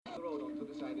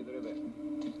side of the river.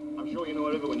 I'm sure you know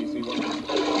a river when you see one.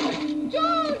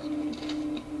 George!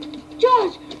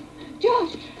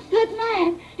 George! That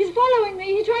man! He's following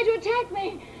me. He tried to attack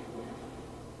me.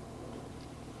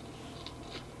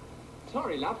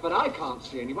 Sorry, love, but I can't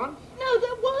see anyone. No,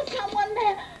 there was someone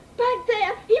there. Back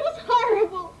there. He was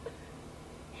horrible.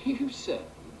 You said?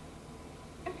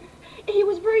 He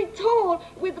was very tall,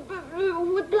 with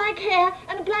black hair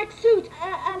and a black suit,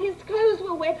 and his clothes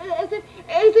were wet, as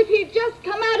if he'd just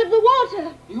come out of the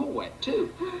water. You're wet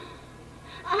too.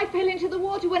 I fell into the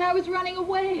water when I was running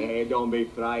away. Hey, don't be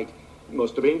fright. It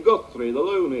must have been Guthrie, the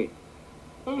loony.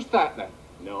 Who's that then?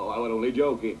 No, I was only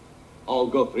joking.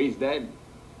 Old Guthrie's dead.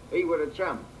 He were a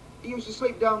tramp. He used to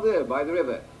sleep down there by the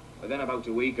river. But then about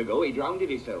a week ago, he drowned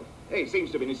himself. Hey, it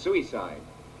seems to have been a suicide.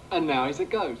 And now he's a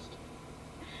ghost.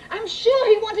 I'm sure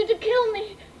he wanted to kill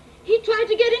me. He tried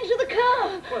to get into the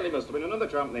car. Well, he must have been another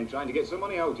tramp then trying to get some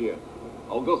money out of you.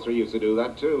 Old Guthrie used to do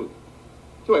that too.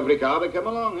 To every car that came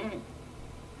along, eh?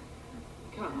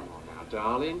 Come on now,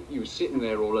 darling. You were sitting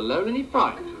there all alone and he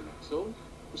frightened you, that's all. It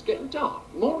was getting dark,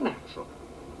 more natural.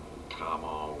 Come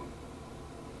on.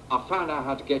 I found out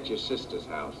how to get your sister's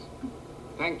house.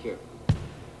 Thank you.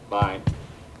 Bye.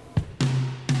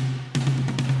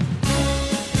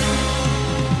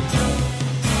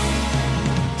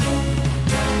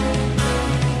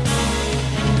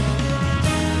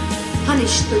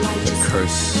 Punish the righteous.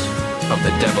 Curse of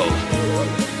the devil.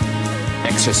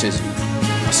 Exorcism,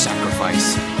 a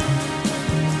sacrifice.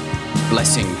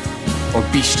 Blessing or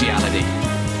bestiality.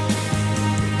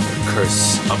 The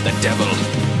curse of the devil.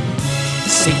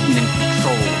 Satan in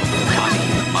control of the body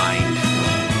and the mind.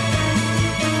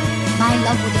 My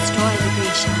love will destroy the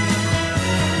great shadow.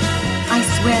 I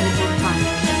swear that you will find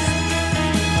peace.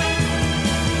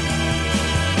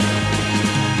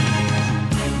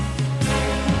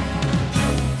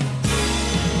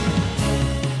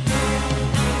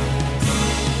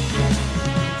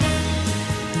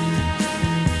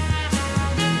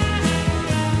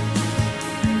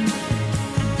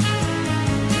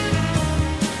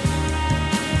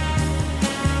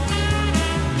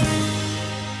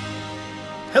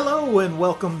 Hello and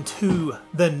welcome to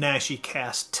the Naschy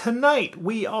Cast. Tonight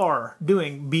we are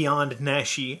doing Beyond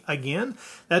Naschy again.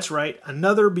 That's right,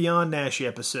 another Beyond Naschy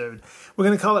episode. We're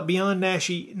going to call it Beyond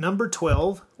Naschy number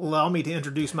 12. Allow me to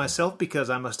introduce myself because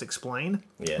I must explain.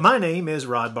 Yes. My name is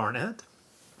Rod Barnett.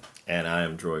 And I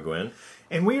am Troy Gwynn.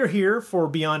 And we are here for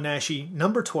Beyond Naschy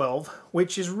number 12,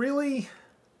 which is really,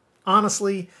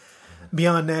 honestly,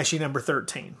 Beyond Naschy number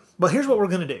 13. But here's what we're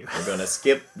going to do. We're going to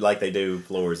skip, like they do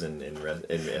floors in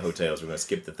hotels, we're going to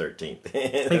skip the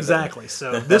 13th. Exactly.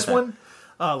 So this one,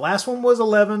 last one was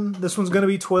 11. This one's going to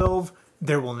be 12.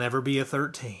 There will never be a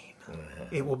 13.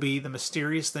 It will be the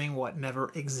mysterious thing what never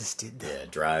existed. Yeah,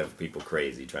 drive people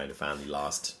crazy trying to find the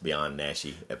lost Beyond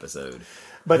Naschy episode.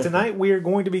 But tonight we are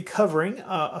going to be covering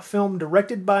a film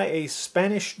directed by a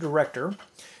Spanish director.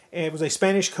 It was a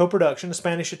Spanish co-production, a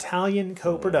Spanish-Italian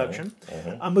co-production,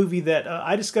 a movie that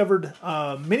I discovered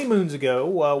many moons ago,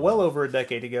 well over a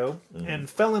decade ago, and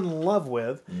fell in love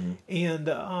with. And,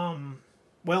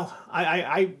 well,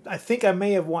 I think I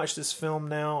may have watched this film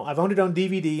now. I've owned it on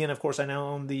DVD, and of course I now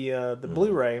own the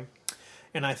Blu-ray.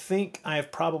 And I think I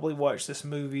have probably watched this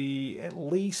movie at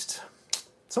least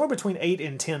somewhere between 8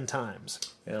 and 10 times.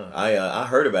 Yeah, I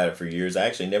heard about it for years. I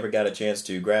actually never got a chance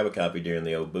to grab a copy during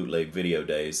the old bootleg video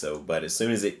days. But as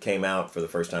soon as it came out for the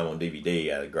first time on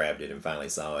DVD, I grabbed it and finally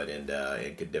saw it, and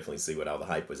could definitely see what all the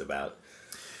hype was about.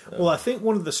 Well, I think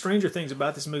one of the stranger things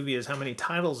about this movie is how many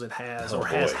titles it has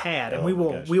has had, and we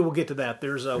will get to that.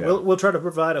 There's we'll try to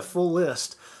provide a full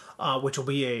list. Which will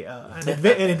be an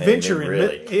adventure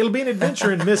it'll be an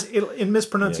adventure in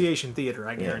mispronunciation theater,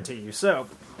 I guarantee you. So,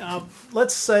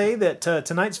 let's say that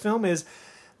tonight's film is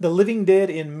The Living Dead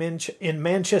in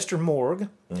Manchester Morgue,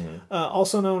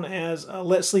 also known as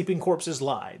Let Sleeping Corpses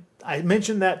Lie. I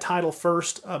mentioned that title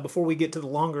first before we get to the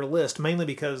longer list, mainly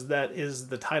because that is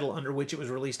the title under which it was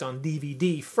released on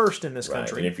DVD first in this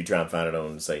country. And if you try and find it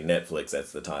on, say, Netflix,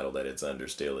 that's the title that it's under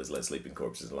still, is Let Sleeping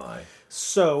Corpses Lie.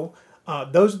 So,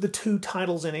 those are the two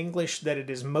titles in English that it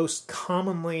is most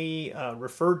commonly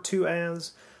referred to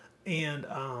as, and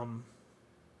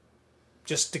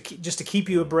just to keep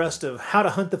you abreast of how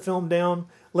to hunt the film down,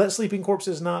 Let Sleeping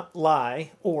Corpses Not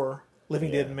Lie, or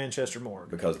Living Dead in Manchester Morgue.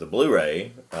 Because the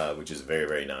Blu-ray, which is very,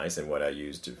 very nice, and what I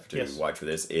used to watch for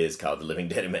this, is called The Living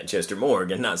Dead in Manchester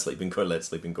Morgue, and not Let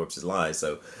Sleeping Corpses Lie.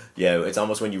 So, yeah, it's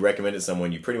almost when you recommend it to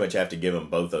someone, you pretty much have to give them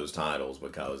both those titles,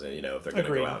 because, if they're going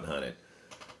to go out and hunt it.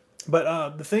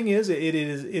 But the thing is,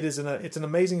 it's an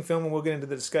amazing film, and we'll get into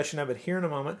the discussion of it here in a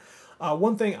moment.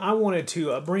 One thing I wanted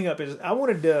to bring up is I'm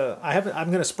going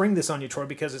to spring this on you, Troy,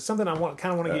 because it's something I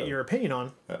kind of want to get your opinion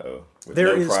on. Uh-oh. With There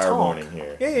no is prior talk. warning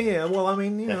here. Yeah. Well, I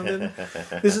mean,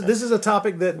 this is a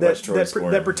topic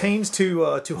that pertains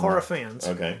to horror fans.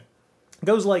 Okay. It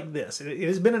goes like this. It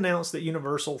has been announced that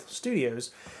Universal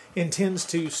Studios intends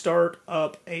to start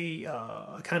up a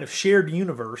kind of shared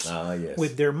universe Yes.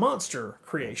 with their monster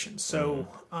creations. So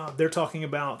they're talking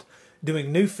about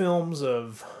doing new films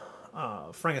of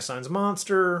Frankenstein's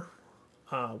monster,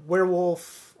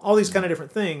 werewolf, all these kind of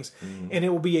different things, and it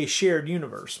will be a shared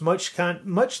universe, much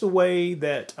the way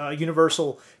that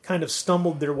Universal kind of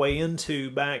stumbled their way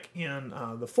into back in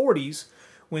the 40s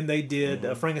when they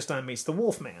did Frankenstein Meets the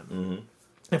Wolfman.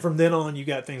 And from then on, you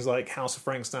got things like House of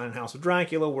Frankenstein and House of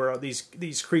Dracula, where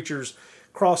these creatures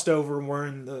crossed over and were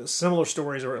in the similar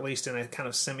stories, or at least in a kind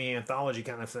of semi-anthology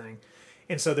kind of thing.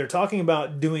 And so they're talking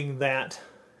about doing that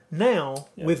now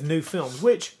with new films,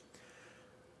 which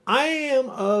I am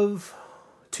of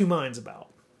two minds about.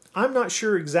 I'm not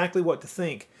sure exactly what to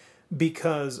think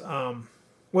because,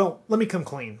 well, let me come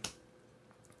clean.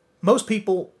 Most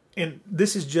people, and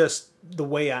this is just the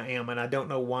way I am, and I don't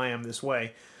know why I'm this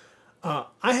way, I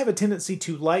have a tendency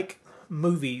to like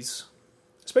movies,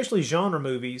 especially genre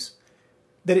movies,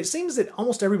 that it seems that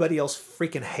almost everybody else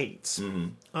freaking hates.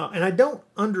 And I don't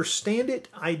understand it.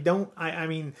 I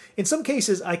mean, in some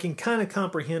cases, I can kind of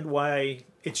comprehend why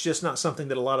it's just not something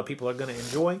that a lot of people are going to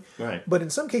enjoy. Right. But in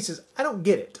some cases, I don't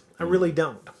get it. I really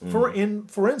don't.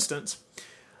 For instance,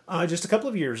 just a couple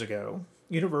of years ago,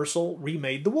 Universal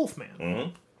remade The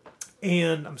Wolfman.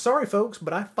 And I'm sorry, folks,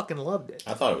 but I fucking loved it.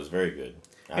 I thought it was very good.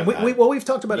 And we've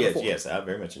talked about it before. Yes, I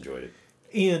very much enjoyed it.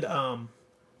 And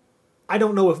I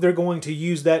don't know if they're going to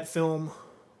use that film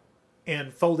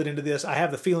and fold it into this. I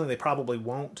have the feeling they probably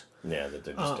won't. Yeah, that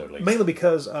they're just totally... Mainly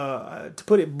because, to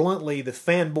put it bluntly, the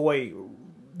fanboy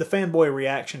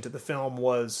reaction to the film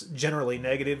was generally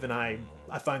negative, and I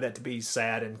find that to be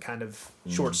sad and kind of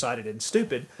short-sighted and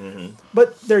stupid.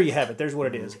 But there you have it. There's what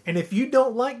it is. And if you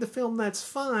don't like the film, that's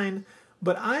fine.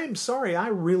 But I'm sorry, I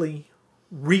really,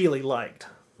 really liked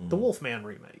the Wolfman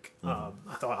remake. I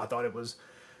thought it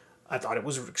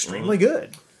was extremely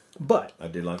good. But I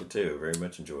did like it too. Very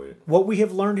much enjoyed it. what we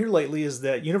have learned here lately is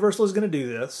that Universal is going to do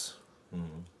this.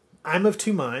 I'm of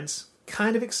two minds.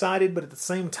 Kind of excited, but at the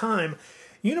same time,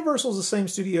 Universal's the same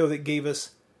studio that gave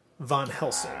us Van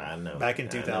Helsing back in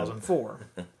 2004.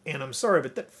 And I'm sorry,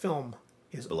 but that film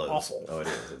is awful. Oh, it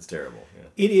is. It's terrible.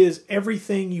 Yeah. It is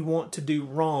everything you want to do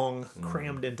wrong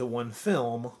crammed into one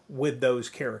film with those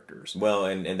characters. Well,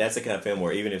 and that's the kind of film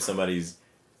where even if somebody's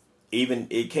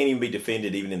it can't even be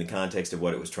defended even in the context of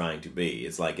what it was trying to be.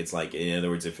 It's like in other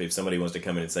words, if somebody wants to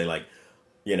come in and say like,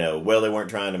 you know, well, they weren't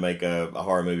trying to make a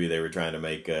horror movie, they were trying to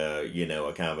make a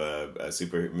kind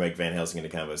of make Van Helsing into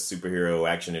kind of a superhero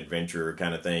action adventure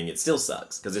kind of thing, it still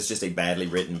sucks because it's just a badly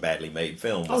written, badly made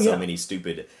film with so many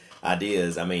stupid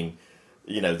ideas. I mean,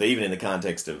 you know, even in the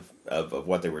context of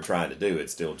what they were trying to do,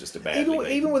 it's still just a badly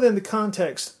made. Even within the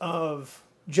context of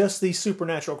just these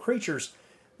supernatural creatures,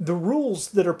 the rules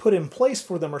that are put in place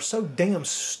for them are so damn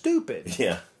stupid.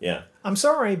 Yeah. I'm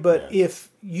sorry, but if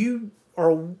you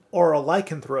are a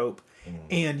lycanthrope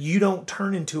and you don't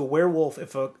turn into a werewolf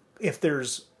if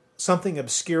there's something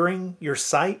obscuring your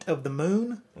sight of the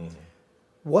moon,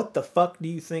 what the fuck do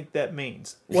you think that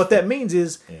means? What that means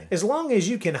is, as long as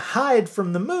you can hide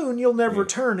from the moon, you'll never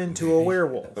turn into a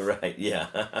werewolf. Right,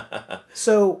 yeah.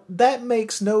 So that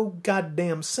makes no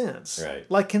goddamn sense. Right.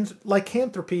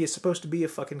 Lycanthropy is supposed to be a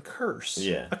fucking curse.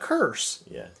 Yeah. A curse.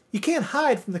 Yeah. You can't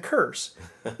hide from the curse.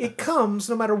 It comes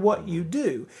no matter what you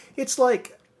do. It's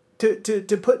like to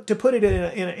put it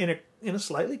in a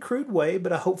slightly crude way,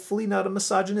 but hopefully not a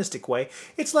misogynistic way.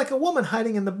 It's like a woman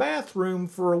hiding in the bathroom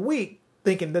for a week,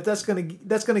 thinking that's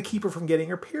gonna keep her from getting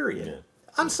her period. Yeah.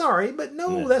 I'm sorry, but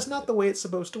no, that's not the way it's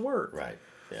supposed to work. Right.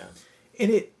 Yeah.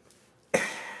 And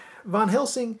Van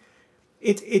Helsing,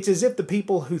 it's as if the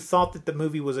people who thought that the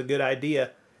movie was a good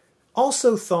idea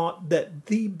also thought that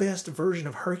the best version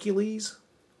of Hercules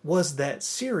was that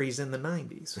series in the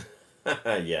 90s.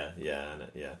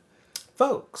 Yeah.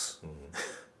 Folks,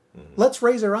 let's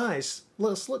raise our eyes.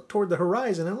 Let's look toward the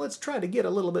horizon and let's try to get a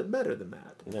little bit better than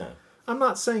that. Yeah. I'm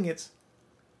not saying it's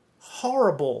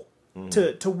horrible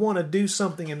to want to do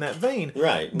something in that vein.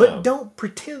 Right. But don't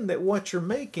pretend that what you're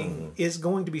making is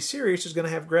going to be serious, is going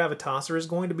to have gravitas, or is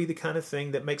going to be the kind of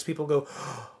thing that makes people go,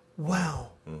 wow,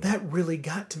 that really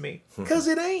got to me. Because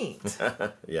it ain't.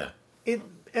 Yeah. It,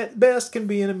 at best, can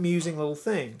be an amusing little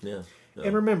thing. Yeah.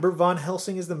 And remember, Van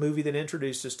Helsing is the movie that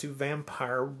introduced us to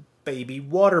vampire baby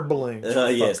water balloons.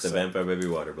 Yes, the vampire baby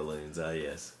water balloons.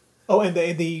 Yes. Oh, and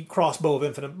the crossbow of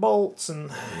infinite bolts,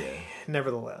 and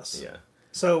nevertheless. Yeah.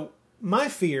 So my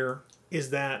fear is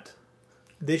that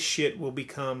this shit will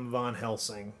become Von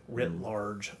Helsing writ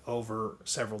large over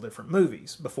several different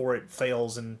movies before it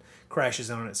fails and crashes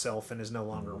on itself and is no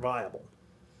longer viable.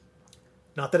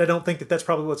 Not that I don't think that that's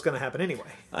probably what's going to happen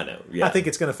anyway. I know. Yeah. I think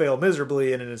it's going to fail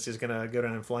miserably and it's just going to go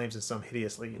down in flames in some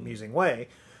hideously amusing way.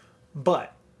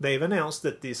 But they've announced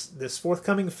that this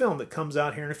forthcoming film that comes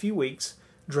out here in a few weeks,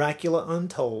 Dracula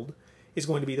Untold, is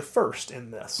going to be the first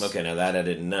in this. Okay, now that I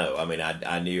didn't know. I mean,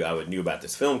 I knew about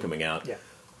this film coming out. Yeah.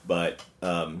 But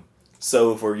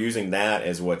so if we're using that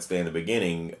as what's there in the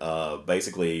beginning,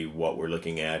 basically what we're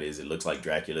looking at is it looks like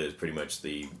Dracula is pretty much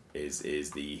the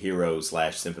hero /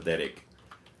 sympathetic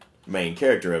main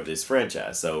character of this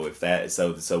franchise. So if that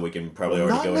so we can probably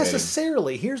already not go ahead. Not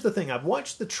necessarily. Here's the thing. I've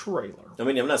watched the trailer. I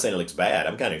mean, I'm not saying it looks bad.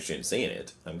 I'm kind of interested in seeing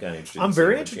it. I'm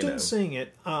very interested in seeing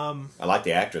it. I like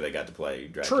the actor they got to play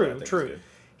Dracula. True.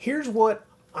 Here's what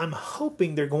I'm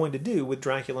hoping they're going to do with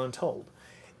Dracula Untold.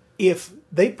 If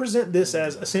they present this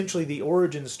as essentially the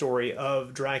origin story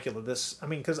of Dracula,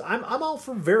 because I'm all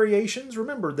for variations.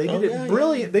 Remember, they did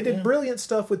brilliant. They did brilliant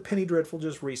stuff with Penny Dreadful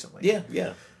just recently.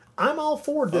 Yeah. I'm all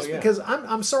for this because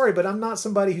I'm sorry, but I'm not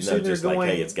somebody who's sitting there going, like,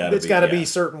 hey, it's got to be a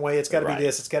certain way, it's got to be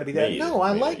this, it's got to be that. No,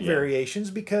 I like variations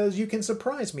because you can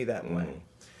surprise me that way.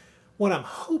 What I'm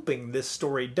hoping this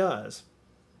story does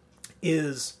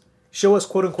is show us,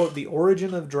 quote unquote, the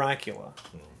origin of Dracula,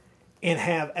 and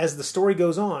have, as the story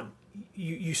goes on,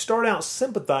 you start out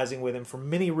sympathizing with him for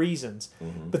many reasons,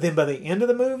 but then by the end of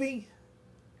the movie,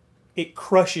 it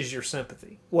crushes your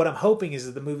sympathy. What I'm hoping is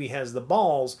that the movie has the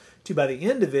balls to, by the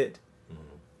end of it,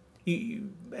 you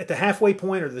at the halfway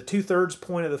point or the 2/3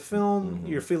 point of the film,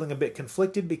 you're feeling a bit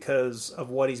conflicted because of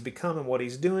what he's become and what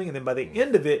he's doing, and then by the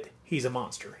end of it, he's a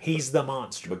monster. He's the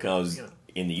monster. Because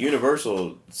in the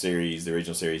Universal series, the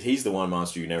original series, he's the one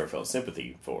monster you never felt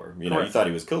sympathy for. You know, you thought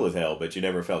he was cool as hell, but you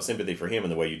never felt sympathy for him in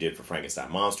the way you did for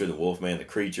Frankenstein Monster, the Wolfman, the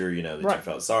Creature, that you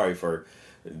felt sorry for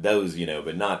those,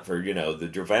 but not for,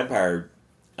 the vampire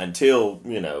until,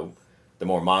 the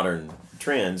more modern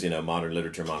trends, modern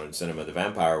literature, modern cinema. The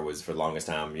vampire was, for the longest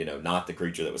time, not the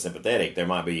creature that was sympathetic. There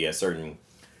might be a certain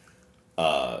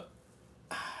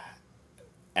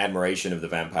admiration of the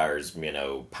vampire's,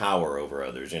 power over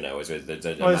others, I'm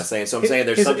not saying, so I'm saying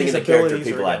there's something in the character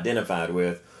people identified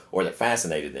with or that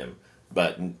fascinated them,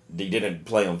 but he didn't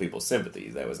play on people's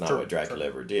sympathies. That was not what Dracula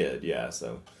ever did. Yeah,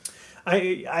 so...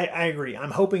 I agree. I'm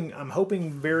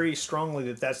hoping very strongly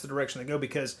that that's the direction they go,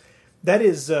 because that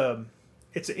is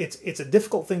it's a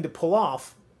difficult thing to pull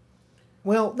off.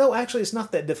 Well, no, actually, it's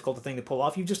not that difficult a thing to pull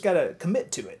off. You just got to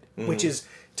commit to it, which is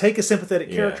take a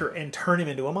sympathetic character and turn him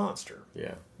into a monster.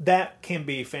 Yeah, that can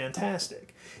be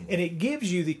fantastic, and it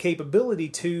gives you the capability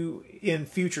to, in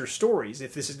future stories,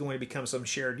 if this is going to become some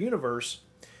shared universe,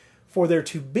 for there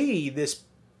to be this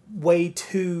way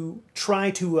to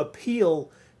try to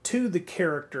appeal to the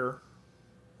character,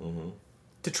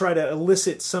 to try to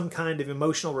elicit some kind of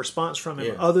emotional response from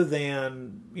him other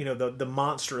than, the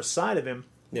monstrous side of him.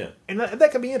 Yeah. And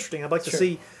that could be interesting. I'd like to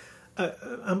see,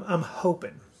 I'm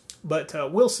hoping, but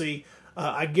we'll see.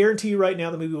 I guarantee you right now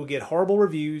the movie will get horrible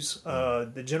reviews.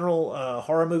 The general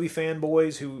horror movie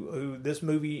fanboys who this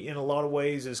movie in a lot of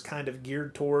ways is kind of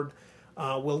geared toward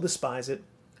will despise it.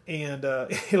 And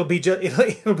it'll be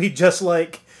just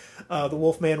like the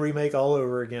Wolfman remake all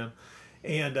over again,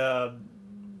 and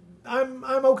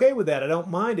I'm okay with that. I don't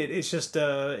mind it. It's just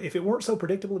if it weren't so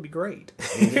predictable, it'd be great.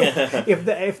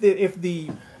 if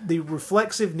the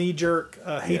reflexive knee jerk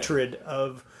hatred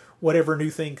of whatever new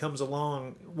thing comes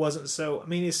along wasn't so. I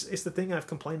mean, it's the thing I've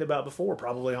complained about before,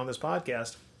 probably on this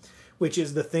podcast, which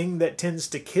is the thing that tends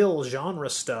to kill genre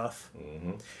stuff.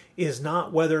 Is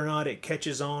not whether or not it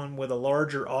catches on with a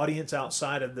larger audience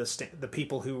outside of the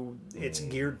people who it's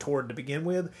geared toward to begin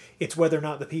with. It's whether or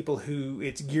not the people who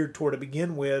it's geared toward to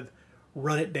begin with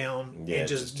run it down and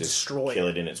just destroy kill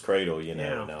it in its cradle,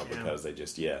 because they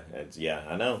just,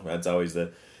 I know. That's always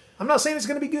the... I'm not saying it's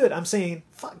going to be good. I'm saying,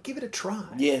 fuck, give it a try.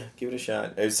 Yeah, give it a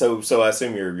shot. So I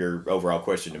assume your overall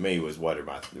question to me was, what are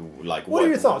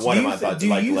your thoughts? What are my thoughts? Do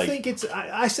you think it's?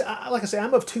 I like I say,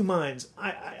 I'm of two minds.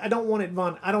 I don't want it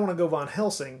I don't want to go Von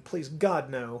Helsing. Please God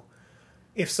no.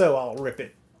 If so, I'll rip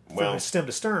it from stem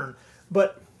to stern.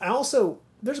 But I also,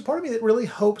 there's a part of me that really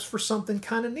hopes for something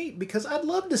kind of neat, because I'd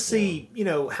love to see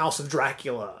House of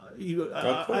Dracula.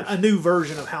 A new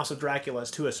version of House of Dracula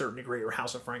to a certain degree, or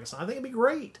House of Frankenstein. I think it'd be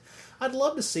great. I'd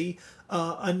love to see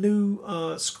a new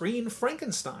screen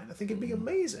Frankenstein. I think it'd be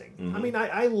amazing. I mean,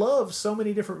 I love so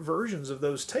many different versions of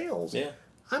those tales. Yeah.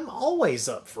 I'm always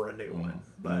up for a new one.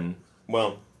 But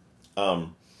well,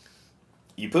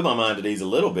 you put my mind at ease a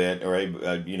little bit,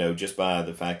 or just by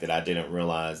the fact that I didn't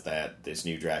realize that this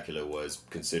new Dracula was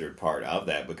considered part of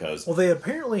that, because they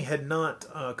apparently had not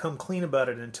come clean about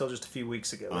it until just a few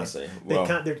weeks ago. I see.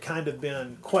 There'd kind of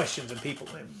been questions, and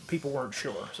people weren't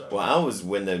sure. So. Well,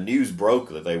 when the news broke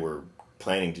that they were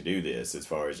planning to do this, as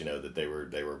far as that they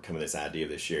were coming to this idea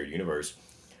of this shared universe.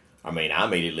 I mean, I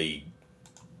immediately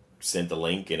sent the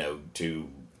link, to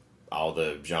all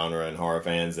the genre and horror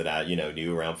fans that I,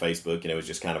 knew around Facebook, and it was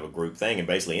just kind of a group thing. And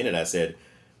basically in it, I said,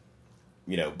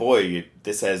 boy,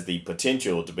 this has the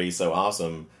potential to be so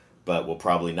awesome, but will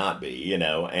probably not be,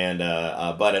 And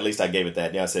but at least I gave it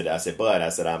that. I said,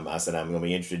 I'm going to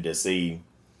be interested to see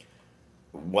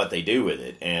what they do with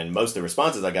it. And most of the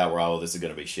responses I got were, "Oh, this is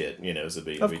going to be shit," this will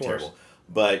be terrible.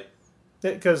 But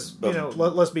because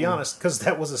let's be honest, because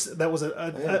that was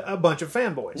a bunch of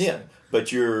fanboys. Yeah,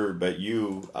 but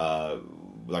you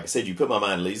like I said, you put my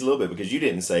mind at ease a little bit, because you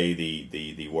didn't say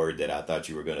the word that I thought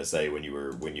you were going to say when you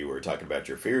were talking about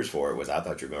your fears for it. I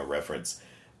thought you were going to reference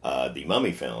the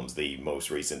Mummy films, the most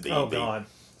recent. God!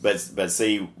 But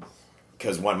see,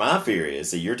 because what my fear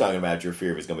is, you're talking about your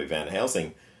fear is going to be Van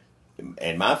Helsing.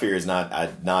 And my fear is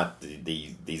not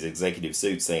these executive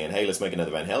suits saying, "Hey, let's make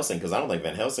another Van Helsing," because I don't think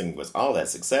Van Helsing was all that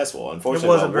successful.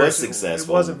 Unfortunately, what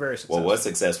was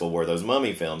successful were those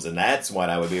Mummy films, and that's what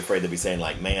I would be afraid to be saying.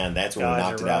 Like, man, that's when we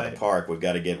knocked it out of the park. We've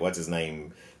got to get what's his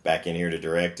name back in here to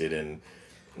direct it, and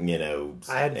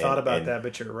I hadn't thought about that,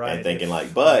 but you're right. And thinking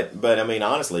but I mean,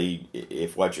 honestly,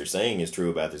 if what you're saying is true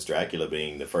about this Dracula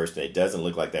being the first, it doesn't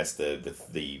look like that's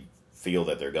the feel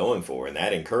that they're going for, and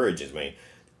that encourages me.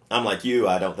 I'm like you.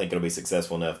 I don't think it'll be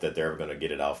successful enough that they're ever going to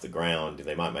get it off the ground.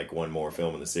 They might make one more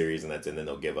film in the series, and then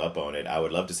they'll give up on it. I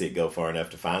would love to see it go far enough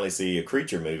to finally see a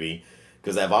Creature movie,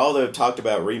 because of all the talked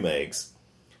about remakes,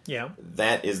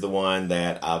 that is the one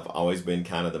that I've always been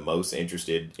kind of the most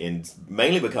interested in,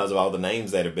 mainly because of all the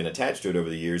names that have been attached to it over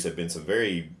the years. Have been some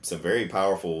very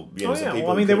powerful, some people.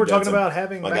 Well, I mean, they were talking about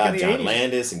having back in the John 80s.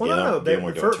 Landis and Guillermo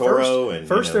del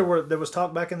Toro. There was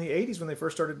talk back in the 80s when they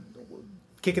first started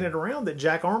kicking it around that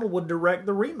Jack Arnold would direct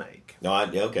the remake. No, I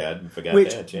forgot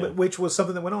that. Yeah. Which was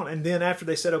something that went on. And then after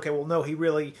they said, okay, well, no, he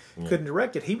really couldn't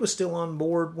direct it, he was still on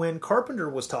board when Carpenter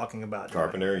was talking about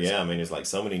Carpenter, yeah. I mean, it's like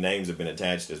so many names have been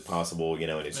attached as possible,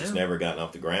 and it's just never gotten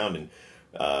off the ground.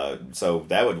 And so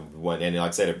that would, and like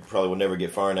I said, it probably will never get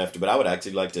far enough. But I would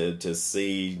actually like to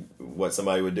see what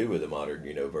somebody would do with a modern,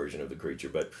 version of the Creature.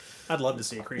 But I'd love to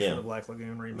see a Creature in the Black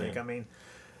Lagoon remake. I mean,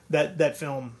 that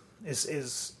film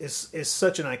is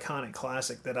such an iconic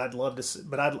classic that I'd love to see,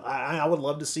 but I would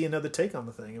love to see another take on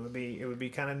the thing. It would be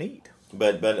kind of neat.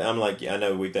 But I'm like, I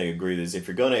know we agree this. If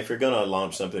you're gonna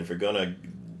launch something, if you're gonna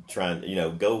try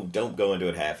and don't go into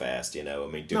it half-assed.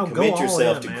 I mean, commit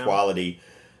yourself to quality.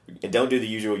 And don't do the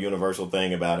usual Universal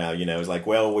thing about how, it's like,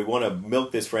 well, we want to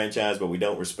milk this franchise, but we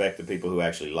don't respect the people who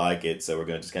actually like it, so we're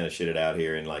going to just kind of shit it out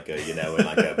here in like a, in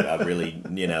like a really,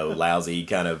 lousy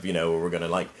kind of, where we're going to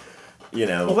like,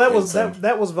 Well, that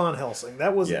was Van Helsing.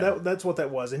 That's what that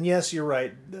was. And yes, you're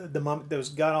right. Those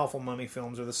god awful Mummy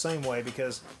films are the same way,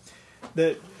 because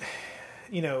the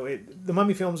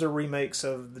Mummy films are remakes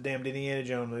of the damned Indiana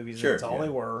Jones movies. Sure, that's all they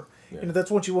were. Yeah.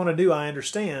 That's what you want to do. I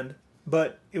understand.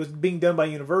 But it was being done by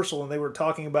Universal, and they were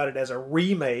talking about it as a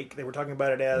remake. They were talking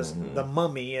about it as the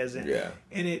Mummy, and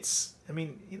it's. I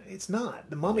mean, it's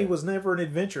not. The Mummy was never an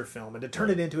adventure film, and to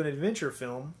turn it into an adventure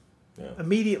film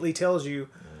immediately tells you,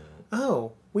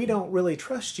 oh, we don't really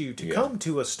trust you to come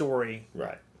to a story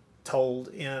told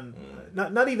in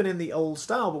not even in the old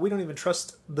style, but we don't even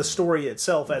trust the story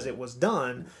itself as it was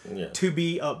done to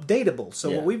be updatable.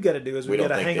 So what we've got to do is we've got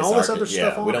to hang all this other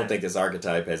stuff on. We don't think this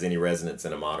archetype has any resonance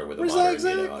in a modern with a modern.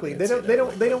 Exactly.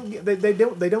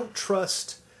 They don't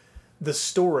trust the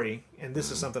story, and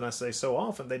this is something I say so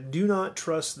often. They do not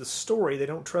trust the story. They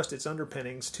don't trust its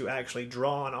underpinnings to actually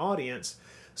draw an audience.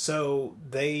 So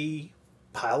they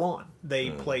pile on. They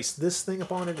place this thing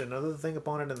upon it, another thing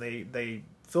upon it, and they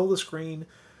fill the screen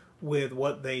with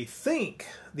what they think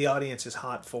the audience is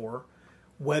hot for,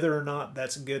 whether or not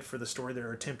that's good for the story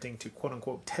they're attempting to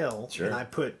quote-unquote tell. Sure. And I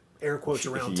put air quotes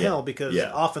around tell because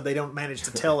often they don't manage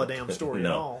to tell a damn story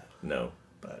at all. No.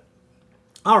 But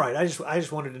all right, I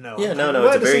just wanted to know. Yeah, no,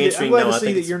 it's a very interesting. I'm glad to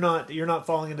see that you're not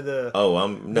falling into the. Oh,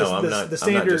 I'm not. I'm not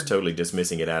just totally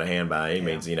dismissing it out of hand by any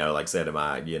means. Like I said,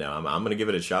 I'm going to give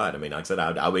it a shot. I mean, like I said,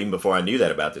 I even before I knew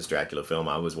that about this Dracula film,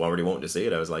 I was already wanting to see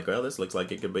it. I was like, well, this looks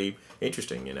like it could be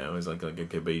interesting. It's like it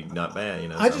could be not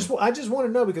bad. I just want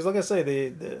to know because, like I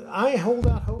say, I hold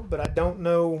out hope, but I don't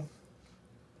know.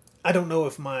 I don't know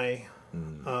if my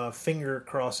finger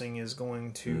crossing is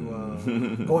going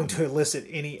to elicit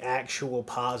any actual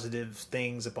positive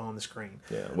things upon the screen.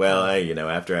 Yeah. Well,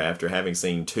 after having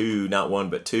seen not one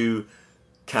but two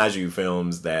kaiju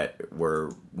films that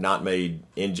were not made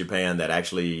in Japan, that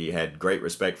actually had great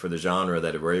respect for the genre,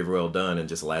 that are very well done in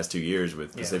just the last 2 years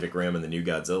with Pacific Rim and the new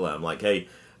Godzilla, I'm like, hey,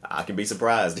 I can be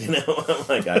surprised, I'm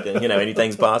like, I can,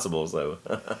 anything's possible, so.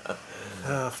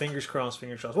 Fingers crossed.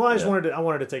 Well, I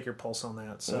wanted to take your pulse on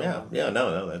that. So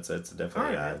no, that's definitely.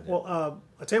 All right. Well,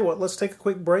 I tell you what, let's take a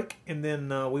quick break, and then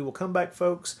we will come back,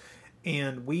 folks,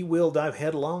 and we will dive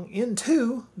headlong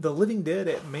into The Living Dead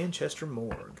at Manchester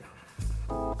Morgue.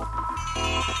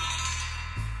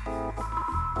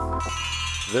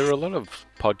 There are a lot of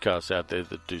podcasts out there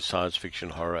that do science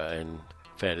fiction, horror, and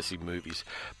fantasy movies,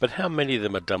 but how many of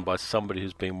them are done by somebody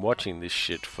who's been watching this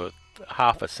shit for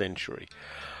half a century?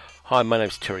 Hi, my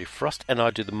name's Terry Frost, and I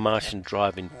do the Martian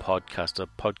Drive-In podcast, a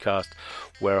podcast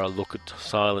where I look at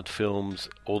silent films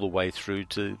all the way through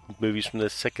to movies from the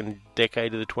second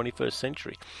decade of the 21st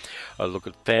century. I look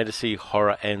at fantasy,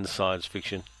 horror, and science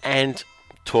fiction, and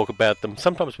talk about them,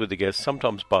 sometimes with a guest,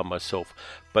 sometimes by myself,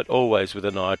 but always with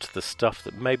an eye to the stuff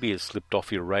that maybe has slipped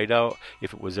off your radar,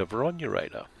 if it was ever on your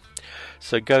radar.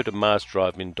 So go to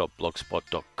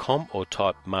marsdrivein.blogspot.com or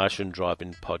type Martian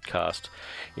Drive-In Podcast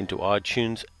into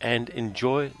iTunes and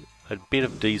enjoy a bit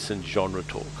of decent genre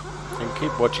talk. And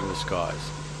keep watching the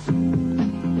skies.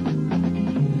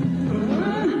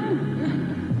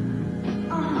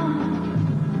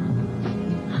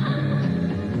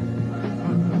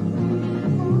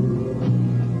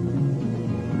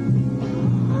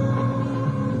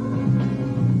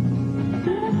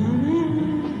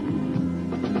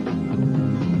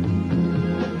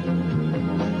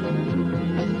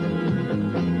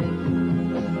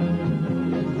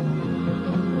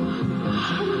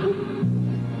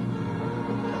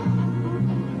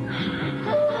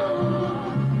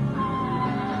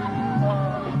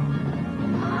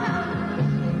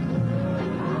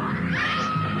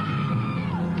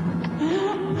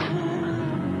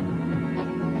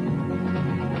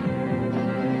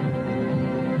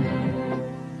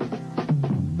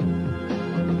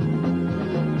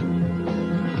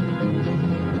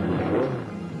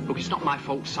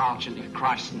 Sergeant, if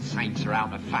Christ and saints are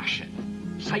out of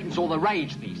fashion. Satan's all the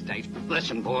rage these days.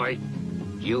 Listen, boy,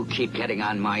 you keep getting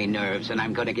on my nerves, and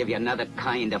I'm going to give you another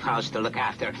kind of house to look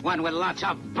after. One with lots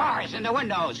of bars in the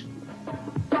windows.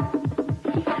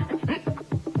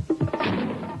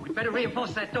 We'd better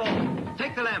reinforce that door.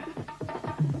 Take the lamp.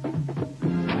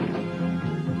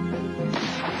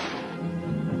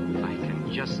 I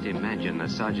can just imagine the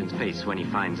sergeant's face when he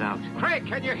finds out. Craig,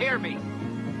 can you hear me?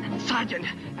 Sergeant,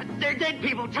 they're dead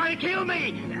people trying to kill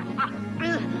me!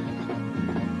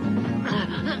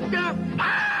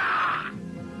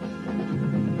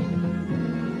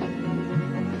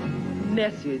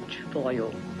 Message for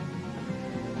you.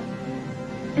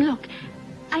 Look,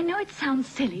 I know it sounds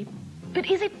silly,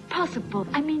 but is it possible?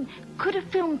 I mean, could a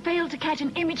film fail to catch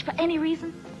an image for any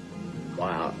reason?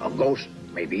 Well, a ghost,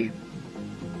 maybe.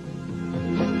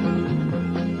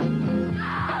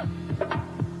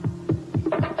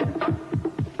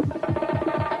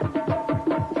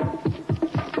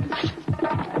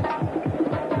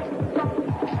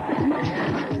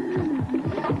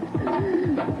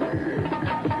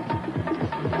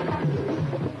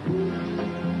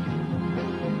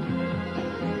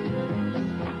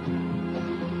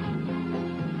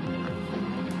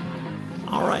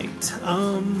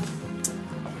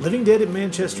 Living Dead at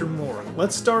Manchester Morgue.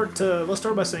 Let's start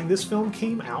by saying this film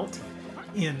came out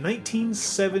in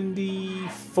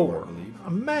 1974.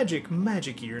 A magic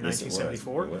year,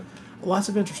 1974. Lots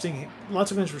of interesting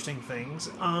things.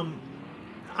 I'm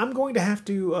going to have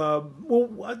to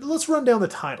let's run down the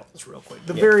titles real quick.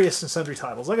 The various and sundry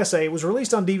titles. Like I say, it was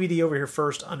released on DVD over here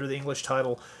first under the English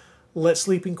title Let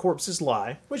Sleeping Corpses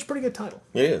Lie, which is a pretty good title.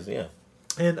 It is, yeah.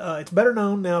 And it's better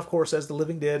known now, of course, as The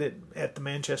Living Dead at the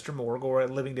Manchester Morgue, or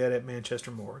Living Dead at Manchester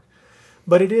Morgue.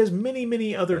 But it is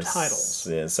many other titles.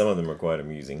 Yeah, some of them are quite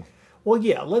amusing. Well,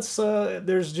 yeah, let's go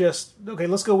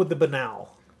with the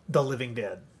banal, The Living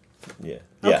Dead. Yeah.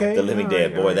 Okay, The Living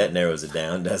Dead. Boy, that narrows it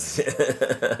down, doesn't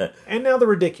it? And now the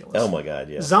ridiculous. Oh, my God,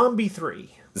 yeah. Zombie 3.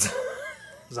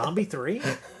 Zombie 3?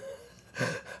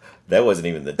 That wasn't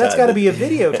even the title. That's got to be a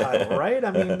video title, right?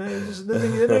 I mean, it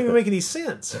doesn't even make any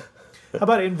sense. How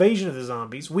about Invasion of the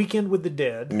Zombies? Weekend with the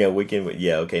Dead. Yeah,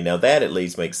 okay. Now that at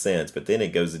least makes sense, but then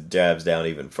it dives down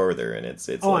even further, and it's.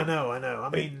 Oh, like, I know. I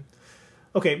mean,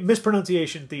 okay,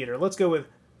 mispronunciation theater. Let's go with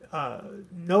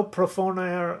no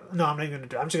profanar. No, I'm not even going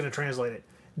to. I'm just going to translate it.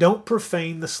 Don't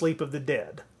profane the sleep of the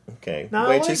dead. Okay. Now,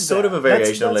 Which I like is sort of that. a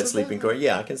variation on That's Let Sleeping Corpse.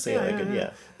 Yeah, I can see it.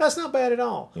 Yeah. That's not bad at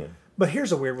all. Yeah. But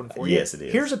here's a weird one for you. Yes, it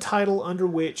is. Here's a title under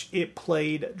which it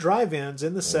played drive-ins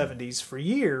in the 70s for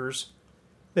years.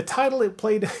 The title it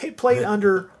played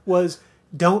under was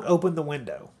Don't Open the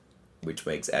Window. Which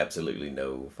makes absolutely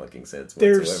no fucking sense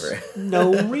There's whatsoever.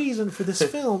 no reason for this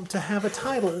film to have a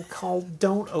title called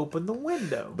Don't Open the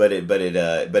Window. But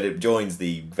it joins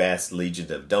the vast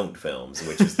legion of Don't films,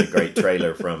 which is the great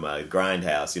trailer from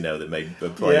Grindhouse, that made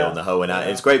play on the Ho. And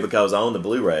it's great because on the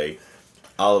Blu-ray,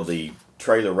 all of the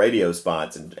trailer radio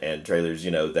spots and trailers,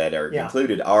 that are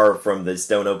included are from this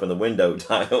Don't Open the Window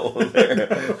title.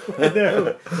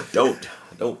 Don't.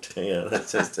 Yeah,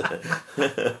 that's just...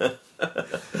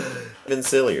 Even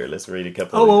sillier. Let's read a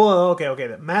couple. Okay.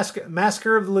 The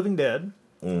Massacre of the Living Dead.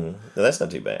 No, that's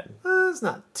not too bad. It's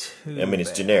not too. I mean, it's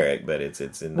bad. generic, but it's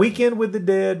in Weekend with the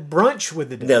Dead, Brunch with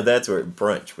the Dead. No, that's where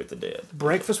Brunch with the Dead.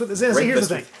 Breakfast with the Dead. Here's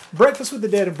the thing: Breakfast with the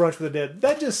Dead and Brunch with the Dead.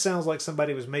 That just sounds like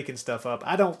somebody was making stuff up.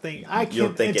 I don't think I can. You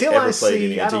don't think until it ever I played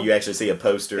see, it until you actually see a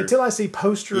poster. Until I see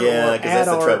poster. Yeah, because that's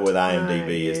the trouble with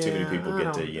IMDb is too many people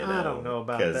get to I don't know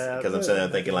about that. Because I'm sitting there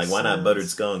thinking like, why not buttered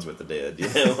scones with the dead?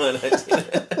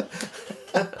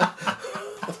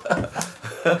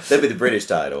 That'd be the British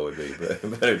title. Would be.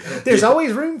 There's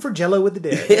always room for Jello with the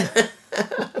dead.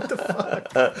 What the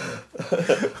fuck?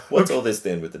 What's all this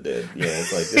then with the dead? Yeah,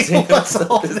 it's like this. What's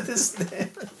all this then?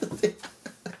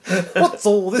 What's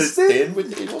all this then?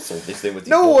 What's all this then with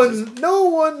No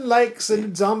one likes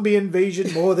a zombie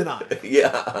invasion more than I.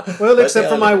 Yeah. Well, except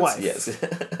for my wife. Yes.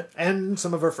 And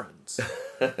some of her friends.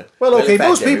 Well, okay,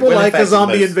 most people like a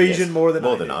zombie invasion more than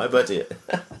I. But yeah.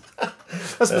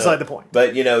 That's beside the point.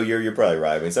 But you're probably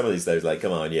right. I mean, some of these things, like,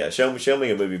 come on, show me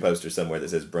a movie poster somewhere that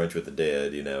says "Brunch with the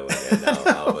Dead," and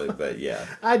I'll but yeah,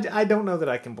 I don't know that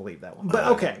I can believe that one. But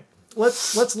okay,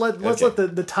 let's let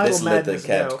the title madness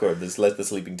go. Let's let the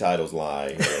sleeping titles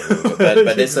lie.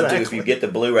 But then sometimes if you get the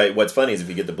Blu-ray, what's funny is if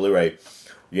you get the Blu-ray.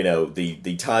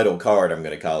 The title card, I'm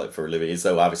going to call it for living, is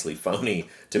so obviously phony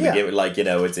to begin with. Like,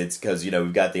 it's because,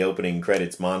 we've got the opening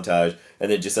credits montage, and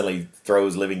then just suddenly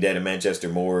throws Living Dead in Manchester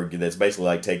Morgue. That's basically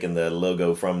like taking the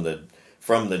logo from the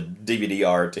DVD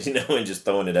art, and just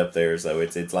throwing it up there. So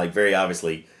it's like very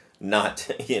obviously not,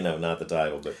 not the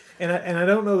title. But and I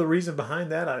don't know the reason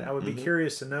behind that. I would be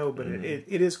curious to know, but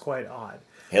it is quite odd.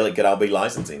 Hell, it could all be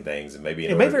licensing things, and maybe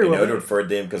in order for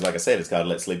them, because like I said, it's called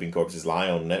Let Sleeping Corpses Lie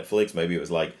on Netflix. Maybe it was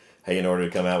like, hey, in order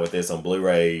to come out with this on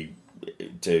Blu-ray,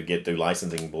 to get through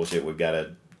licensing bullshit, we've got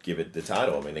to give it the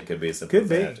title. I mean, it could be as simple as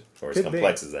that, or as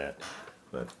complex as that.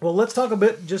 But. Well, let's talk a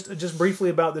bit, just briefly,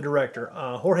 about the director,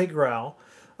 Jorge Grau,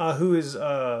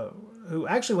 who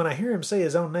actually, when I hear him say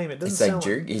his own name, it doesn't sound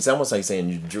like... He's almost like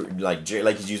saying, like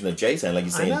he's using a J sound, like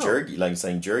he's saying Jergy, like he's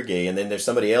saying Jergy, and then there's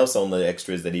somebody else on the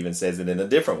extras that even says it in a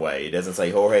different way. It doesn't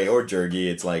say Jorge or Jergy,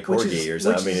 it's like Jorge or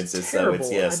something. I mean, it's just terrible.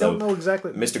 I don't know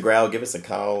exactly. Mr. Grau, give us a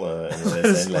call and let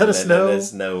us know. Let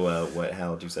us know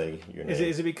how do you say your name.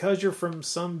 Is it because you're from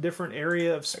some different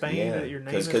area of Spain that your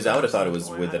name is? Because I would have thought it was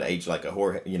with an H, like a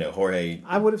Jorge.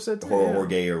 I would have said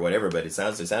Jorge or whatever, but it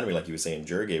sounded to me like he was saying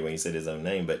Jergy when he said his own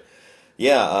name, but.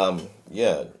 Yeah.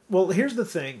 Well, here's the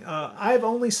thing. I've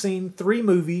only seen 3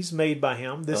 movies made by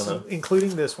him,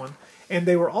 including this one, and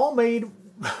they were all made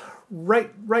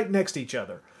right next to each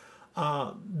other.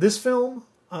 This film,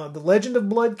 The Legend of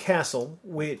Blood Castle,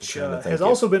 which has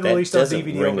also been released on DVD over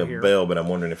here. That doesn't ring a bell, but I'm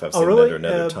wondering if I've seen it under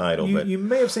another title. You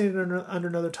may have seen it under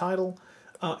another title.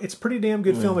 It's a pretty damn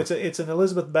good film. It's an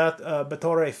Elizabeth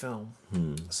Bathory film.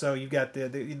 So you've got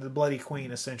the Bloody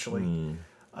Queen, essentially.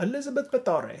 Elizabeth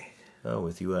Bathory. Oh,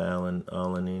 with you, Alan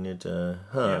in it.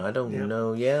 I don't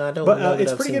know. Yeah, I don't but, know.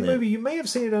 It's a pretty good movie. You may have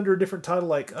seen it under a different title,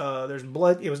 like there's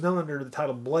Blood. It was known under the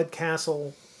title Blood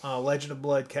Castle, Legend of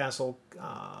Blood Castle,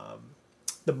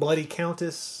 The Bloody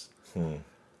Countess. The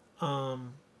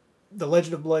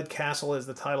Legend of Blood Castle is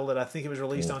the title that I think it was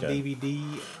released on DVD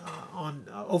on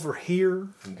over here.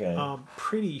 Okay.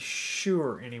 Pretty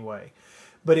sure anyway,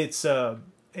 but it's a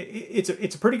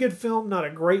pretty good film. Not a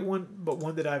great one, but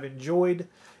one that I've enjoyed.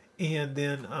 And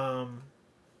then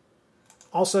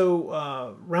also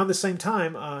around the same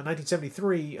time,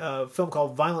 1973, a film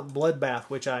called Violent Bloodbath,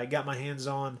 which I got my hands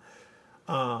on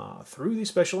through the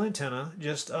special antenna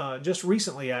just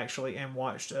recently actually, and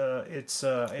watched. It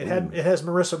has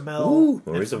Marissa Mell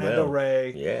and Fernando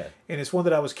Rey, and it's one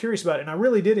that I was curious about, and I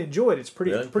really did enjoy it. It's pretty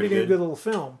damn good little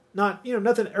film. Not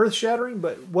nothing earth shattering,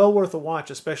 but well worth a watch,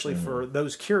 especially for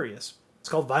those curious. It's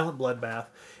called Violent Bloodbath.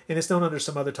 And it's known under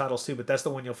some other titles too, but that's the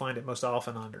one you'll find it most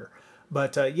often under.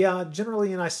 But generally,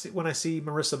 when I see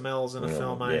Marissa Mells in a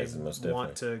film, I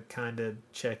want to kind of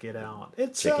check it out.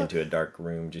 It's check into a dark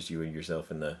room, just you and yourself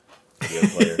in the video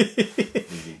player.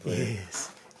 DVD player.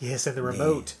 Yes, and the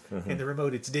remote. And the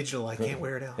remote, it's digital. I can't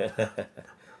wear it out.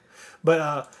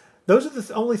 But those are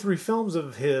the only 3 films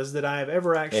of his that I have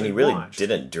ever actually watched. And he really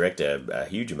didn't direct a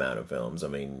huge amount of films. I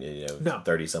mean,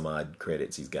 30-some-odd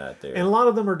credits he's got there. And a lot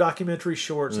of them are documentary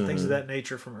shorts and things of that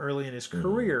nature from early in his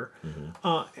career.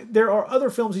 There are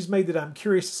other films he's made that I'm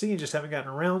curious to see and just haven't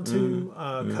gotten around to.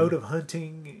 Code of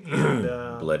Hunting and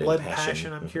Blood and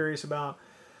Passion I'm curious about.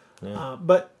 Yeah.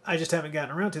 But I just haven't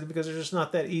gotten around to them because they're just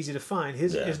not that easy to find.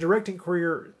 His directing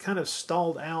career kind of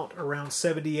stalled out around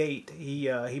 78.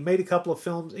 He made a couple of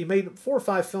films. He made 4 or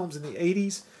 5 films in the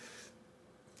 80s,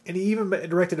 and he even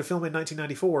directed a film in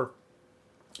 1994.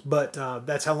 But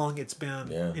that's how long it's been.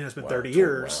 Yeah. It's been 30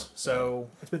 years. Wow. So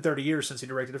it's been 30 years since he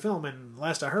directed a film, and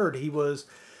last I heard, he was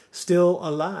still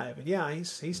alive. And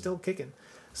he's still kicking.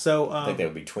 So I think that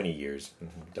would be 20 years.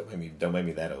 Don't make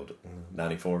me that old.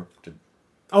 94 to.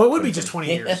 Oh, it would be just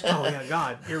 20 years. Oh yeah,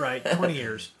 God, you're right. 20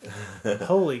 years.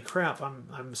 Holy crap!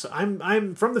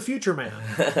 I'm from the future, man.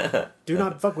 Do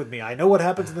not fuck with me. I know what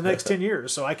happens in the next 10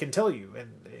 years, so I can tell you.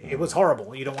 And it was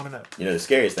horrible. You don't want to know. The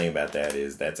scariest thing about that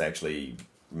is that's actually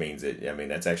means that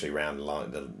that's actually around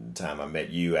the time I met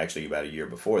you. Actually, about a year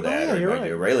before that, you're right.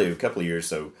 Really a couple of years.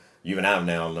 So. You and I have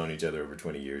now known each other over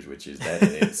 20 years, which is that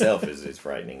in itself is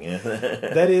frightening.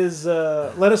 That is.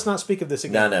 Let us not speak of this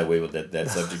again. No, we will. That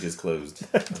subject is closed.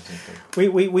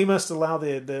 we must allow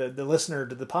the listener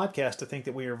to the podcast to think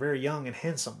that we are very young and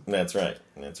handsome. That's right.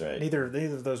 Neither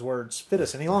of those words fit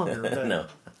us any longer. No,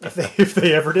 if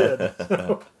they ever did.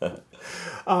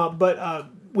 But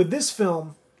with this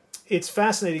film, it's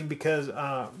fascinating because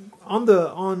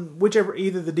on whichever,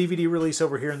 either the DVD release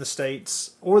over here in the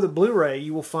States or the Blu-ray,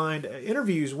 you will find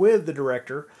interviews with the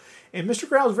director, and Mr.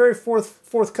 Grau is very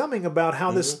forthcoming about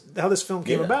how this film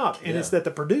came about, and it's that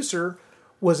the producer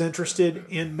was interested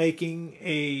in making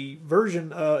a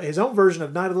version, his own version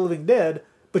of Night of the Living Dead,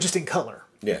 but just in color.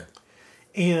 Yeah.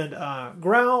 And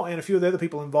Grau and a few of the other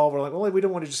people involved were like, well, we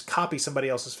don't want to just copy somebody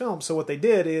else's film. So what they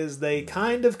did is they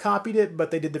kind of copied it,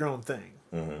 but they did their own thing.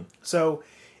 Mm-hmm. So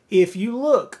if you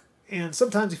look, and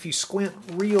sometimes if you squint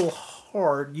real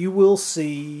hard, you will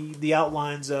see the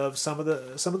outlines of some of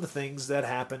the things that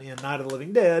happen in Night of the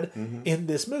Living Dead in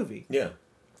this movie. Yeah.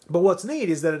 But what's neat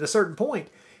is that at a certain point,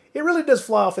 it really does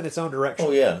fly off in its own direction.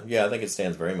 Oh yeah. I think it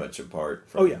stands very much apart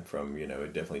from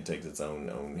it definitely takes its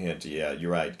own hint. Yeah, you're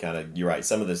right. You're right.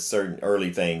 Some of the certain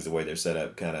early things, the way they're set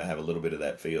up, kind of have a little bit of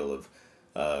that feel of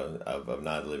Night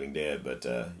of the Living Dead. But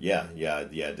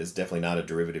it's definitely not a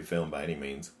derivative film by any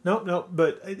means. No,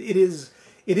 but it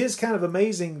is kind of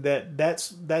amazing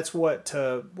that's what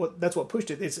pushed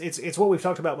it. It's what we've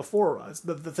talked about before. It's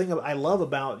the thing I love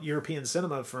about European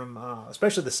cinema from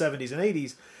especially the 70s and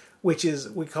 80s. Which is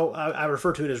I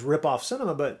refer to it as rip-off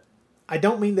cinema, but I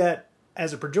don't mean that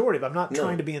as a pejorative. I'm not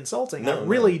trying to be insulting. I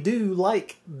really do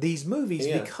like these movies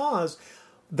because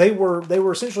they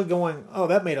were essentially going, oh,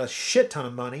 that made a shit ton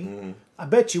of money. Mm-hmm. I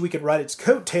bet you we could ride its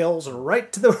coattails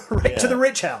right to the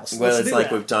rich house. Well, it's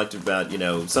like we've talked about.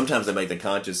 Sometimes they make the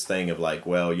conscious thing of like,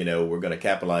 well, we're going to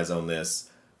capitalize on this,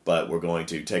 but we're going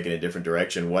to take it in a different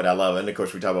direction. What I love, and of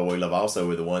course we talk about what we love also,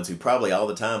 were the ones who probably all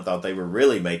the time thought they were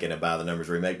really making a by the numbers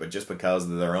remake, but just because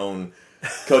of their own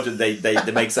culture, they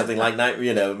make something like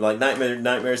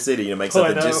Nightmare City, make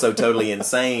something just so totally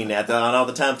insane and all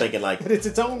the time thinking like but it's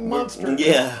its own monster.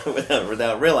 Yeah,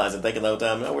 without realizing, thinking the whole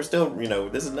time, no, we're still we're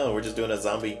just doing a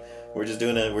zombie. We're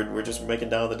just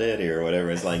making Dawn of the Dead here or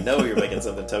whatever. It's like, no, you're making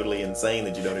something totally insane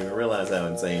that you don't even realize how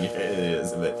insane it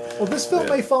is. But, this film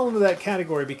may fall into that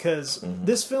category because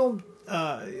this film,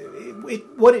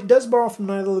 what it does borrow from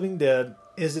Night of the Living Dead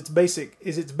is its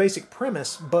basic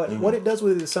premise, but what it does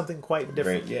with it is something quite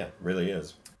different. Great, yeah, really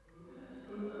is.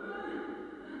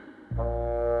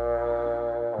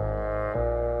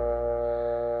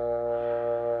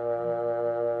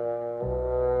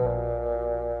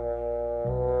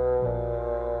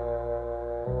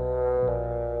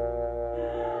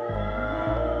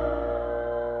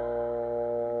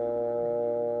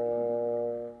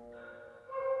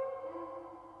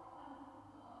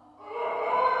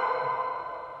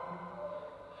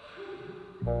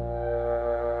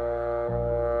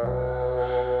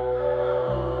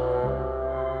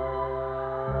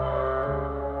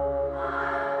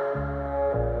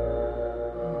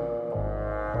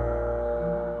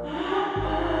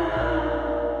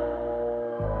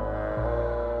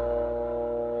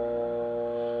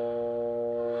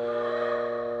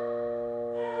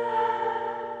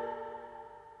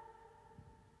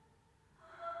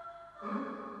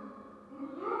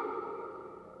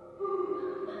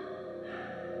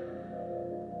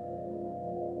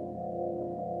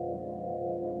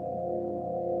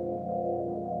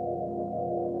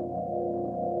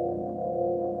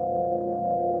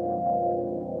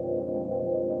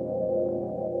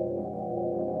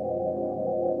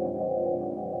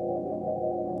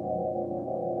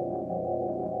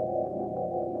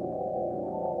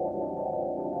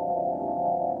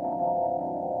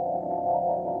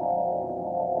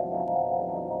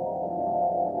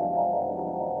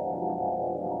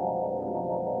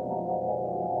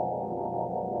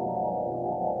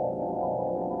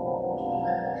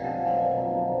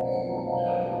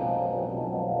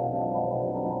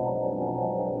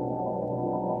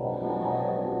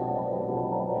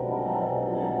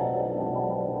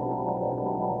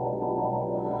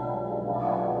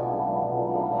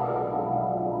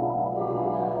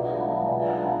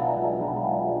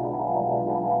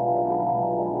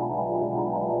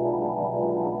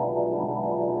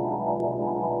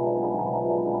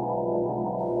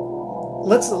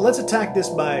 let's attack this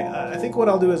by. I think what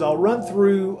I'll do is I'll run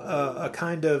through a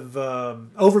kind of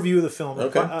overview of the film,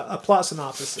 a plot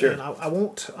synopsis, Sure. and I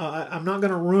won't. I'm not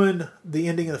going to ruin the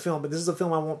ending of the film, but this is a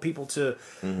film I want people to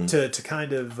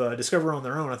kind of discover on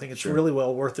their own. I think it's really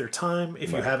well worth their time.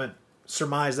 If you haven't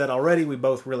surmised that already, we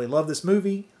both really love this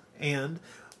movie, and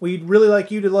we'd really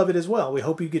like you to love it as well. We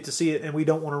hope you get to see it, and we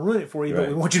don't want to ruin it for you, but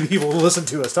we want you to be able to listen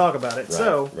to us talk about it.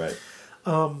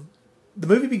 The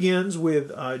movie begins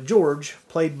with George,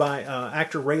 played by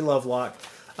actor Ray Lovelock,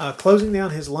 closing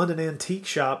down his London antique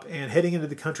shop and heading into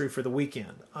the country for the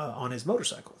weekend on his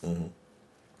motorcycle.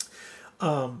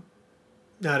 Now,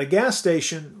 at a gas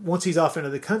station, once he's off into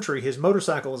the country, his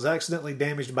motorcycle is accidentally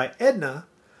damaged by Edna,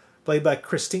 played by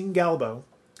Christine Galbo.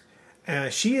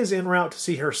 She is en route to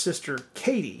see her sister,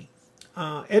 Katie.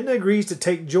 Edna agrees to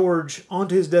take George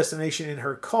onto his destination in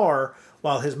her car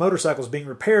while his motorcycle is being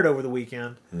repaired over the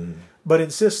weekend, but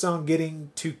insists on getting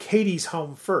to Katie's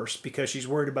home first because she's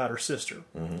worried about her sister.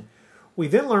 We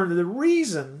then learn that the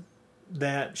reason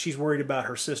that she's worried about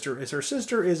her sister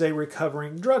is a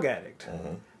recovering drug addict.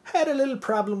 Had a little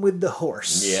problem with the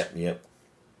horse.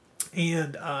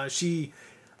 And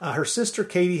her sister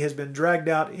Katie has been dragged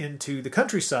out into the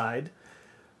countryside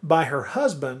by her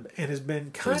husband and has been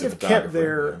kind of kept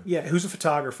there. Who's a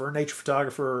photographer, a nature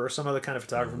photographer, or some other kind of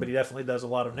photographer, but he definitely does a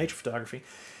lot of nature photography.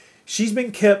 She's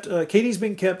been kept. Katie's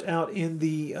been kept out in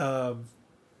the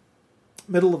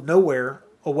middle of nowhere,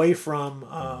 away from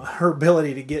her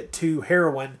ability to get to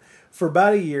heroin for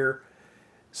about a year.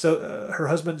 So her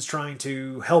husband's trying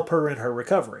to help her in her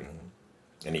recovery.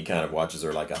 And he kind of watches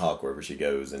her like a hawk wherever she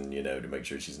goes, and to make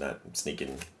sure she's not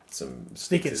sneaking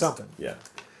something. Yeah.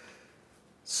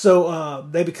 So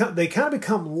they kind of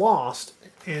become lost,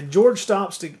 and George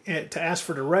stops to ask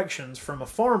for directions from a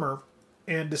farmer,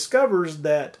 and discovers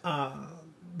that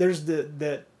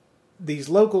these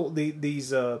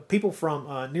people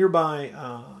from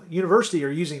nearby university are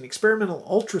using an experimental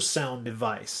ultrasound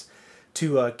device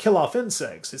to kill off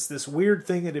insects. It's this weird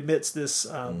thing that emits this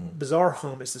bizarre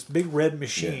hum. It's this big red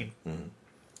machine.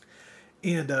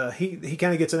 And he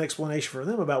kind of gets an explanation from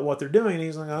them about what they're doing. And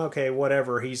he's like, okay,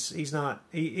 whatever. He's a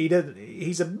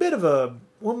bit of a,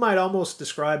 one might almost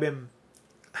describe him.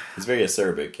 He's very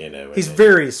acerbic, He's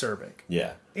very acerbic.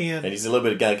 Yeah. And he's a little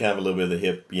bit kind of a little bit of the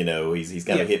hip, he's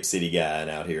kind of a hip city guy and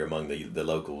out here among the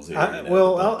locals here.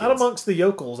 Out amongst the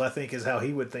yokels, I think is how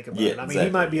he would think about it. I mean, he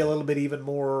might be a little bit even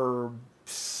more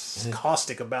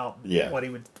caustic about what he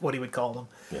would call them.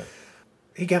 Yeah.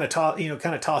 He kind of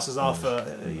tosses off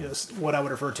what I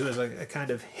would refer to as a kind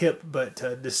of hip but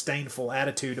disdainful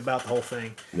attitude about the whole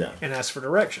thing, and asks for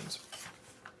directions.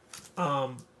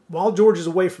 While George is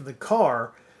away from the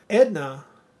car, Edna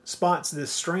spots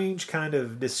this strange kind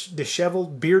of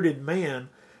disheveled, bearded man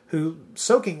who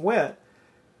soaking wet,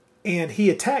 and he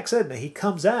attacks Edna. He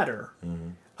comes at her.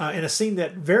 In a scene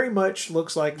that very much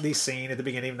looks like the scene at the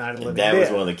beginning of Night of the Living Dead. That was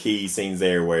one of the key scenes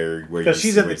there where because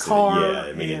she's in the car.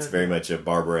 It's very much a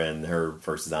Barbara and her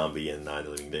first zombie in Night of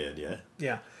the Living Dead.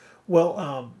 Yeah.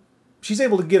 Well, she's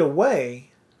able to get away,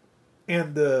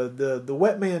 and the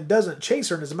wet man doesn't chase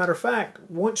her. And as a matter of fact,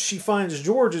 once she finds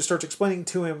George and starts explaining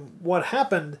to him what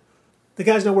happened, the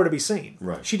guy's nowhere to be seen.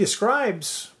 Right. She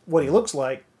describes what he looks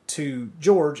like to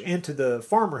George and to the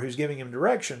farmer who's giving him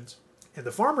directions. And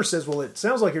the farmer says, well, it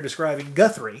sounds like you're describing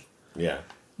Guthrie. Yeah.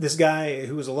 This guy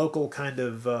who was a local kind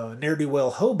of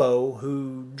ne'er-do-well hobo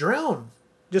who drowned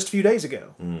just a few days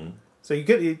ago. So it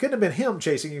couldn't have been him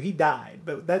chasing you. He died.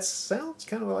 But that sounds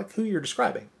kind of like who you're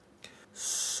describing.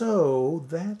 So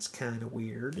that's kind of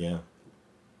weird. Yeah.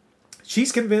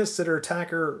 She's convinced that her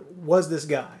attacker was this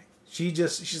guy.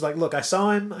 She's like, look, I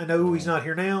saw him. I know he's not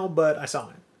here now, but I saw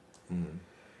him.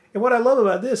 And what I love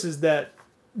about this is that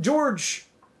George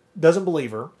doesn't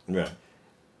believe her. Right.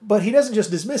 But he doesn't just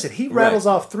dismiss it. He rattles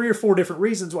off 3 or 4 different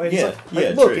reasons why.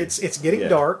 Look, it's getting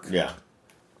dark. Yeah.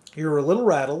 You're a little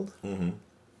rattled.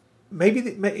 Maybe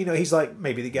he's like,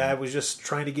 maybe the guy was just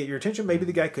trying to get your attention. Maybe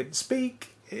the guy couldn't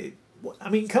speak. I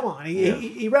mean, come on.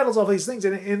 He rattles off these things,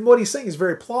 and what he's saying is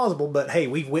very plausible. But hey,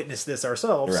 we've witnessed this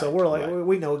ourselves, so we're like,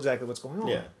 we know exactly what's going on.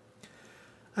 Yeah.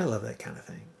 I love that kind of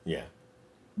thing. Yeah.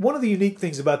 One of the unique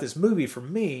things about this movie, for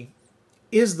me,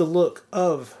 is the look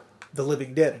of the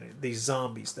Living Dead in it, these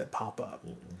zombies that pop up.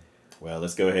 Well,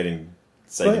 let's go ahead and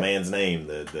say the man's name,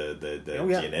 the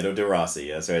Gennaro De Rossi.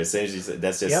 That's right. As soon as you said,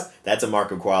 that's a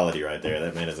mark of quality right there.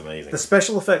 That man is amazing. The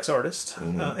special effects artist,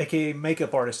 aka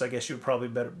makeup artist, I guess you would probably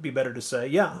be better to say.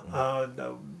 Yeah.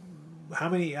 How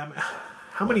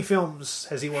many films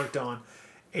has he worked on?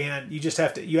 and you just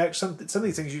have to some of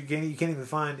these things you can't even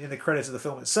find in the credits of the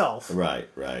film itself. Right.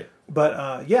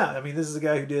 But yeah, I mean, this is the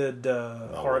guy who did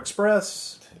Horror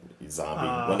Express. Zombie.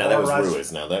 Well, no, that was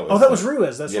Ruiz. No, that was. Oh, that was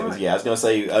Ruiz. That's right. I was going to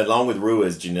say, along with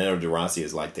Ruiz, Gennaro De Rossi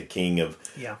is like the king of.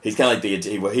 Yeah. He's kind of like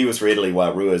he was for Italy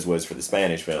what Ruiz was for the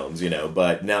Spanish films,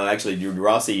 But no, actually, De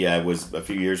Rossi was a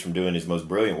few years from doing his most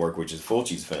brilliant work, which is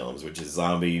Fulci's films, which is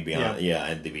Zombie, Beyond,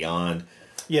 and The Beyond.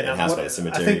 Yeah, and House by the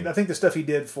Cemetery. I think the stuff he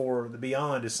did for The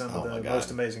Beyond is some of the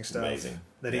most amazing stuff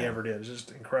that he ever did. It's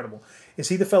just incredible. Is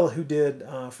he the fellow who did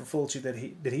for Fulci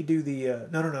did he do the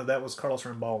no, that was Carlos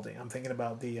Rambaldi. I'm thinking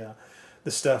about the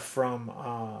stuff from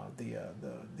the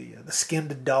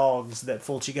skinned dogs that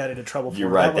Fulci got into trouble for. You're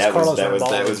right. That was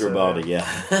Rambaldi. Yeah.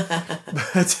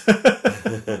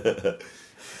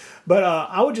 But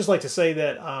I would just like to say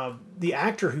that the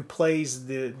actor who plays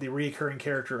the reoccurring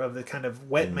character of the kind of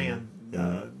wet man,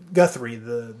 Guthrie,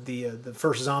 the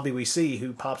first zombie we see,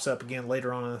 who pops up again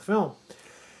later on in the film,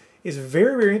 is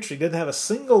very, very interesting. Doesn't have a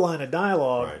single line of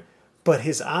dialogue, but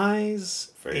his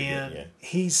eyes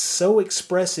he's so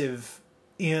expressive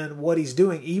in what he's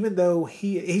doing. Even though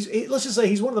he's let's just say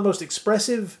he's one of the most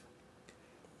expressive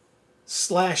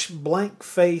 /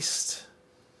 blank-faced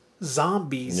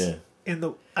zombies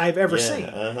I've ever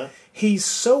seen. He's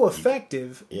so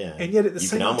effective, and yet at the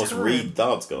same time... You can almost read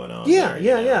thoughts going on.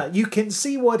 Yeah. You can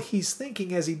see what he's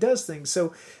thinking as he does things.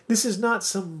 So this is not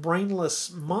some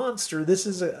brainless monster. This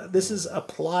is a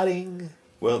plotting...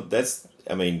 Well,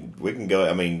 we can go...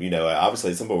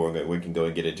 obviously, some people we can go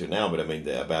and get into it now, but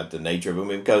about the nature of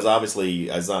it. Because obviously,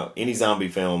 any zombie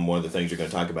film, one of the things you're going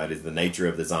to talk about is the nature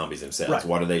of the zombies themselves. Right.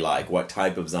 What are they like? What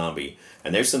type of zombie?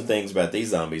 And there's some things about these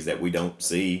zombies that we don't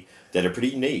see that are pretty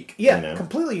unique. Yeah,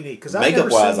 completely unique. Because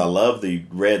makeup-wise, I love the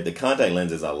contact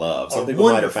lenses. I love. Some people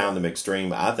might have found them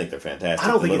extreme. I think they're fantastic.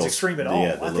 I don't think it's extreme at all.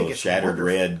 The little shattered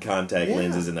red contact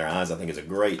lenses in their eyes, I think is a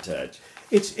great touch.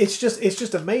 It's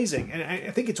just amazing, and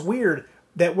I think it's weird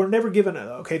that we're never given.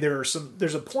 There's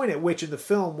a point at which in the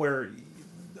film where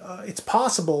it's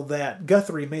possible that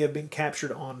Guthrie may have been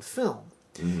captured on film.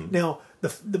 Mm-hmm. Now,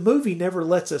 the movie never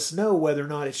lets us know whether or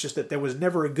not it's just that there was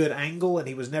never a good angle and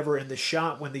he was never in the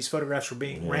shot when these photographs were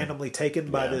being randomly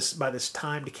taken by this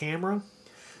timed camera.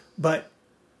 But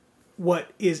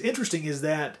what is interesting is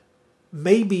that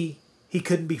maybe he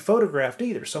couldn't be photographed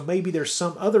either. So maybe there's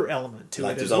some other element to it as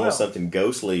well. There's almost something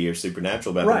ghostly or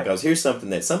supernatural about it. Because here's something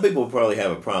that some people probably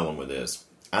have a problem with this.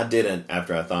 I didn't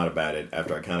after I thought about it,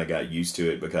 after I kind of got used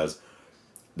to it, because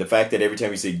the fact that every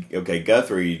time you see,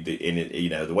 Guthrie,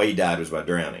 the way he died was by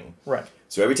drowning. Right.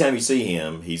 So every time you see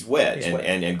him, he's wet.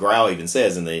 And Growl even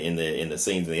says in the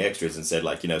scenes in the extras and said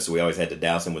so we always had to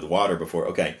douse him with water before.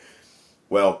 Okay.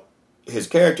 Well, his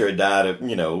character had died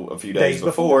a few days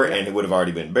before and it would have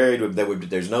already been buried.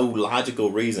 There's no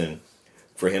logical reason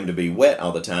for him to be wet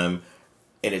all the time,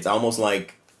 and it's almost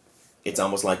like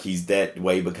he's that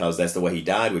way because that's the way he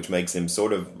died, which makes him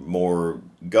sort of more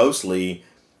ghostly.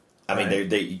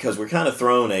 Because we're kind of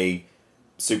thrown a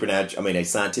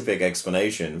scientific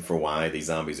explanation for why these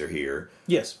zombies are here.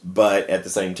 Yes. But at the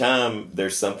same time,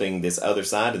 there's this other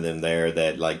side of them there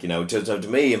that, to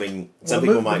me, some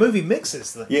people might... The movie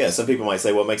mixes things. Yeah, some people might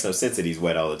say, well, it makes no sense that he's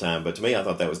wet all the time. But to me, I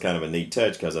thought that was kind of a neat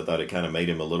touch because I thought it kind of made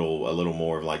him a little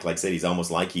more of, like I said, he's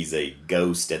almost like he's a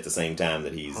ghost at the same time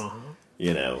that he's,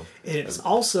 And it's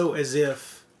also as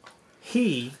if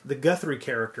he, the Guthrie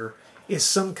character, is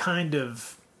some kind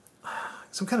of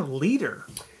leader.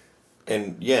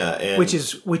 Which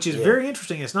is very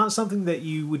interesting. It's not something that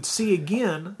you would see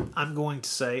again, I'm going to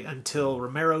say, until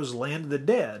Romero's Land of the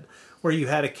Dead, where you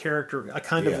had a character, a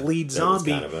kind of lead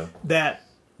zombie that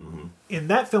in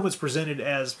that film it's presented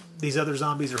as these other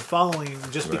zombies are following him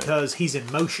just because he's in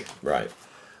motion. Right.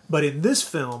 But in this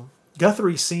film,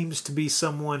 Guthrie seems to be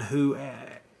someone who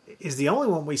is the only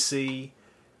one we see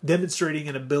demonstrating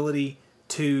an ability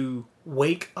to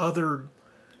wake other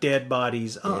dead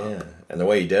bodies up. Yeah, and the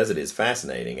way he does it is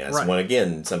fascinating.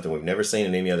 Again, something we've never seen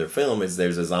in any other film is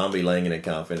there's a zombie laying in a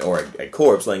coffin, or a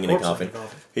corpse laying in a coffin.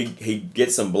 He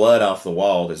gets some blood off the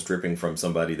wall that's dripping from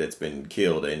somebody that's been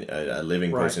killed, and a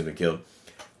living person has been killed.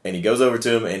 And he goes over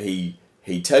to him and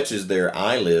he touches their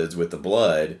eyelids with the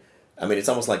blood. It's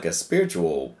almost like a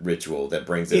spiritual ritual that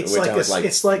brings it.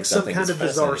 It's like some kind of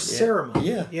bizarre ceremony.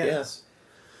 Yeah. Yes.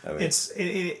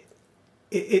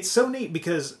 It's so neat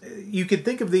because you could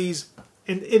think of these,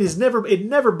 and it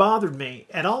never bothered me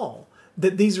at all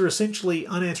that these are essentially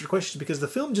unanswered questions because the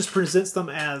film just presents them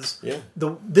as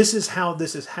this is how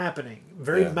this is happening.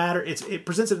 It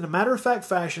presents it in a matter of fact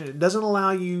fashion. It doesn't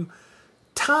allow you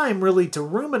time really to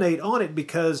ruminate on it,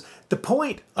 because the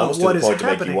point of almost what to is the point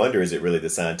happening... to make you wonder, is it really the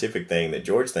scientific thing that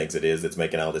George thinks it is that's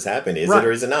making all this happen? Is Right. it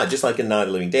or is it not? Just like in Night of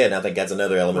the Living Dead, and I think that's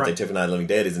another element Right. that Tiff and Night of the Living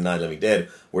Dead is in Night of the Living Dead.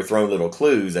 We're throwing little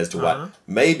clues as to what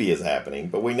maybe is happening,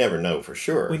 but we never know for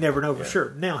sure. We never know for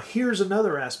sure. Now, here's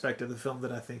another aspect of the film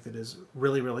that I think that is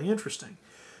really, really interesting.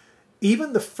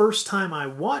 Even the first time I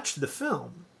watched the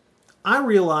film, I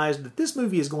realized that this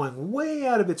movie is going way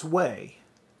out of its way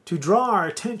to draw our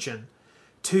attention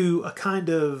to a kind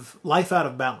of life out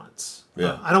of balance.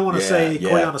 Yeah. I don't want to say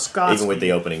Koyaanisqatsi. Even with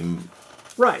the opening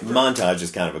montage is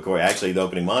kind of a actually the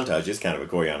opening montage is kind of a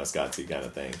Koyaanisqatsi kind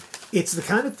of thing. It's the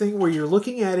kind of thing where you're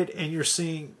looking at it and you're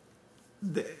seeing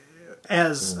the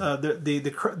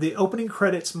opening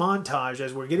credits montage,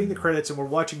 as we're getting the credits and we're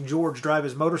watching George drive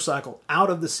his motorcycle out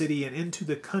of the city and into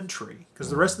the country, because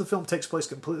the rest of the film takes place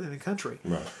completely in the country.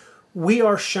 Right. We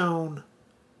are shown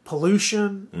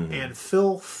pollution and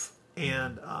filth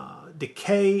and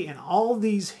decay and all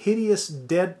these hideous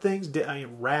dead things,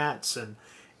 rats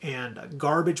and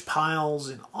garbage piles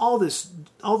and all this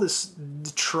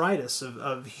detritus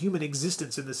of human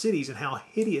existence in the cities, and how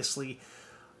hideously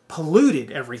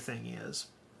polluted everything is.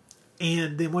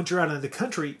 And then once you're out in the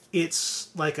country,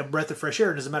 it's like a breath of fresh air.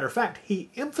 And as a matter of fact, he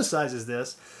emphasizes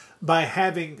this by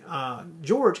having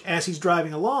George, as he's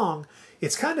driving along,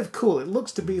 it's kind of cool. It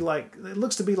looks to be like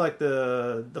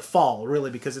the fall, really,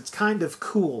 because it's kind of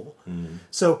cool. Mm-hmm.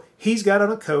 So he's got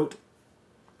on a coat,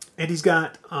 and he's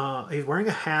wearing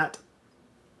a hat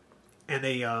and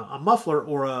a muffler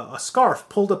or a scarf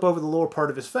pulled up over the lower part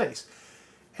of his face.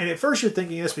 And at first you're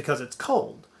thinking it's because it's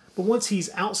cold. But once he's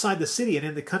outside the city and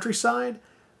in the countryside,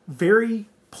 very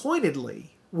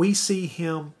pointedly, we see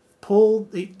him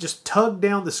just tug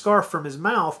down the scarf from his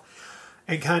mouth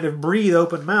and kind of breathe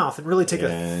open mouth and really take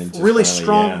a really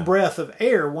strong breath of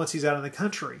air once he's out in the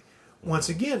country. Once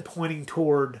again, pointing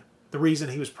toward the reason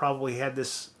he was probably had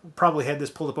this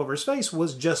pulled up over his face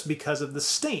was just because of the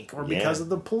stink, or because of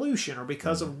the pollution, or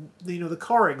because of the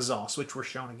car exhaust, which were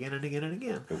shown again and again and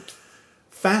again. Oops.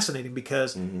 Fascinating,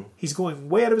 because he's going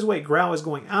way out of his way. Grau is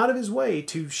going out of his way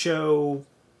to show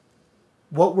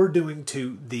what we're doing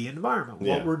to the environment,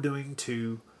 what we're doing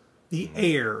to the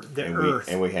air, the earth.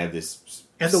 And we have this...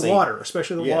 And the water,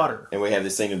 especially the water. And we have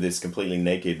this scene of this completely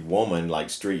naked woman, like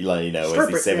as the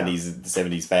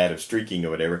 70s fad of streaking or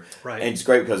whatever. Right. And it's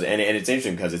great because, and it's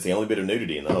interesting because it's the only bit of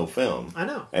nudity in the whole film. I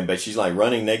know. But she's like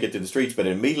running naked through the streets, but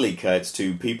it immediately cuts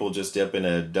to people just up in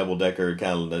a double-decker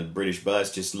kind of a British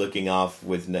bus, just looking off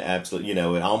with absolute,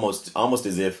 and almost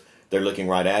as if they're looking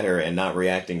right at her and not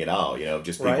reacting at all.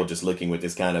 Just people just looking with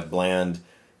this kind of bland,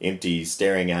 empty,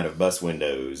 staring out of bus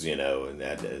windows,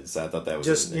 and so I thought that was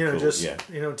just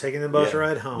cool. taking the bus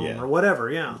ride home or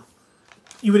whatever. Yeah,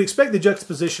 you would expect the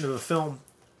juxtaposition of a film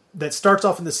that starts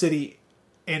off in the city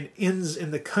and ends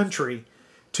in the country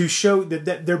to show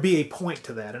that there be a point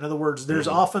to that. In other words, there's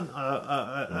often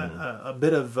a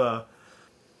bit of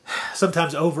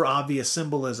sometimes over obvious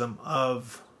symbolism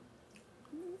of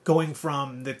going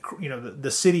from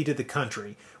the city to the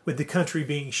country, with the country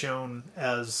being shown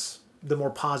as the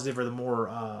more positive or the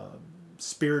more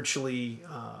spiritually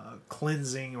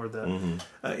cleansing, or the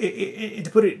to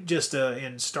put it just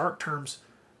in stark terms,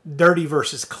 dirty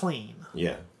versus clean.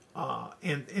 Yeah.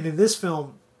 And in this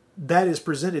film, that is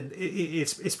presented.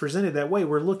 It's presented that way.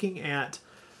 We're looking at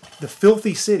the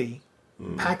filthy city,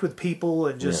 packed with people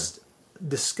and just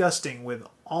disgusting with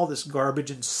all this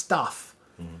garbage and stuff.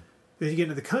 Then you get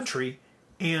into the country,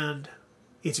 and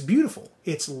it's beautiful.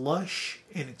 It's lush,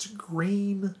 and it's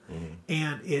green,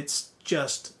 and it's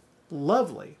just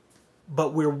lovely.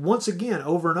 But we're once again,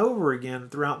 over and over again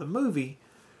throughout the movie,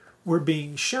 we're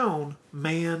being shown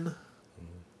man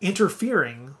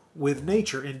interfering with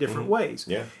nature in different ways.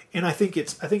 Yeah. And I think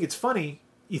it's funny.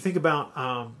 You think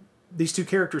about these two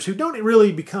characters who don't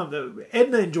really become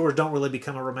Edna and George don't really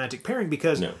become a romantic pairing,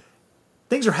 because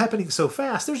things are happening so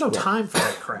fast. There's no time for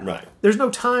that crap. Right. There's no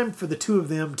time for the two of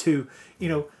them to,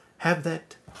 have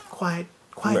that quiet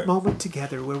moment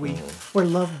together where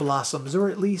love blossoms, or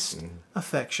at least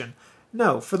affection.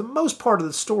 No, for the most part of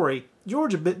the story,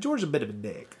 George a bit of a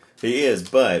dick. He is,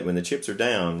 but when the chips are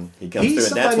down, he comes through,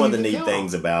 and that's one of the neat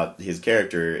things about his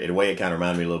character. In a way, it kind of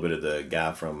reminded me a little bit of the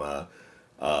guy from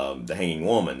The Hanging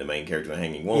Woman, the main character of The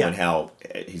Hanging Woman. How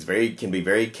he's can be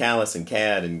very callous and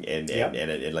cad, and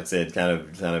like I said, kind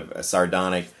of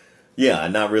sardonic. Yeah,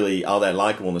 not really all that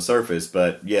likable on the surface,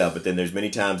 but then there's many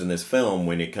times in this film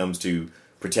when it comes to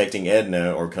protecting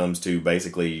Edna, or comes to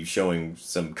basically showing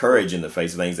some courage in the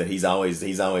face of things, that he's always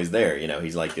there.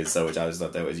 He's like this. So, which I always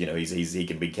thought that was, he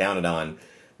can be counted on,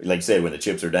 like you said, when the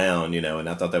chips are down. And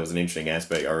I thought that was an interesting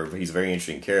aspect, or he's a very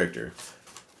interesting character.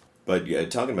 But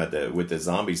talking about with the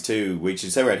zombies too, we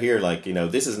should say right here, like,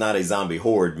 this is not a zombie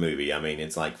horde movie. I mean,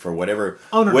 it's like for whatever,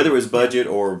 whether it was budget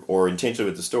or intentional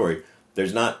with the story,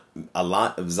 there's not a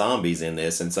lot of zombies in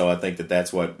this, and so I think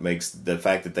that's what makes the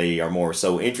fact that they are more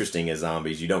so interesting as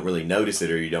zombies. You don't really notice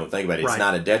it or you don't think about it. It's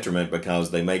not a detriment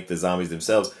because they make the zombies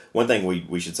themselves. One thing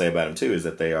we should say about them too is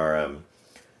that they are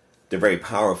they're very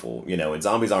powerful. And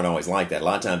zombies aren't always like that. A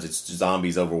lot of times it's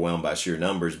zombies overwhelmed by sheer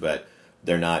numbers, but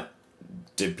they're not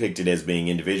depicted as being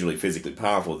individually physically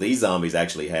powerful. These zombies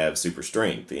actually have super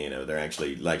strength. They're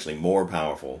actually more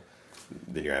powerful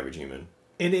than your average human.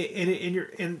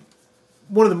 And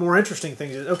one of the more interesting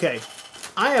things is, okay,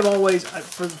 I have always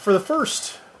for the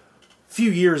first few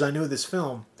years I knew this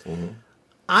film,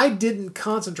 I didn't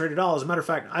concentrate at all. As a matter of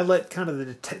fact, I let kind of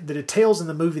the details in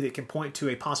the movie that can point to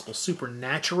a possible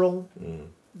supernatural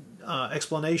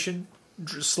explanation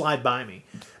slide by me,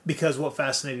 because what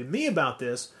fascinated me about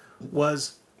this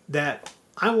was that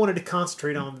I wanted to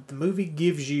concentrate on that the movie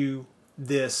gives you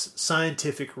this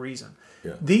scientific reason.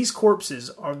 Yeah. These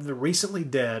corpses the recently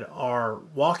dead are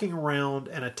walking around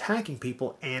and attacking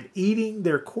people and eating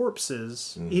their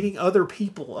corpses, eating other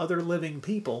people, other living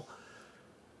people,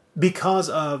 because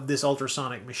of this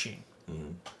ultrasonic machine.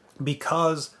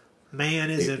 Because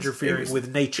man is interfering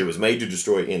with nature. It was made to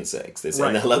destroy insects.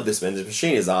 And I love this, man. This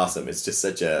machine is awesome. It's just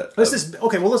such a let's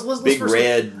big first,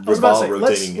 red revolve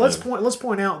rotating. Let's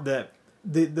point out that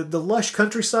the lush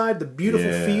countryside, the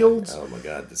beautiful fields. Oh my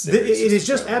God, it is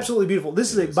just absolutely beautiful.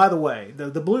 This is by the way,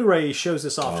 the Blu-ray shows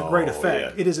this off to great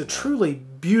effect. Yeah. It is a truly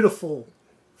beautiful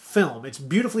film. It's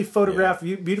beautifully photographed,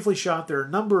 beautifully shot. There are a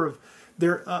number of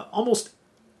almost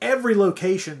every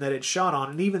location that it's shot on,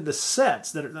 and even the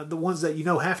sets that are the ones that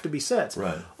have to be sets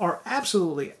are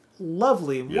absolutely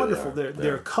lovely and wonderful.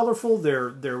 They're colorful.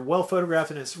 They're well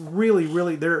photographed, and it's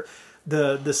really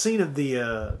the scene of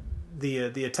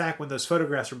the attack when those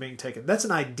photographs are being taken. That's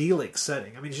an idyllic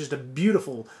setting. I mean, it's just a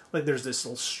beautiful. Like there's this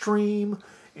little stream,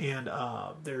 and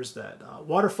there's that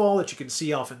waterfall that you can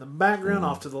see off in the background,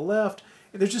 off to the left.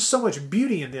 And there's just so much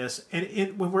beauty in this.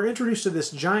 And when we're introduced to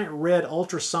this giant red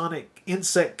ultrasonic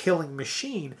insect killing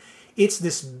machine, it's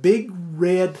this big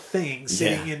red thing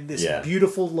sitting in this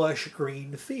beautiful lush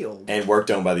green field. And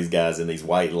worked on by these guys in these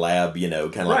white lab, kind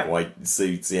of like white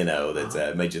suits,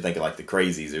 that made you think of like the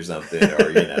Crazies or something,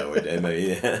 or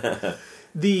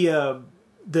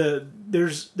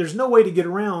there's no way to get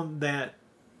around that.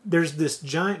 There's this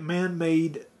giant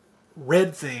man-made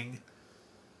red thing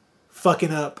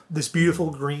fucking up this beautiful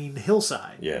green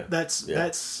hillside.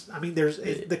 That's. I mean, there's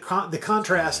the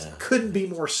contrast couldn't be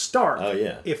more stark.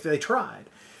 If they tried,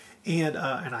 and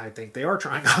I think they are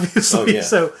trying, obviously.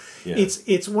 So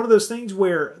it's one of those things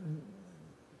where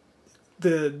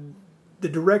the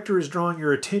director is drawing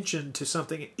your attention to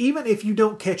something, even if you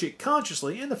don't catch it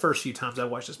consciously. In the first few times I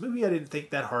watched this movie, I didn't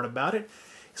think that hard about it.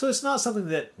 So it's not something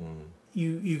that.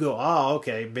 You go, oh,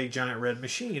 okay, big giant red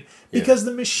machine. Because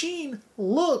the machine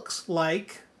looks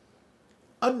like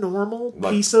a normal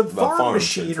piece of farm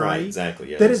machinery. Right,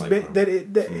 exactly. That has been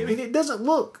I mean, it doesn't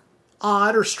look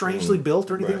odd or strangely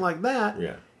built or anything like that.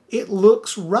 Yeah. It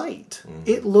looks right.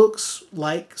 It looks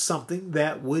like something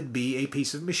that would be a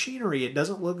piece of machinery. It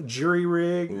doesn't look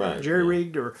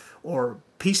jerry-rigged or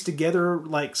pieced together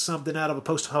like something out of a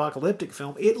post-apocalyptic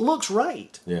film. It looks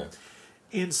right. Yeah.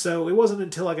 And so it wasn't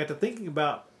until I got to thinking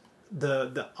about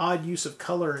the odd use of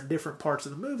color in different parts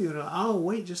of the movie that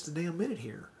wait just a damn minute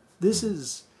here.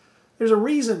 There's a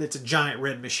reason it's a giant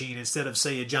red machine instead of,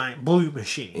 say, a giant blue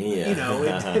machine. Yeah.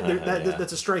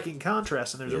 That's a striking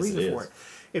contrast, and there's a reason for it.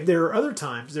 If there are other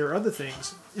times, there are other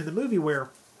things in the movie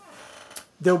where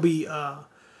there'll be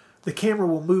the camera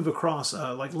will move across,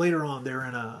 like later on they're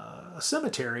in a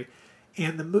cemetery,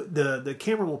 and the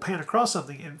camera will pan across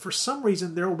something, and for some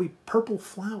reason there will be purple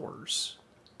flowers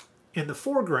in the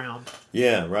foreground.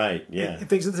 Yeah, right. Yeah, and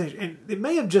things of the same. And it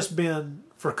may have just been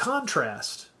for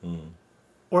contrast,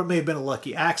 or it may have been a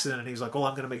lucky accident. And he's like, "Oh,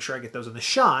 I'm going to make sure I get those in the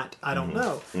shot." I don't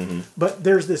know, but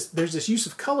there's this use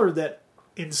of color that,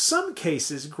 in some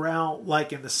cases,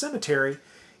 like in the cemetery,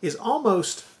 is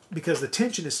almost. Because the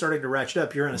tension is starting to ratchet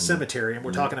up. You're in a cemetery, and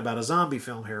we're talking about a zombie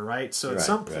film here, right? So at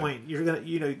some point, you're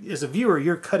gonna, as a viewer,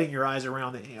 you're cutting your eyes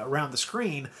around the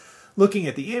screen, looking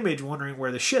at the image, wondering where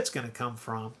the shit's going to come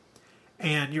from,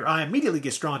 and your eye immediately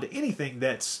gets drawn to anything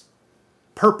that's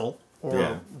purple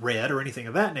or red or anything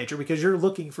of that nature, because you're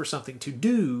looking for something to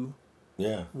do,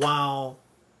 while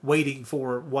waiting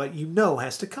for what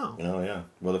has to come. Oh yeah.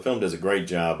 Well, the film does a great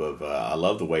job of. I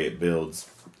love the way it builds.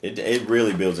 It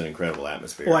really builds an incredible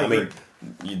atmosphere. Well, I mean,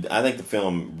 I think the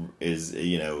film is,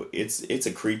 it's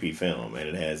a creepy film, and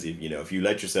it has, if you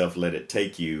let it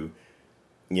take you,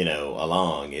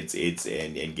 along. It's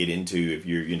and get into, if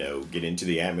you're, get into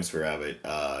the atmosphere of it.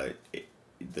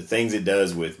 The things it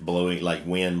does with blowing, like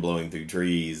wind blowing through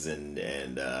trees, and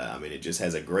I mean, it just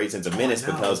has a great sense of menace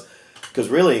because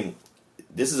really,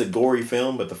 this is a gory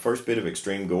film, but the first bit of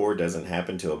extreme gore doesn't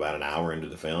happen till about an hour into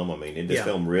the film. I mean, this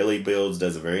film really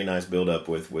does a very nice build up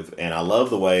with, and I love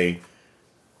the way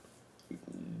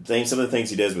some of the things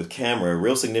he does with camera are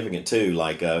real significant too.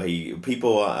 Like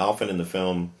people often in the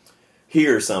film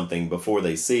hear something before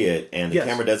they see it, and the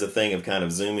camera does a thing of kind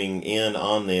of zooming in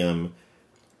on them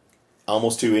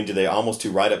almost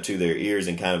to right up to their ears,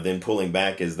 and kind of then pulling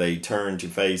back as they turn to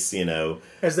face,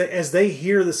 as they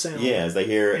hear the sound. Yeah, as they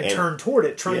hear and turn toward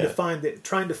it, trying to find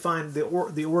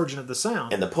the origin of the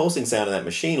sound. And the pulsing sound of that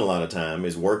machine a lot of time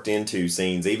is worked into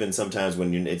scenes, even sometimes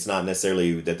when it's not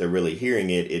necessarily that they're really hearing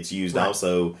it. It's used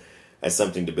also as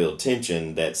something to build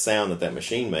tension, that sound that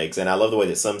machine makes. And I love the way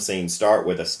that some scenes start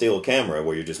with a still camera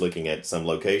where you're just looking at some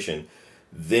location.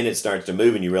 Then it starts to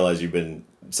move and you realize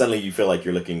suddenly you feel like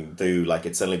you're looking through, like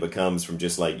it suddenly becomes from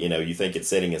just like, you think it's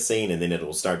setting a scene, and then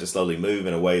it'll start to slowly move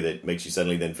in a way that makes you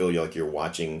suddenly then feel like you're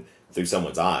watching through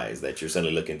someone's eyes, that you're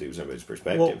suddenly looking through somebody's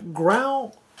perspective. Well,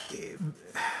 Growl,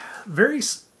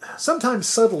 sometimes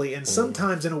subtly and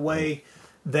sometimes in a way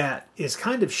that is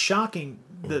kind of shocking,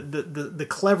 the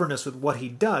cleverness with what he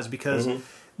does, because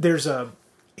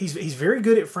he's very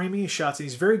good at framing his shots, and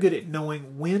he's very good at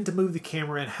knowing when to move the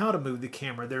camera and how to move the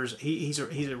camera.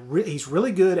 He's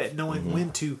really good at knowing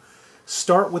when to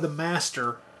start with a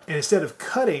master, and instead of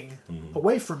cutting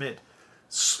away from it,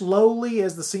 slowly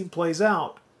as the scene plays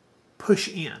out, push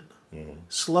in.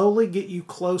 Slowly get you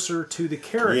closer to the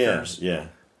characters.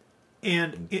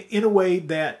 And in a way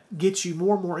that gets you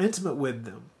more and more intimate with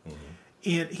them.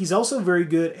 And he's also very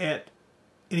good at,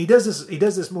 and he does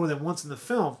this more than once in the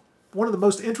film. One of the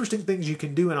most interesting things you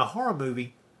can do in a horror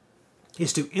movie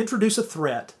is to introduce a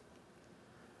threat,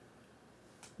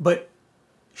 but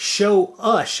show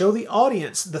the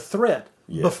audience the threat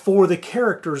before the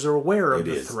characters are aware of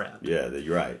the threat. Yeah,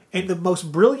 you're right. And the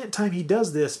most brilliant time he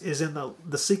does this is in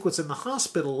the sequence in the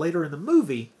hospital later in the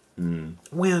movie,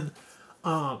 when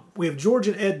we have George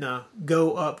and Edna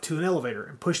go up to an elevator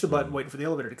and push the button waiting for the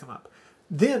elevator to come up.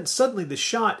 Then suddenly the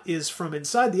shot is from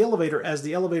inside the elevator as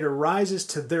the elevator rises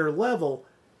to their level,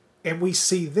 and we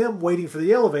see them waiting for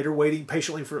the elevator, waiting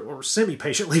patiently or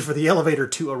semi-patiently for the elevator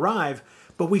to arrive.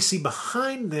 But we see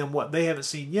behind them what they haven't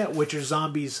seen yet, which are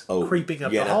zombies creeping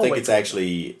up the hallway. I think it's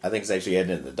actually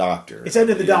Edna and the doctor. It's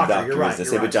Edna and the doctor. You're right.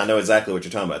 Which I know exactly what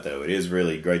you're talking about, though. It is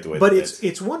really great the way. But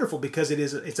it's wonderful because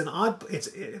it's an odd. Is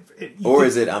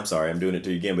it? I'm sorry, I'm doing it to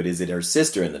you again. But is it her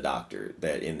sister and the doctor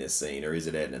that in this scene, or is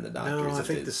it Edna and the doctor? No, I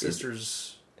think the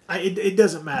sister's. It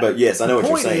doesn't matter. But yes, I know what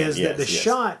you're saying. The point is that the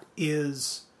shot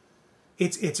is.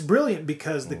 It's brilliant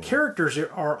because the characters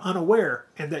are unaware,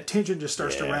 and that tension just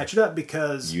starts to ratchet up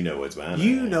because you know what's behind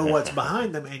them. Know what's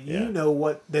behind them, and you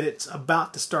know that it's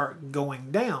about to start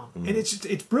going down. And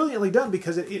it's brilliantly done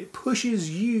because it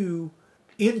pushes you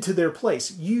into their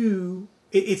place.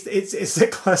 It's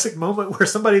that classic moment where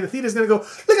somebody in the theater is going to go,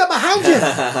 "Look up behind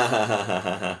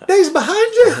you! He's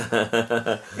behind you!"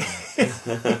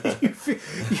 you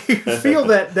feel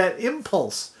that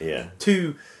impulse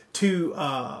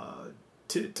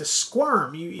to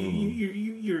squirm.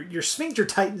 Your sphincter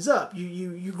tightens up.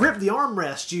 You grip the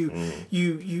armrest.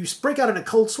 You break out in a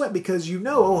cold sweat because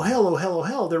oh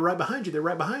hell, they're right behind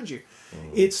you.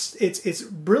 It's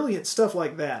brilliant stuff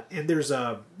like that. And there's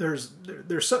so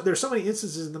many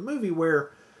instances in the movie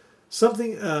where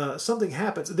something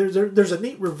happens. There's a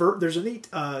neat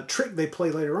trick they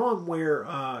play later on where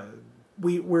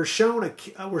we're shown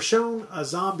a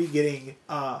zombie getting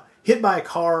hit by a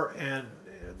car and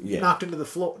knocked into the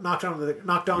floor, knocked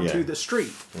onto the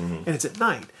street, and it's at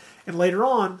night. And later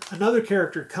on, another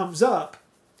character comes up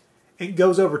and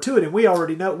goes over to it, and we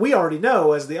already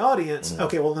know as the audience.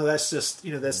 Okay, well, no, that's just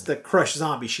that's the crushed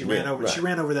zombie. She ran over. Right. She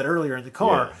ran over that earlier in the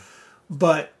car,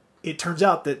 but it turns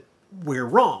out that we're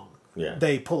wrong. Yeah.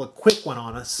 They pull a quick one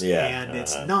on us, and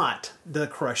it's not the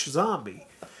crushed zombie.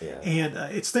 Yeah. And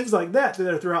it's things like that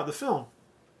are throughout the film.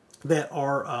 That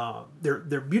are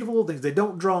they're beautiful little things. They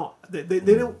don't draw. They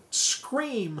don't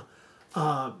scream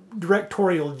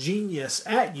directorial genius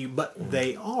at you, but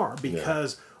they are,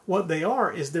 because what they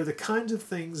are is they're the kinds of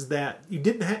things that you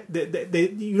didn't have.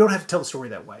 You don't have to tell the story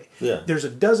that way. Yeah. There's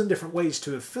a dozen different ways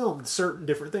to have filmed certain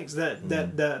different things.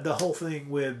 The whole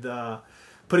thing with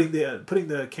putting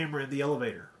the camera in the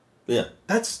elevator. Yeah,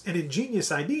 that's an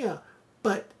ingenious idea,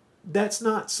 but that's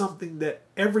not something that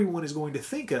everyone is going to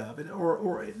think of,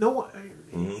 or no one.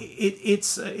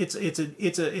 It's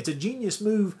a genius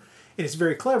move and it's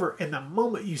very clever. And the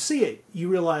moment you see it, you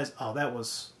realize, oh,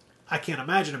 I can't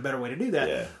imagine a better way to do that.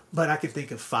 Yeah. But I could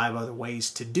think of 5 other ways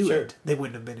to do it. They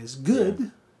wouldn't have been as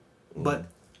good, but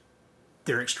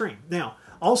they're extreme. Now,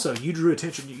 also, you drew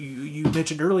attention. You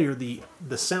mentioned earlier the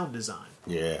sound design.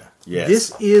 Yeah. Yes.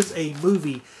 This is a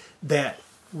movie that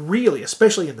really,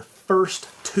 especially in the first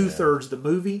 2/3 of the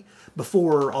movie,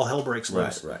 before all hell breaks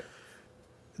loose. Right.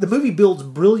 The movie builds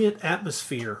brilliant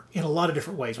atmosphere in a lot of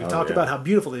different ways. We talked about how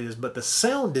beautiful it is, but the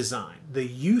sound design, the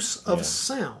use of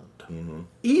sound,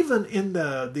 even in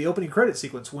the opening credit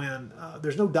sequence when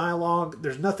there's no dialogue,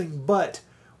 there's nothing but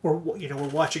we're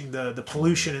watching the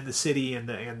pollution in the city and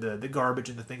the garbage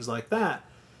and the things like that.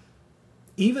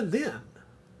 Even then,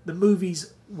 the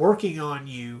movie's working on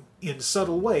you in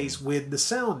subtle ways with the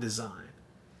sound design.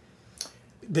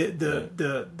 There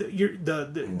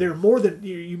are more than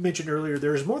you mentioned earlier.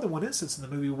 There's more than one instance in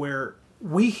the movie where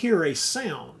we hear a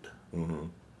sound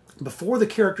before the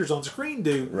characters on screen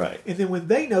do, and then when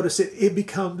they notice it, it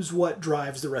becomes what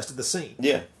drives the rest of the scene.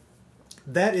 Yeah,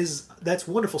 that's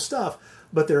wonderful stuff.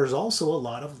 But there's also a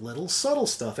lot of little subtle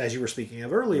stuff, as you were speaking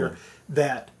of earlier,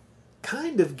 that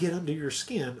kind of get under your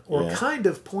skin or kind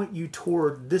of point you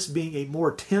toward this being a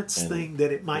more tense thing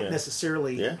that it might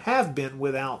necessarily have been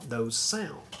without those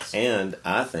sounds. And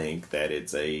I think that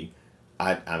it's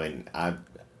I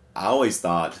always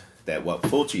thought that what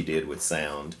Fulci did with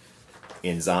sound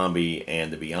in Zombie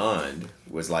and The Beyond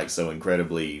was like so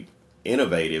incredibly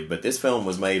innovative, but this film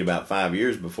was made about 5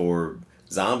 years before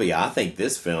Zombie. I think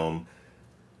this film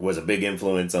was a big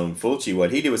influence on Fulci,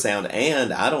 what he did with sound,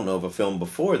 and I don't know of a film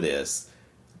before this,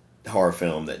 horror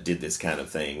film, that did this kind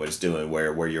of thing, what it's doing,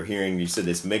 where you're hearing, you said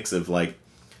this mix of like,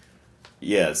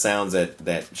 sounds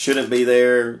that shouldn't be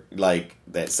there, like,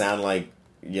 that sound like,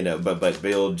 but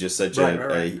build just such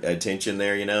a tension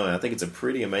there, and I think it's a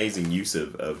pretty amazing use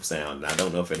of sound. I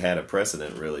don't know if it had a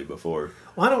precedent really before.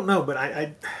 Well, I don't know, but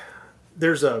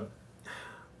there's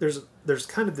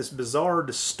kind of this bizarre,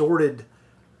 distorted,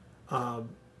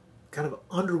 kind of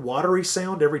underwatery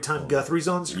sound every time Guthrie's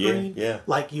on screen. Yeah.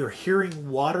 Like you're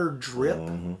hearing water drip.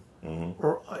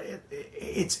 Or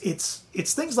it's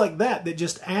things like that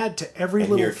just add to every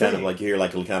little thing. Kind of like you hear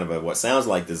like kind of what sounds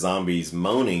like the zombies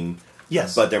moaning.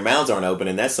 Yes, but their mouths aren't open,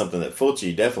 and that's something that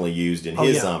Fulci definitely used in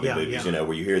his zombie movies.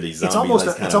 Where you hear these zombies.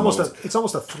 It's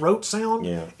almost a throat sound.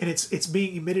 Yeah, and it's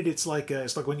being emitted. It's like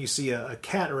when you see a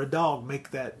cat or a dog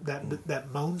make that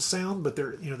moan sound, but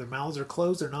their mouths are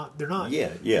closed. They're not. Yeah.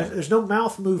 There's no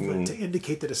mouth movement to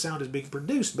indicate that a sound is being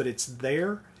produced, but it's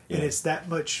there, and it's that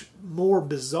much more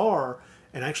bizarre,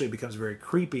 and actually it becomes very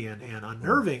creepy and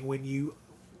unnerving when you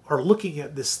are looking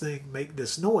at this thing make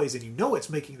this noise, and it's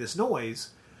making this noise.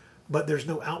 But there's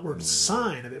no outward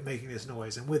sign of it making this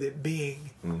noise. And with it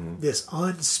being this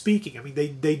unspeaking, I mean,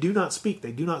 they do not speak.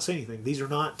 They do not say anything. These are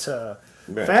not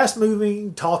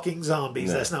fast-moving, talking zombies.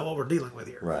 No. That's not what we're dealing with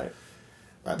here. Right.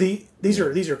 These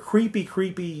are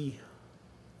creepy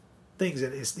things.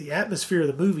 And it's the atmosphere of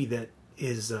the movie that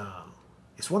is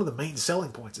it's one of the main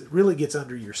selling points. It really gets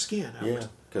under your skin.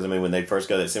 Because, when they first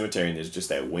go to that cemetery and there's just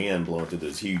that wind blowing through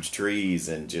those huge trees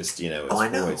and just,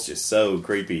 it's just so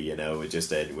creepy, it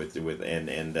just,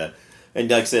 and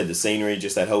like I said, the scenery,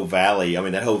 just that whole valley,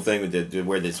 that whole thing with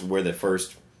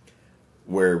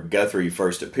where Guthrie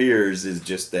first appears is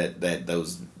just that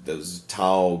those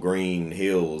tall green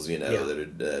hills,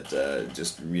 that are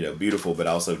just, beautiful, but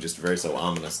also just very so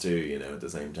ominous too, at the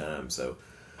same time. So,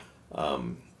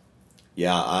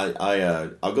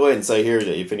 I'll go ahead and say here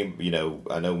that if any,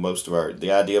 I know most of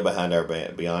the idea behind our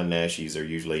Beyond Nashies are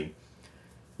usually,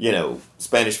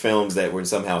 Spanish films that were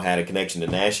somehow had a connection to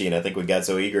Nashi, and I think we got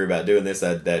so eager about doing this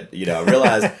that I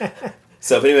realized.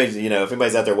 So if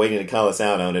anybody's out there waiting to call us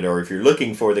out on it, or if you're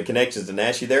looking for the connections to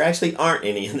Nashi, there actually aren't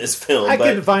any in this film. I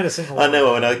couldn't find a single one. I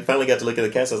know, and I finally got to look at the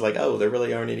cast, I was like, oh, there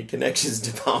really aren't any connections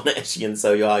to Paul Nashi, and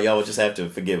so y'all will just have to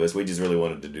forgive us. We just really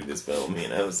wanted to do this film,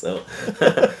 so.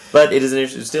 But it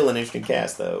is still an interesting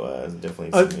cast, though.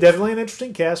 Definitely an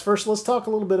interesting cast. First, let's talk a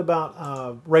little bit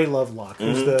about Ray Lovelock,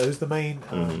 who's the main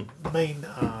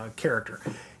character.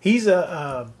 He's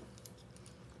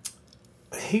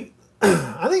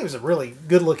I think he was a really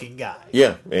good-looking guy.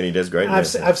 Yeah, and he does great.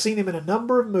 I've seen him in a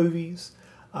number of movies.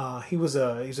 He was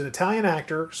an Italian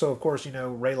actor, so of course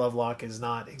Ray Lovelock is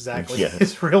not exactly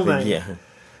his real name. Yeah.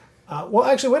 Well,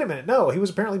 actually, wait a minute. No, he was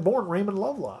apparently born Raymond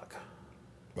Lovelock.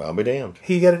 Well, I'll be damned.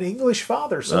 He got an English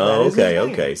father, so that is his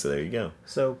name. Okay, so there you go.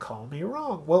 So call me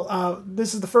wrong. Well,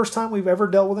 this is the first time we've ever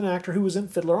dealt with an actor who was in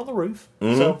Fiddler on the Roof.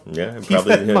 Mm-hmm. So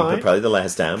probably the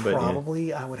last time. But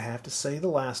probably I would have to say the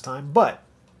last time, but.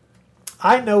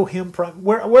 I know him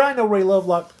where I know Ray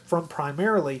Lovelock from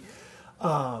primarily.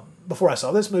 before I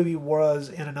saw this movie, was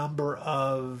in a number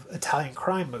of Italian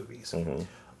crime movies.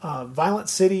 Violent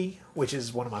City, which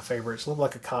is one of my favorites. Live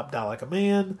Like a Cop, Die Like a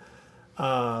Man.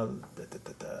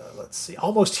 Let's see,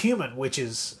 Almost Human, which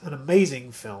is an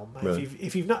amazing film. Really?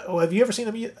 If you've not, have you ever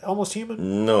seen Almost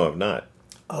Human? No, I've not.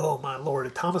 Oh my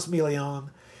lord, Thomas Milian.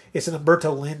 It's an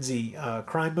Umberto Lenzi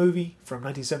crime movie from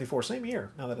 1974, same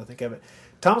year. Now that I think of it,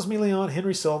 Thomas Milian,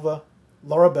 Henry Silva,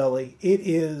 Laura Belli. It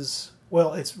is.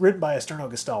 Well, it's written by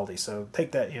Esterno Gastaldi, so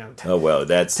take that. Oh well,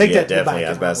 that's take that definitely. back I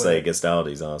was about to say with it.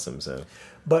 Gastaldi's awesome. So,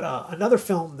 But another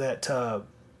film that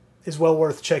is well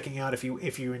worth checking out if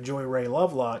you enjoy Ray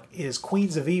Lovelock is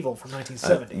Queens of Evil from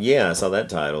 1970. yeah, I saw that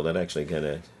title. That actually kind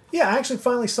of. Yeah, I actually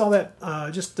finally saw that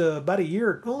just about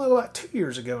about 2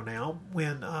 years ago now,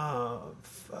 when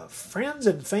friends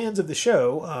and fans of the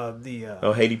show,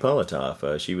 Haiti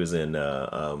Politoff. She was in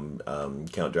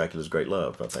Count Dracula's Great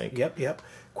Love, I think. Yep.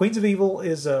 Queens of Evil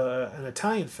is an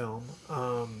Italian film.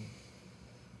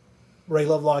 Ray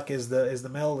Lovelock is the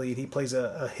male lead. He plays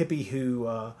a hippie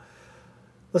who,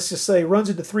 let's just say, runs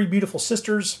into three beautiful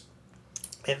sisters,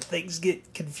 and things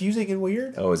get confusing and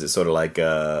weird. Oh, is it sort of like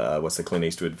what's the Clint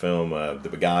Eastwood film, The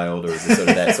Beguiled, or is it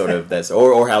sort of that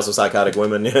or House of Psychotic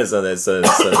Women? So that's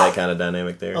that kind of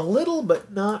dynamic there. A little,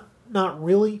 but not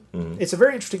really. Mm-hmm. It's a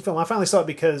very interesting film. I finally saw it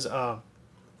because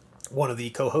one of the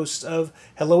co-hosts of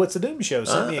Hello, It's a Doom Show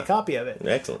sent me a copy of it.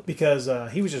 Excellent. Because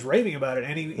he was just raving about it,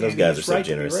 and those guys are so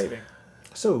generous.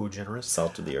 So generous.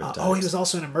 Salt of the earth. He was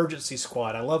also in Emergency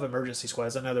Squad. I love Emergency Squad.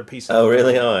 It's another piece of. Oh,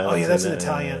 really? Oh, yeah, that's an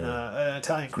Italian.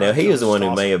 Italian. Now he was the one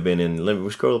who may have been in. Let me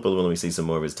scroll up a little. Let me see some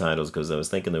more of his titles, because I was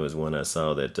thinking there was one I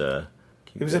saw that.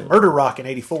 He was in Murder Rock in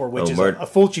 '84, which is a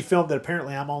Fulci film that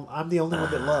apparently I'm the only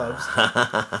one that loves.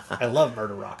 I love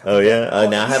Murder Rock. Oh yeah,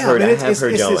 now I have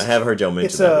heard Joe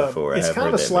mention that before. It's kind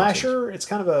of a slasher. It's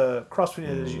kind of a cross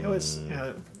between it's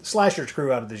slasher's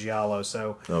crew out of the Giallo,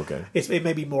 so okay. It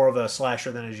may be more of a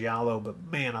slasher than a Giallo, but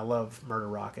man, I love Murder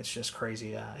Rock. It's just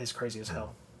crazy. It's crazy as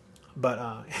hell.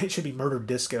 But it should be Murder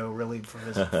Disco, really, from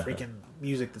this freaking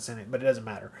music that's in it. But it doesn't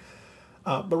matter.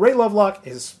 But Ray Lovelock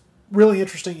is really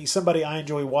interesting. He's somebody I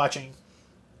enjoy watching,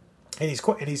 and he's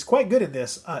quite good in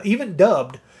this. Even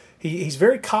dubbed, he's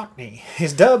very Cockney.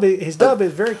 His dub is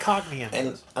very Cockney in and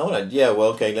this. I want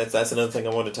to that's another thing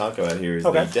I want to talk about here is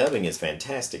the dubbing is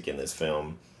fantastic in this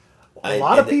film. A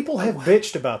lot of people have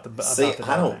bitched about the dubbing.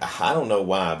 I don't know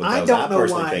why, because I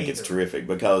personally think it's terrific,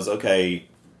 because I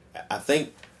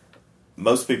think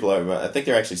most people I think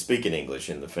they're actually speaking English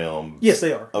in the film. Yes,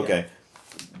 they are. Okay. Yeah.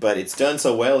 But it's done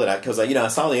so well that I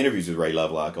saw the interviews with Ray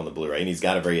Lovelock on the Blu-ray, and he's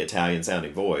got a very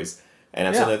Italian-sounding voice. And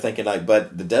I'm sitting there thinking,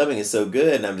 but the dubbing is so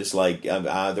good, and I'm just like,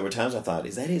 there were times I thought,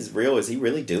 is that his real? Is he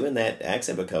really doing that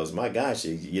accent? Because my gosh,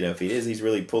 if he is, he's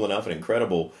really pulling off an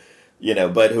incredible,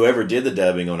 But whoever did the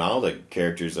dubbing on all the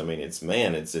characters, I mean, it's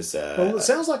just. Well, it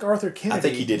sounds like Arthur Kennedy. I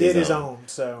think he did his own.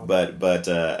 So,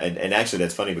 and actually,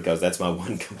 that's funny, because that's my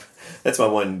one. That's my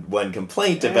one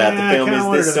complaint about the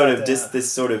film is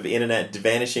this sort of internet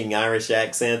vanishing Irish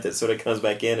accent that sort of comes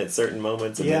back in at certain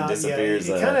moments and then disappears.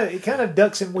 It kind of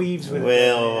ducks and weaves with it.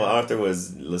 Well, Arthur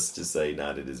was, let's just say,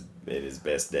 not at his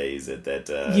best days at that.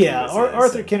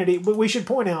 Arthur Kennedy. But we should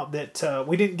point out that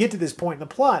we didn't get to this point in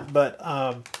the plot, but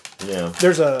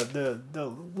there's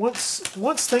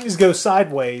once things go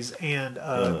sideways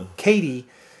and Katie.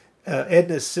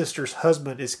 Edna's sister's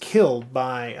husband is killed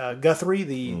by Guthrie,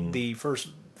 the first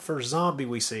zombie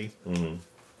we see. Mm-hmm.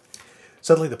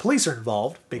 Suddenly, the police are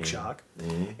involved. Big shock,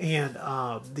 and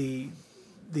the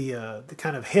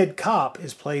kind of head cop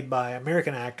is played by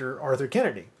American actor Arthur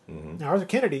Kennedy. Mm-hmm. Now, Arthur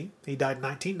Kennedy, he died in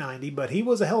 1990, but he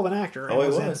was a hell of an actor. Oh, he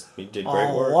was. He did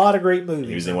great work. A lot of great movies.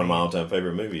 He was in one of my all-time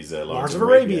favorite movies, Lawrence of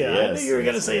Arabia. Yes. I knew you were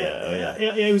going to say it. Oh, yeah.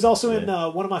 Yeah, he was also in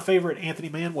one of my favorite Anthony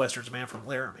Mann westerns, Man from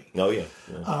Laramie. Oh, yeah.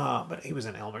 But he was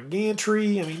in Elmer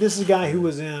Gantry. I mean, this is a guy who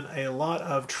was in a lot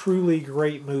of truly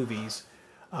great movies.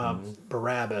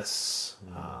 Barabbas,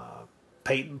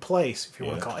 Peyton Place, if you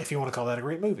want to call that a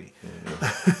great movie.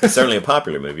 It's certainly a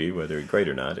popular movie, whether great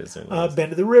or not. Bend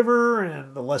to the River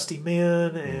and The Lusty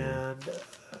Men and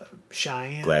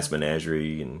Cheyenne, Glass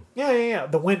Menagerie, and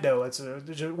The Window,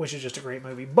 which is just a great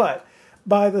movie. But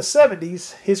by the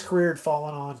 70s, his career had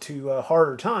fallen on to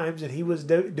harder times, and he was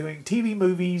doing TV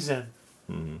movies and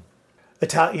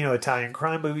Italian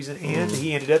crime movies, and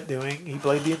he ended up he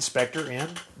played the inspector in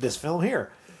this film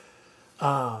here.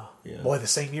 Boy, the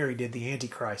same year he did The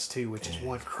Antichrist too, which is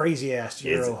one crazy ass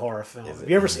Euro horror film. Have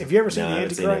you ever seen The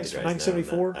Antichrist from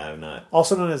 1974? No, I have not.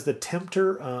 Also known as The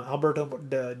Tempter, Alberto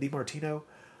Di Martino,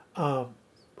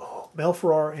 Mel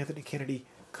Ferrer, Anthony Kennedy,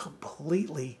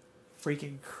 completely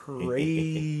freaking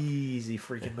crazy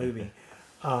freaking movie.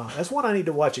 That's one I need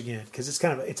to watch again because it's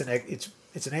kind of it's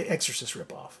an Exorcist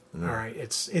ripoff. All right,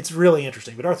 it's really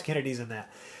interesting. But Arthur Kennedy's in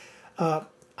that.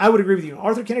 I would agree with you.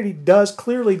 Arthur Kennedy does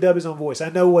clearly dub his own voice. I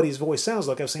know what his voice sounds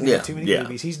like. I've seen him in too many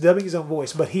movies. He's dubbing his own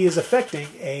voice, but he is affecting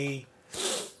a.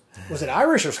 Was it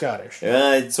Irish or Scottish?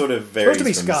 It sort of varies.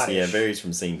 Supposed to be Scottish. Yeah, varies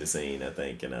from scene to scene. I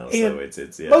think And so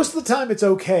it's most of the time it's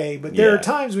okay, but there are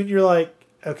times when you're like,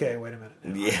 okay, wait a minute.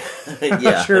 I'm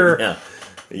not sure.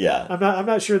 Yeah. I'm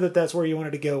not sure that that's where you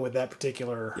wanted to go with that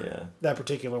particular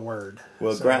word.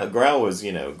 Well, so. Growl was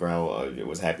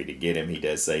was happy to get him. He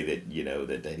does say that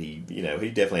that he he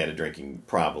definitely had a drinking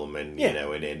problem, and the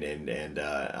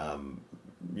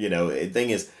thing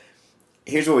is,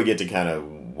 here's where we get to kind of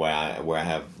where I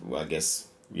have, I guess,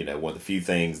 one of the few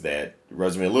things that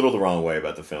rubs me a little the wrong way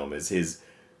about the film is his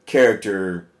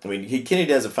character. I mean, Kennedy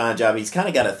does a fine job. He's kind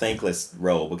of got a thankless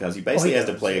role because he basically has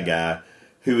to play a guy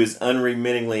who is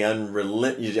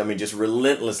just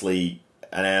relentlessly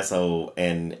an asshole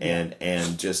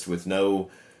and just with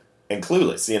no, and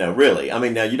clueless, really. I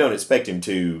mean, now you don't expect him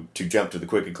to jump to the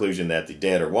quick conclusion that the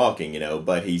dead are walking,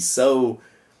 but he's so,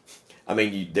 I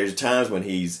mean, there's times when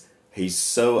he's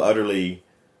so utterly,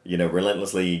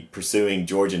 relentlessly pursuing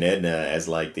George and Edna as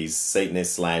like these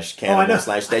Satanists / cannibals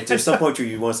 / there's some point where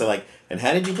you want to say like, and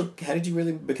how did you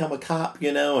really become a cop?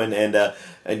 And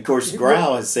of course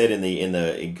Growl has said in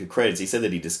the credits, he said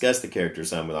that he discussed the character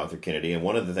some with Arthur Kennedy, and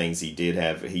one of the things he did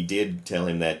tell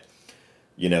him that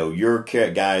your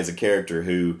guy is a character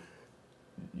who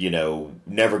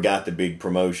never got the big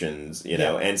promotions,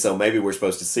 and so maybe we're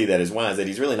supposed to see that as wise, that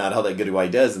he's really not all that good at what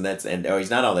he does, or he's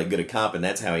not all that good a cop, and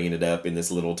that's how he ended up in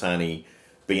this little tiny,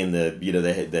 being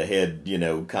the head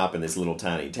cop in this little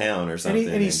tiny town or something.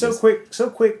 And he's so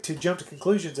quick to jump to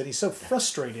conclusions that he's so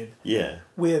frustrated.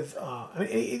 With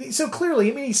so clearly,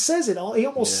 I mean, he says it all. He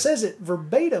almost says it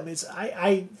verbatim. It's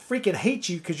I freaking hate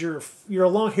you because you're a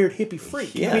long-haired hippie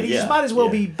freak. I mean, he just might as well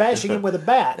be bashing him with a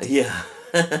bat.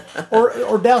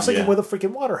 or dousing him with a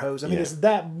freaking water hose. I mean, it's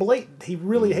that blatant. He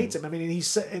really hates him. I mean,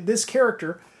 and this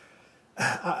character,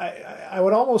 I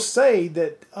would almost say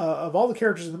that of all the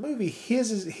characters in the movie,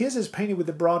 his is painted with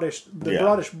the broadest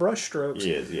brushstrokes.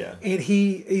 He is, and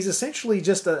he's essentially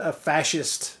just a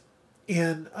fascist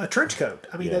in a trench coat.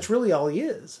 I mean, that's really all he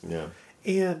is.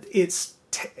 And it's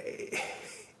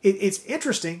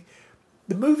interesting.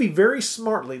 The movie very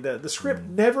smartly, the script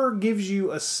never gives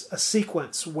you a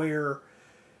sequence where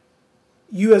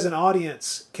you as an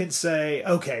audience can say,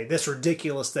 okay, that's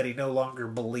ridiculous that he no longer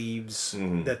believes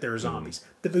that there are zombies.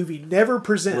 The movie never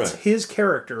presents his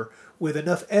character with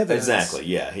enough evidence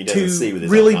he doesn't see with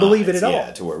his really own believe it eyes. at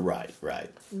all. To where, right.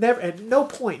 Never, at no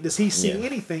point does he see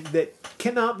anything that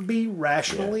cannot be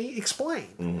rationally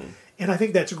explained. And I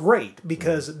think that's great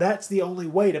because that's the only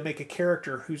way to make a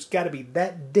character who's got to be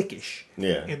that dickish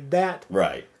and that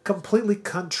completely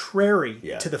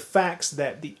contrary to the facts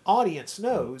that the audience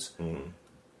knows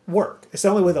work. It's the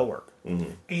only way they'll work.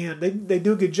 And they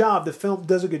do a good job. The film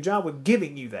does a good job with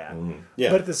giving you that.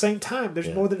 But at the same time, there's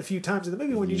more than a few times in the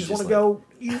movie when you just want to go,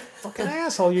 you fucking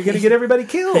asshole, you're going to get everybody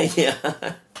killed.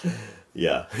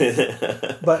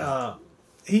 But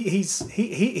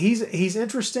he's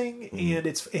interesting, and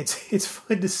it's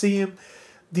fun to see him.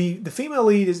 The female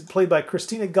lead is played by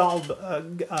Christina Galbo.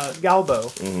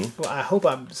 Well, I hope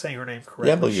I'm saying her name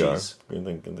correctly.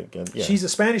 She's a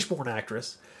Spanish-born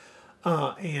actress.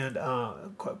 And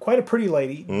quite a pretty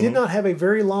lady. Did not have a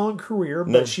very long career,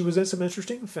 but she was in some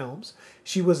interesting films.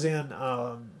 She was in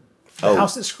The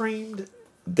House That Screamed.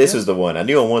 This is the one. I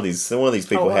knew one of these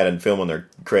people had a film on their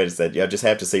credits that I just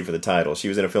have to see for the title. She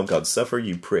was in a film called Suffer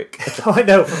You Prick. I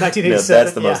know, from 1987.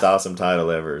 That's the most awesome title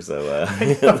ever. So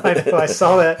I know, I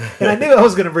saw that. And I knew I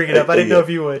was going to bring it up. I didn't know if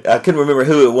you would. I couldn't remember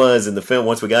who it was in the film.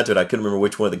 Once we got to it, I couldn't remember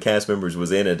which one of the cast members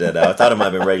was in it. And I thought it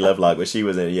might have been Ray Lovelock, but she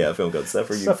was in a film called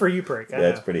Suffer You Prick.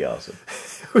 That's pretty awesome.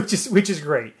 which is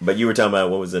great. But you were talking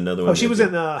about, what was another one? Oh, she was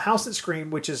in House That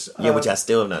Screamed, which is... which I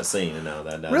still have not seen.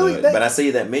 Really? But I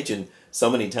see that mentioned so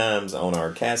many times on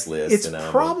our cast list. It's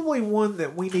probably one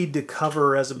that we need to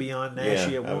cover as a Beyond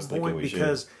Nashi at one point,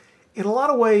 because in a lot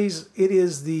of ways it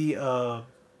is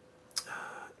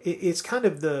it's kind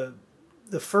of the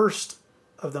first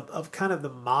of kind of the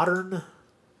modern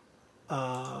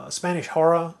Spanish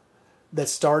horror that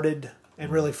started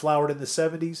and really flowered in the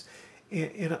 70s.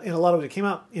 In a lot of it came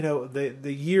out,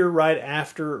 the year right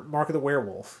after Mark of the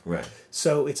Werewolf. Right.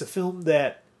 So it's a film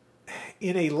that,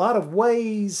 in a lot of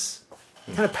ways,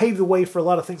 kind of paved the way for a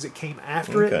lot of things that came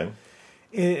after it. And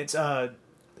it's the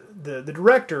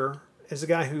director is a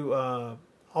guy who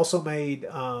also made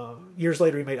years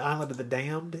later he made Island of the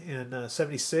Damned in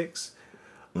 '76.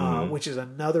 which is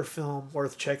another film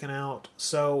worth checking out.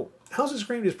 So House of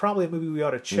Scream is probably a movie we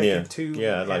ought to check into.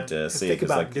 Yeah, I'd like to see it,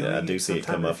 because I do see it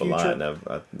come up a lot. And I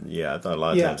thought a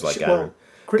lot of times,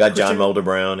 got John Mulder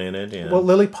Brown in it. Yeah. Well,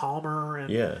 Lily Palmer.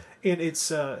 And it's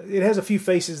it has a few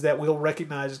faces that we'll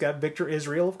recognize. It's got Victor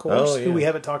Israel, of course, who we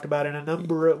haven't talked about in a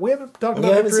number of... We haven't talked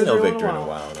about Victor Israel in a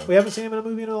while. No. We haven't seen him in a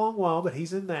movie in a long while, but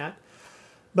he's in that.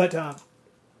 But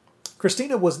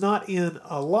Christina was not in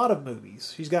a lot of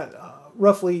movies. She's got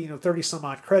roughly 30 some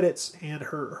odd credits, and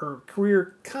her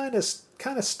career kind of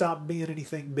stopped being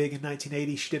anything big in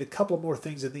 1980. She did a couple of more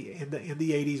things in the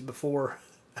 80s before.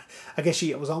 I guess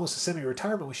it was almost a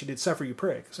semi-retirement when she did "Suffer You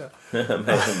Prick." So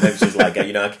maybe she's like,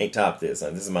 I can't top this.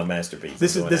 This is my masterpiece.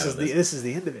 This is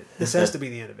the end of it. This has to be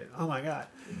the end of it. Oh my God!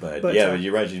 But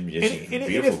you're right. She's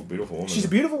a beautiful woman. She's a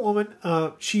beautiful woman.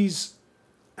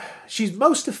 She's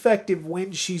most effective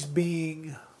when she's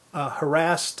being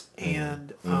harassed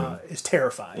and is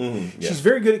terrified. She's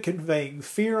very good at conveying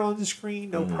fear on the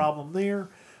screen. No problem there.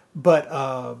 But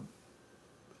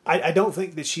I don't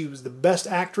think that she was the best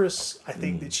actress. I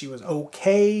think that she was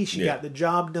okay. She got the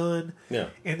job done. Yeah.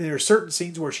 And there are certain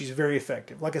scenes where she's very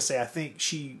effective. Like I say, I think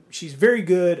she's very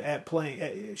good at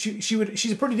playing. She's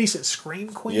a pretty decent scream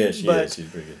queen. Yeah, she's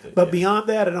pretty good. But beyond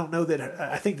that, I don't know that.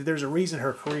 I think that there's a reason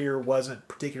her career wasn't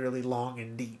particularly long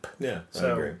and deep. Yeah, I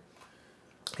agree.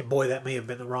 And boy, that may have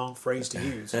been the wrong phrase to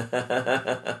use.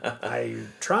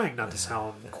 I'm trying not to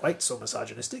sound quite so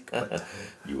misogynistic, but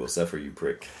you will suffer, you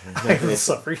prick. I will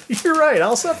suffer. You're right.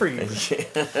 I'll suffer you.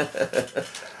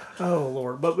 Oh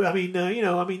Lord! But I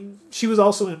mean, she was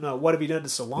also in What Have You Done to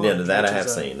Solange? Yeah, that I have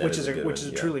seen. Which is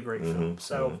a truly great film.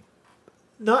 So,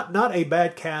 not a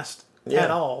bad cast at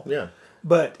all. Yeah.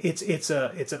 But it's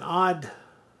an odd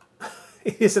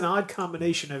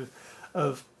combination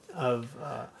of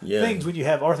things when you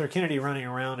have Arthur Kennedy running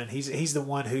around and he's the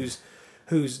one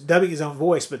who's dubbing his own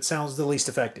voice but sounds the least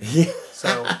effective. Yeah.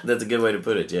 So that's a good way to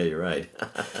put it. Yeah, you're right.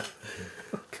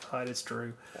 Oh God, it's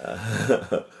true.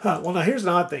 Well, now here's an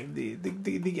odd thing: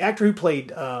 the actor who played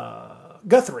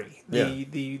Guthrie,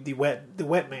 the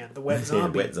wet man, the wet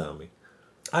zombie, wet zombie.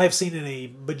 I have seen in a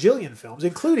bajillion films,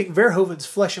 including Verhoeven's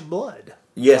Flesh and Blood.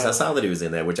 Yes, I saw that he was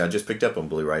in that, which I just picked up on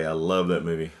Blu-ray. I love that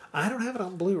movie. I don't have it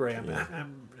on Blu-ray.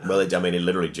 It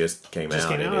literally just came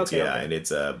out. Okay. And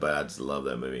it's but I just love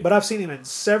that movie. But I've seen him in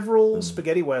several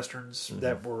spaghetti westerns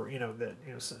that were,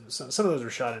 some of those were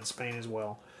shot in Spain as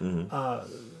well.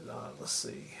 Let's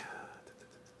see.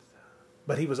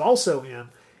 But he was also in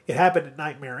It Happened at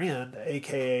Nightmare End,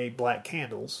 a.k.a. Black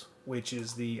Candles, which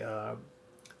is the...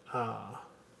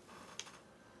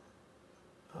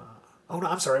 Oh no!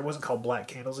 I'm sorry. It wasn't called Black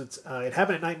Candles. It's It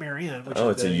Happened at Nightmare Inn. Which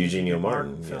is it's a Eugenio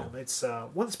Martin film. It's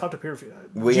one that's popped up here.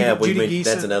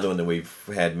 That's another one that we've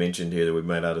had mentioned here that we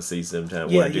might ought to see sometime.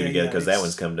 Do together because that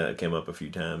one's came up a few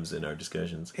times in our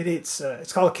discussions. And it's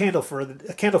called A Candle for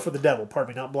the Devil.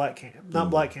 Pardon me, not Black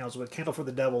Candles, but Candle for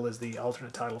the Devil is the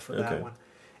alternate title for that one.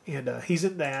 And he's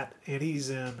in that, and he's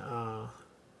in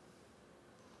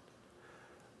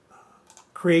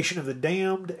Creation of the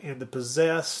Damned and The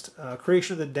Possessed.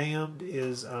 Creation of the Damned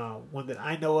is one that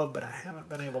I know of, but I haven't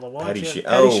been able to watch it.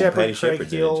 Patty Shepard, Craig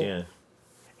Hill.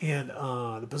 And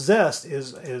The Possessed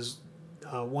is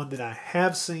one that I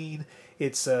have seen.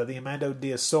 It's the Amando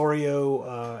de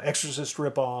Osorio Exorcist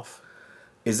ripoff.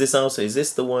 Is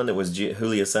this the one that was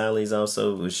Julia Siles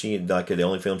also? Was she like the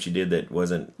only film she did that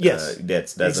wasn't? Yes,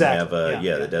 that doesn't have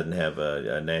that doesn't have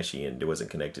a Nashi and it wasn't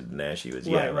connected to Nashi.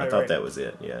 I thought that was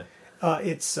it. Yeah.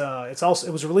 It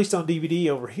was released on DVD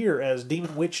over here as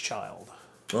Demon Witch Child.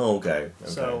 Oh, okay.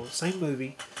 So same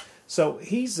movie. So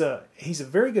he's a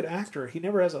very good actor. He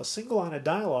never has a single line of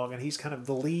dialogue, and he's kind of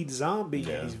the lead zombie.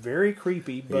 Yeah. And he's very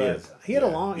creepy, but he had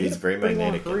a pretty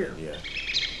long career. Yeah.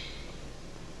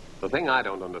 The thing I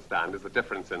don't understand is the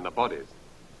difference in the bodies.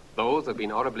 Those have been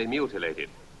horribly mutilated,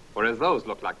 whereas those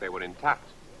look like they were intact.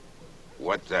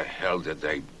 What the hell did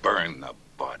they burn the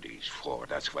bodies for?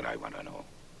 That's what I want to know.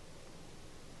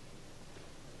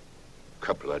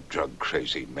 Couple of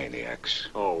drug-crazy maniacs.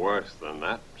 Oh, worse than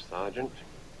that, Sergeant.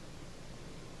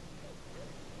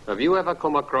 Have you ever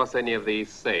come across any of these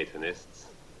Satanists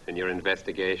in your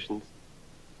investigations?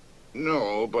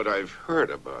 No, but I've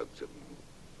heard about them.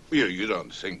 You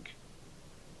don't think?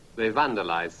 They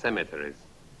vandalize cemeteries.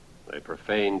 They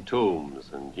profane tombs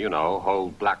and,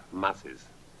 hold black masses.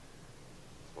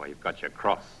 That's why you've got your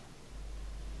cross.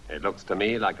 It looks to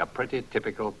me like a pretty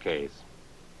typical case.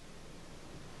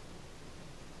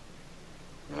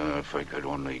 If I could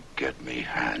only get me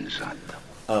hands on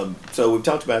them. So we've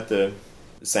talked about the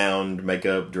sound,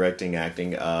 makeup, directing,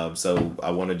 acting. So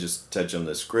I want to just touch on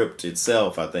the script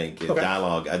itself. I think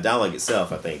dialogue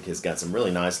itself, I think, has got some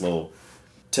really nice little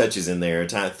touches in there.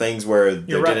 Things where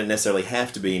there didn't necessarily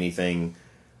have to be anything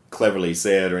cleverly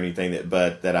said or anything,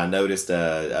 but that I noticed,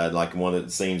 like one of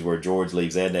the scenes where George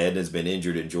leaves Edna. Edna's been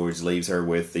injured, and George leaves her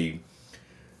with the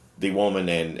woman,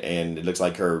 and it looks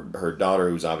like her daughter,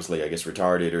 who's obviously, I guess,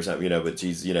 retarded or something, but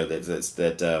she's, at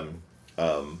the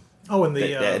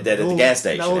gas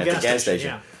station.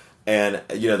 Yeah. And,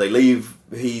 they leave,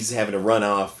 he's having to run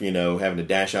off, having to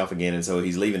dash off again, and so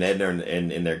he's leaving Edna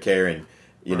in their care, and,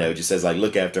 just says, like,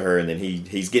 look after her, and then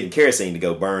he's getting kerosene to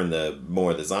go burn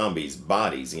more of the zombies'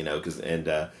 bodies,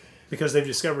 because they've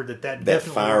discovered that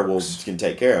fire can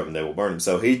take care of them, they will burn them.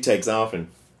 So he takes off, and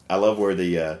I love where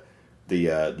the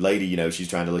lady, she's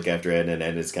trying to look after Edna, and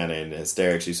Edna's kind of in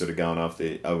hysterics. She's sort of gone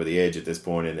over the edge at this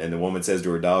point, and the woman says to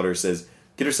her daughter,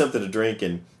 get her something to drink,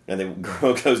 and the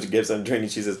girl goes to give something to drink,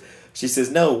 and she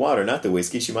says, no, water, not the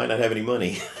whiskey. She might not have any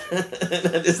money. And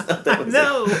I just thought that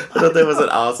was an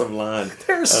awesome line.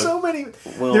 There's so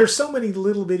many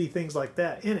little bitty things like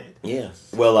that in it. Yeah.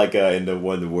 Well, like in the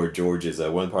one where George is,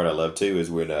 one part I love too is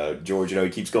when George, he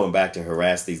keeps going back to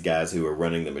harass these guys who are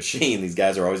running the machine. These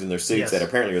guys are always in their suits that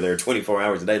apparently are there 24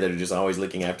 hours a day, that are just always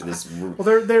looking after this.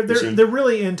 Well, they're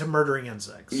really into murdering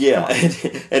insects. Yeah.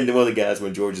 And one of the guys,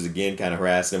 when George is again kind of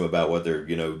harassing him about what they're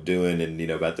doing, and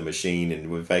about the machine, and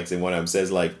in fact, one of them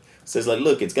says like,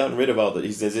 look, it's gotten rid of all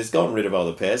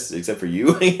the pests except for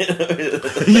you.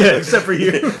 Yeah, except for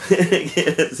you.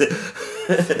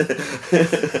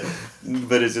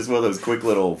 But it's just one of those quick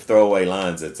little throwaway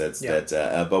lines.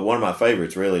 But one of my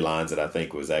favorites, really, lines that I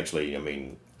think was actually,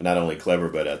 not only clever,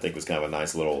 but I think was kind of a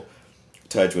nice little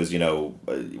touch was,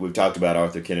 we've talked about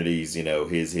Arthur Kennedy's,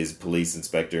 his police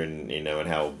inspector, and and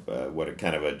how what a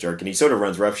kind of a jerk, and he sort of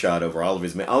runs roughshod over all of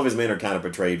his men. All of his men are kind of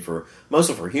portrayed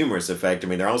mostly for humorous effect.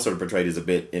 They're all sort of portrayed as a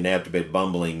bit inept, a bit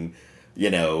bumbling,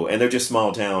 and they're just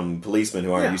small town policemen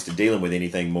who aren't used to dealing with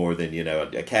anything more than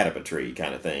a cat up a tree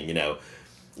kind of thing,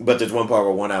 But there's one part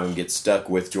where one of them gets stuck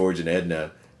with George and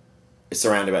Edna,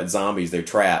 surrounded by zombies. They're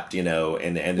trapped,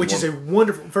 and which is a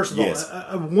wonderful. First of all,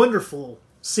 a wonderful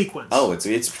sequence. Oh, it's to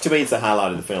me, it's the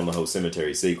highlight of the film. The whole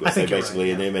cemetery sequence. I think they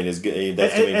basically, right, is good.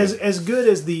 As good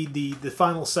as the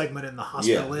final segment in the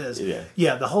hospital is.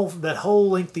 Yeah. That whole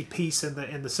lengthy piece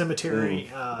in the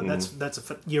cemetery.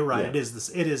 You're right. Yeah.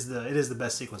 It is the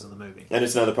best sequence of the movie. And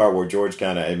it's another part where George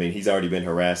kind of, he's already been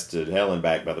harassed to hell and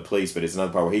back by the police, but it's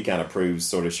another part where he kind of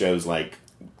shows like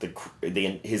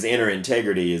his inner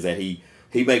integrity is that he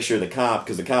makes sure the cop,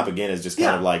 because the cop, again, is just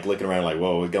kind of like looking around like,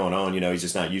 whoa, what's going on? He's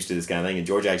just not used to this kind of thing. And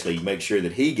George actually makes sure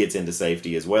that he gets into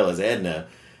safety as well as Edna.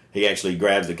 He actually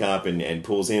grabs the cop and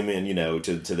pulls him in,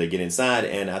 till they get inside.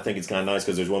 And I think it's kind of nice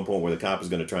because there's one point where the cop is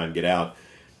going to try and get out,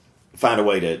 find a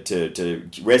way to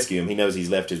rescue him. He knows he's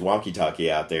left his walkie-talkie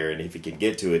out there, and if he can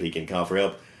get to it, he can call for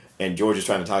help. And George is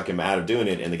trying to talk him out of doing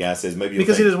it, and the guy says, maybe you'll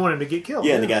he doesn't want him to get killed.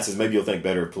 Yeah, and the guy says, maybe you'll think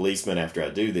better of policemen after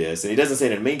I do this. And he doesn't say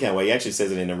it in a mean kind of way. He actually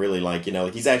says it in a really,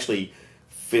 he's actually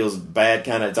feels bad,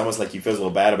 kind of. It's almost like he feels a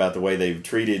little bad about the way they've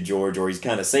treated George, or he's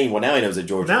kind of seen. Well, now he knows that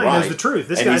George is right. Now he knows the truth.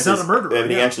 This guy's not a murderer.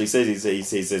 And he actually says, he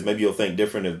says, maybe you'll think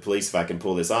different of the police if I can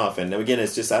pull this off. And again,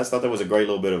 it's just, I just thought that was a great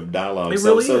little bit of dialogue. It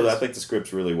really is. I think the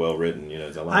script's really well written.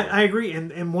 I agree.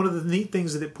 And one of the neat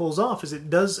things that it pulls off is it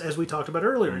does, as we talked about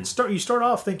earlier, you start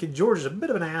off thinking George is a bit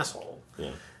of an asshole.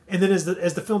 Yeah. And then as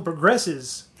the film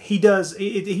progresses, he does.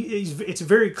 It's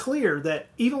very clear that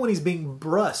even when he's being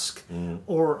brusque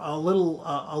or a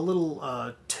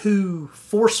little too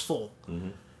forceful,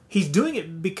 he's doing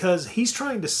it because he's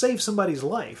trying to save somebody's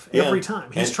life every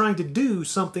time. He's trying to do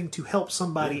something to help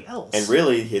somebody else. And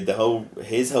really,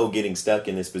 his whole getting stuck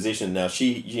in this position. Now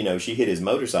she hit his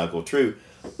motorcycle, true,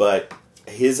 but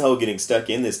his whole getting stuck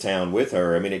in this town with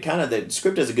her. It kind of, the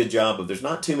script does a good job of. There's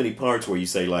not too many parts where you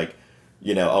say like,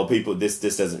 people, this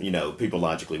doesn't, people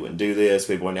logically wouldn't do this.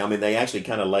 They actually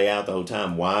kind of lay out the whole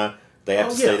time why they have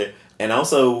to stay there. And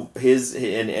also,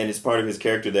 and it's part of his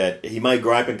character that he might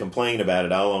gripe and complain about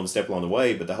it all on the step along the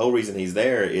way, but the whole reason he's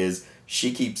there is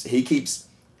he keeps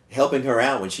helping her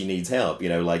out when she needs help. He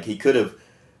could have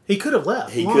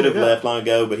left. He could have left long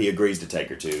ago, but he agrees to take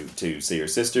her to see her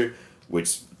sister,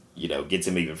 which gets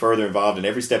him even further involved in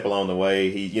every step along the way.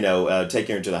 He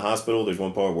taking her to the hospital. There's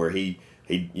one part where he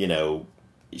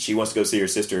she wants to go see her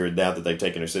sister now that they've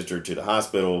taken her sister to the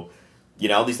hospital.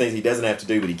 All these things he doesn't have to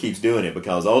do, but he keeps doing it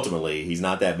because ultimately he's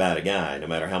not that bad a guy, no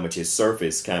matter how much his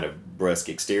surface kind of brusque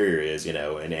exterior is,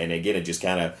 and again, it just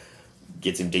kind of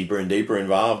gets him deeper and deeper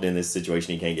involved in this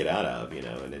situation he can't get out of,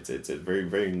 and it's a very,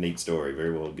 very neat story,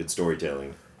 very well, good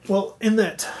storytelling. Well, in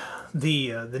that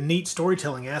the neat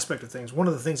storytelling aspect of things. One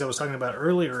of the things I was talking about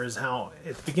earlier is how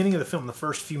at the beginning of the film, the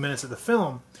first few minutes of the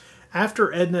film,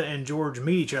 after Edna and George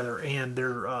meet each other and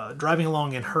they're driving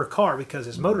along in her car because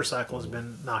his motorcycle has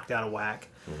been knocked out of whack,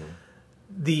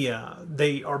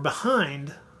 they are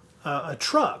behind a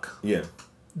truck. Yeah.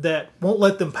 That won't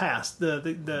let them pass.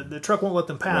 The truck won't let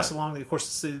them pass along. Of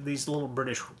course, these little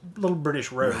British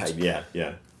roads. Right. Yeah.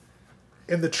 Yeah.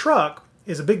 And the truck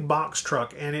is a big box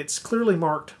truck, and it's clearly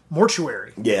marked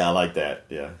mortuary. Yeah, I like that.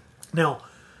 Yeah. Now,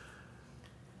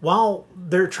 while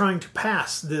they're trying to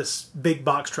pass this big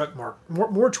box truck marked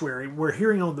mortuary, we're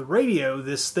hearing on the radio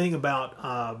this thing about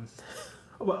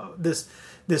this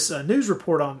news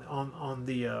report on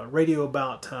the radio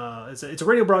about it's a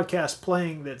radio broadcast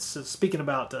playing that's speaking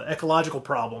about ecological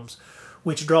problems,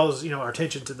 which draws our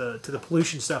attention to the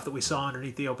pollution stuff that we saw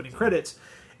underneath the opening credits,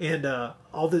 and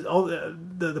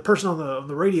the person on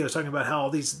the radio is talking about how all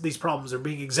these problems are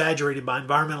being exaggerated by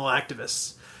environmental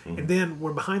activists, and then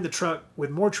we're behind the truck with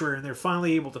mortuary, and they're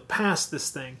finally able to pass this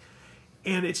thing,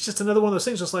 and it's just another one of those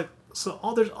things, just like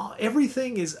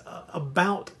everything is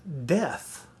about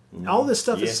death. All this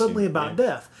stuff is suddenly about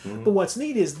death. But what's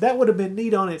neat is that would have been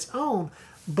neat on its own,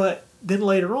 but then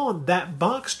later on, that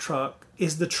box truck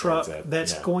is the truck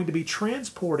that's going to be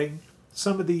transporting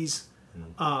some of these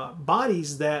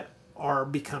bodies that are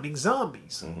becoming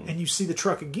zombies. And you see the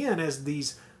truck again as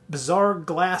these bizarre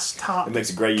glass top. It makes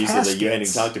a great use of the. You hadn't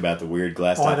even talked about the weird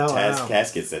glass top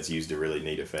caskets that's used to really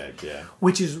neat effect. Yeah,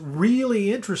 which is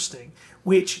really interesting.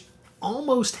 Which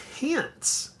almost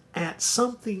hints at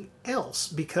something else,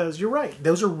 because you're right;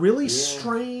 those are really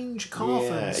strange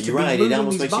coffins. Yeah, you're right. It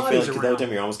almost makes you feel like the whole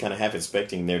time you're almost kind of half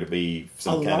expecting there to be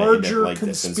some kind of like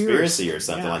conspiracy or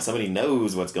something. Like somebody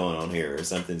knows what's going on here, or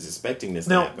something's expecting this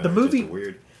to happen. The movie.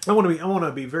 Weird. I want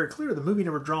to be very clear. The movie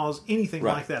never draws anything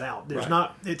like that out. There's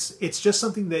not. It's just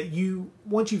something that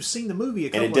once you've seen the movie a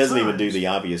couple of times. And it doesn't even do the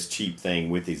obvious cheap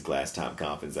thing with these glass top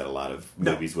coffins that a lot of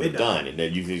movies would have done. And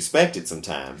then you expect it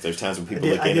sometimes. There's times when people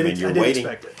look at them and you're waiting,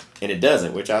 and it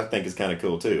doesn't, which I think is kind of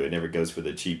cool too. It never goes for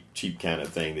the cheap kind of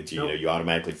thing that you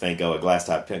automatically think, oh, a glass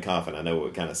top coffin. I know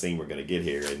what kind of scene we're going to get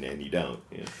here, and you don't.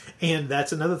 Yeah. And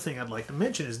that's another thing I'd like to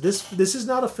mention is this is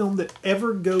not a film that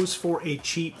ever goes for a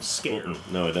cheap scare.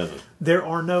 No, it doesn't. There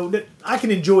are no. I can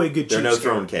enjoy a good. There are no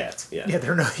thrown cats. Yeah,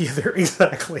 there are no. Yeah,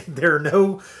 exactly. There are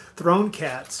no thrown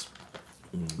cats.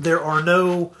 There are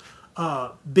no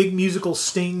big musical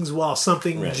stings while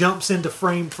something jumps into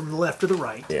frame from the left or the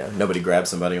right. Yeah, nobody grabs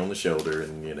somebody on the shoulder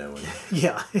and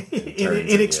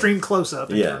in extreme close up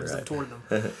and turns them toward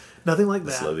them. Nothing like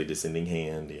that. Slowly descending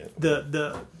hand. Yeah.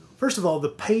 The first of all, the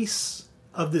pace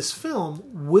of this film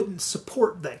wouldn't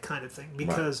support that kind of thing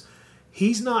because.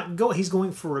 He's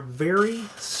going for a very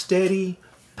steady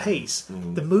pace.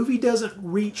 The movie doesn't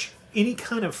reach any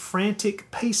kind of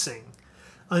frantic pacing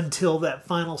until that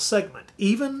final segment.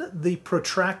 Even the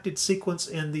protracted sequence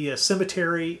in the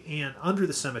cemetery and under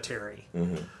the cemetery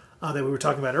that we were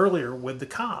talking about earlier with the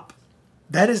cop,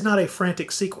 that is not a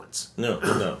frantic sequence. No.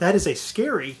 That is a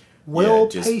scary,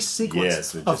 well-paced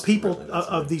sequence of people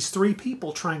of these three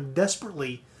people trying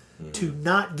desperately to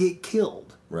not get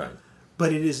killed. Right.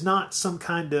 But it is not some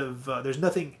kind of there's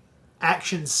nothing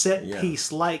action set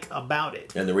piece like about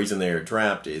it. And the reason they are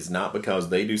trapped is not because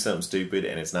they do something stupid,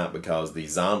 and it's not because the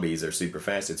zombies are super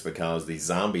fast. It's because the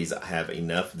zombies have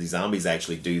enough. The zombies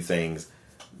actually do things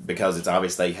because it's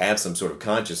obvious they have some sort of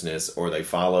consciousness, or they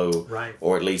follow,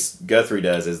 or at least Guthrie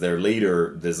does as their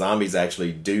leader. The zombies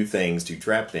actually do things to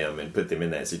trap them and put them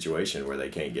in that situation where they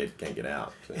can't get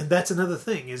out. So. And that's another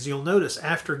thing is you'll notice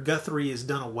after Guthrie is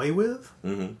done away with.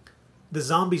 The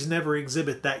zombies never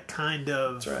exhibit that kind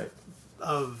of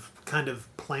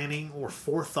planning or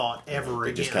forethought ever again.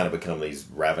 They just kind of become these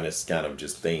ravenous kind of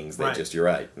just things. You're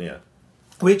right, yeah.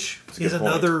 Which is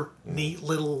another neat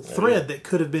little thread that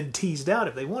could have been teased out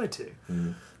if they wanted to.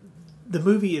 The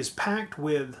movie is packed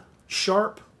with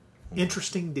sharp,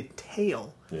 interesting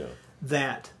detail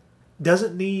that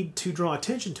doesn't need to draw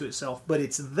attention to itself, but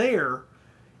it's there,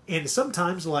 and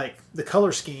sometimes, like the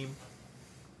color scheme,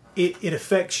 it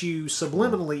affects you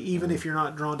subliminally, even if you're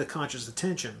not drawn to conscious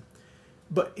attention.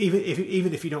 But even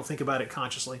if you don't think about it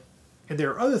consciously. And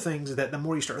there are other things that the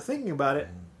more you start thinking about it,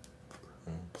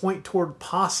 point toward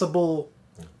possible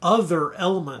other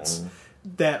elements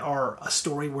that are a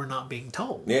story we're not being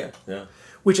told. Yeah.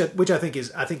 Which I think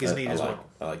is neat as well.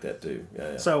 I like that too.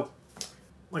 Yeah. So,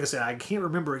 like I said, I can't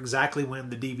remember exactly when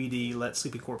the DVD Let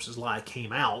Sleeping Corpses Lie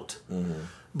came out.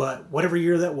 But whatever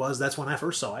year that was, that's when I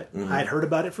first saw it. I had heard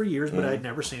about it for years, but I had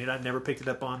never seen it. I'd never picked it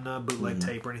up on bootleg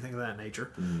tape or anything of that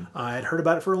nature. I had heard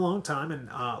about it for a long time, and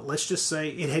let's just say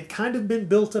it had kind of been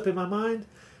built up in my mind,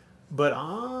 but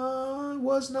I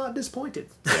was not disappointed.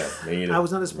 Yeah, me either. I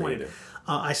was not disappointed.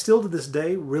 I still to this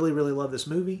day really, really love this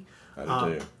movie. I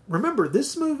do too. Remember,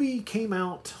 this movie came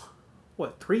out,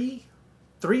 what, 3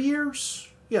 years?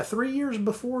 Yeah, 3 years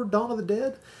before Dawn of the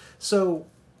Dead. So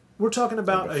we're talking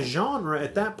about a genre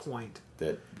at that point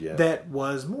that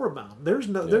was moribund.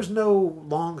 There's no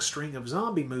long string of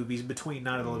zombie movies between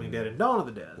Night of the Living Dead and Dawn of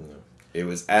the Dead. No. It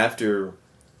was after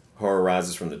Horror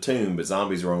Rises from the Tomb, but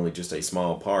zombies were only just a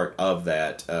small part of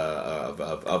that,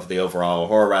 of the overall.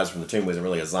 Horror Rises from the Tomb wasn't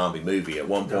really a zombie movie. At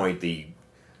one point, the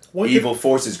evil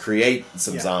forces create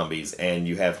some zombies, and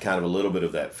you have kind of a little bit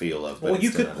of that feel of. Well,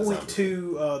 you could point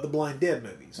to the Blind Dead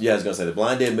movies. Yeah, I was going to say the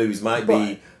Blind Dead movies might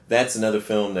be. That's another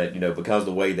film that, because of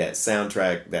the way that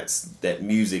soundtrack, that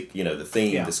music, the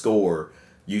theme, the score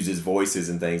uses voices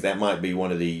and things. That might be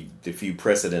one of the few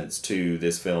precedents to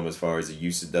this film as far as the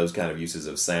use of those kind of uses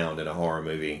of sound in a horror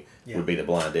movie would be the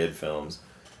Blind Dead films.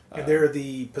 And they're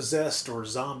the possessed or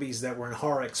zombies that were in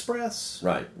Horror Express.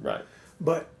 Right.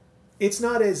 But it's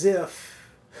not as if,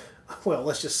 well,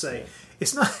 let's just say,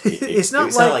 it's not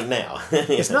like now.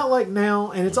 It's not like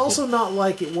now, and it's also not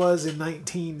like it was in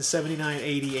 1979,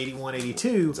 80, 81,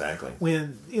 82. Exactly.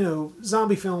 When,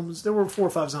 zombie films, there were 4 or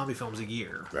 5 zombie films a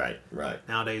year. Right.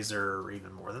 Nowadays, there are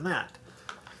even more than that.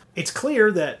 It's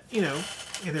clear that, in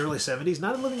the early 70s,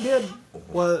 Night of the Living Dead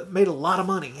made a lot of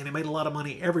money, and it made a lot of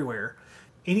money everywhere.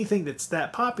 Anything that's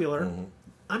that popular,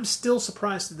 I'm still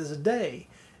surprised to this day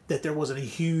that there wasn't a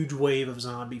huge wave of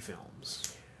zombie films.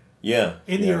 Yeah.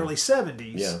 In the early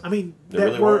 70s. Yeah. I mean,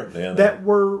 really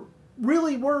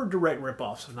were direct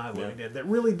ripoffs of Night of the Living Dead. That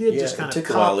really did just kind of it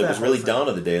took a while. It was really Dawn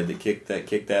of the Dead that kicked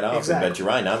that off. Exactly. But you're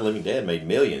right, Night of the Living Dead made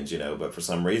millions, but for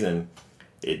some reason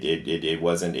it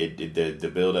wasn't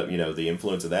the build up, the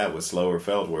influence of that was slower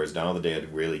felt, whereas Dawn of the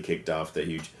Dead really kicked off the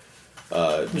huge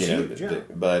a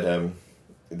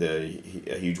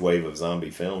huge wave of zombie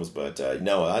films. But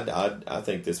no, I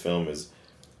think this film is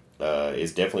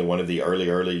definitely one of the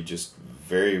early, just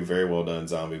very, very well done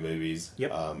zombie movies.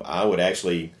 Yep. I would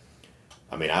actually,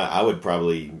 I would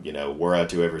probably, were I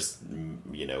to ever,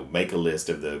 make a list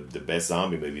of the best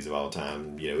zombie movies of all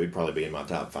time, it'd probably be in my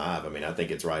top 5. I think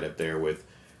it's right up there with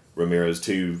Romero's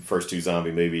first two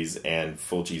zombie movies and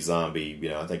Fulci's Zombie.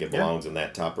 I think it belongs in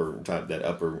that that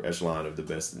upper echelon of the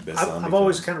best zombie. I've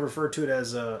always kind of referred to it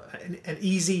as an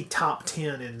easy top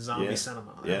 10 in zombie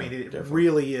cinema. Yeah, it definitely.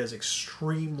 really is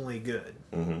extremely good,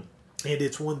 mm-hmm. and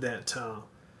it's one that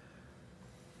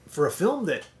for a film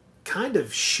that kind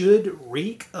of should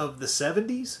reek of the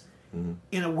 70s. Mm-hmm.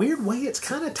 In a weird way, it's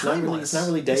kind of timeless. It's not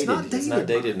really dated. It's not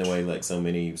dated much. in a way like so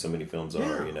many films are.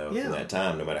 From that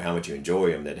time. No matter how much you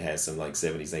enjoy them, that has some like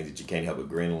 70s things that you can't help but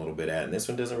grin a little bit at. And this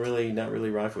one not really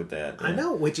rife with that. I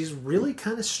know, which is really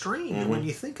kind of strange when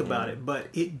you think about it. But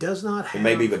it does not have. It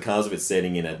may be because of its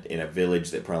setting in a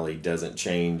village that probably doesn't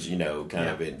change.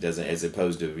 It doesn't, as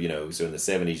opposed to So in the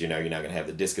 70s, you're not going to have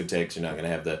the discotheques. You're not going to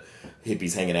have the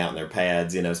hippies hanging out in their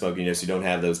pads, smoking. So you don't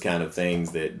have those kind of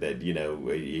things that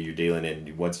you're dealing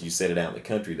in. Once you set it out in the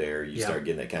country there, you start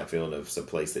getting that kind of feeling of some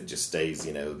place that just stays,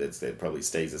 that probably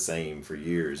stays the same for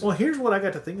years. Well, here's what I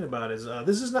got to thinking about is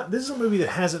this is a movie that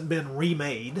hasn't been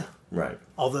remade. Right.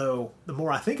 Although the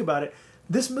more I think about it,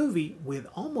 this movie with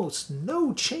almost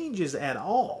no changes at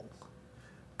all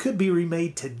could be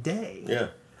remade today. Yeah.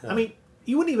 I mean,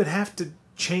 you wouldn't even have to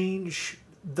change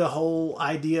the whole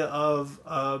idea of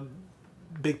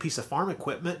big piece of farm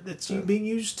equipment that's being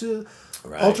used to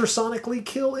ultrasonically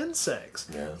kill insects.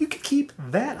 Yeah. You could keep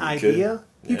that idea.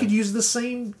 You could use the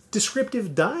same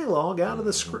descriptive dialogue out of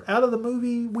the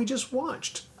movie we just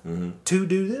watched to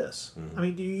do this. I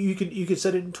mean, you could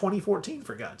set it in 2014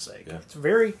 for God's sake. Yeah.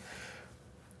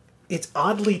 It's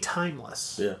oddly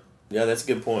timeless. Yeah. Yeah, that's a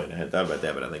good point. I hadn't thought about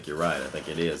that, but I think you're right. I think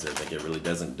it is. I think it really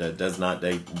does not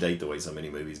date the way so many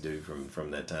movies do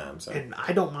from that time. So. And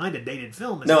I don't mind a dated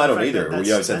film. No, I don't either. We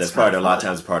always said that's part of, a lot of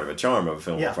times part of a charm of a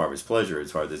film, yeah. as far as pleasure,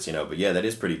 as far as but yeah, that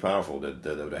is pretty powerful to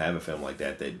have a film like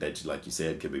that, like you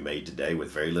said, could be made today with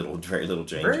very little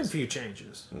changes. Very few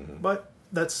changes. Mm-hmm. But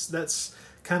that's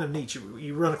kind of neat.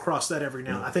 You run across that every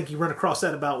now and I think you run across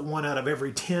that about 1 out of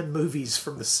every 10 movies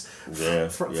from the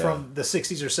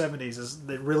 60s or 70s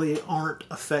that really aren't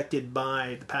affected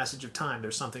by the passage of time.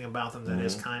 There's something about them that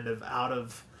is kind of out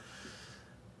of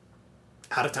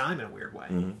time in a weird way.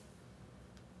 Mm-hmm.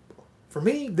 For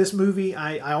me, this movie,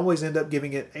 I always end up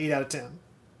giving it 8 out of 10.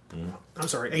 Mm-hmm. I'm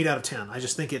sorry, 8 out of 10. I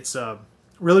just think it's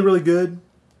really, really good.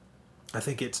 I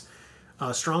think it's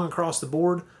strong across the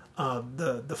board.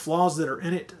 the flaws that are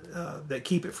in it that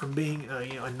keep it from being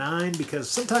a 9, because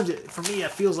sometimes for me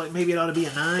it feels like maybe it ought to be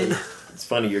a 9. It's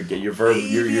funny you're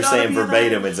saying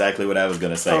verbatim exactly what I was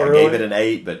going to say. Oh, I really? gave it an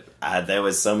 8, but there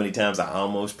was so many times I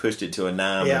almost pushed it to a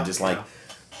 9. Yeah, I'm just like,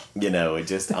 it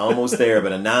just almost there.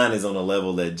 But a 9 is on a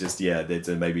level that that's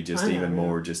maybe just even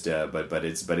more. But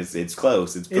it's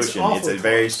close. It's pushing. It's a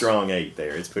very strong 8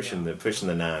 there. It's pushing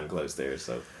the 9 close there.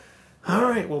 So. All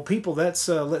right, well, people, that's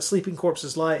Let Sleeping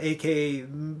Corpses Lie, a.k.a.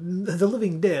 The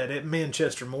Living Dead at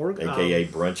Manchester Morgue. A.k.a.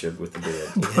 Brunch with the Dead.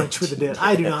 Brunch with the Dead.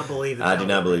 I do not believe that. I do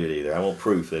not believe it either. I want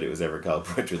proof that it was ever called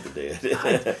Brunch with the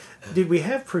Dead. Did we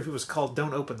have proof it was called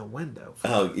Don't Open the Window?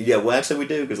 Oh, yeah, well, actually we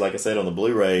do, because like I said, on the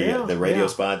Blu-ray, the radio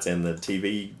spots and the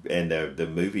TV and the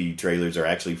movie trailers are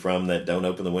actually from that Don't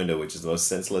Open the Window, which is the most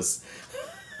senseless...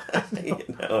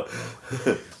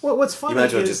 Well, what's funny? You might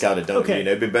as well just call it don't. Okay.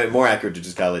 It'd be more accurate to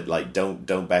just call it like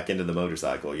don't back into the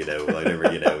motorcycle. Whatever.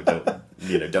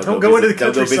 Don't go into the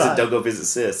countryside. Don't go visit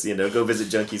sis. Go visit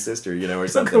Junkie Sister. Or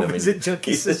something. Don't go visit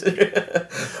Junkie Sister.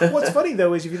 What's funny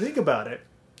though is if you think about it,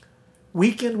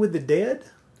 Weekend with the Dead.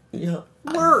 Yeah,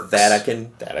 works. That I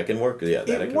can work with. Yeah,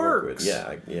 that I can works.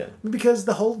 work with. Yeah. Because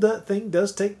the whole thing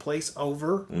does take place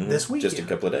over this weekend. Just a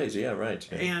couple of days. Yeah, right.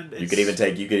 Yeah. And you could even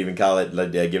call it.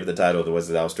 Give it the title. Was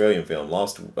the Australian film Long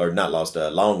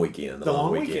Weekend? The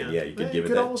Long Weekend. Yeah, you could give it. You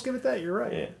could that. Almost give it that. You're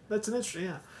right. Yeah. That's an interesting.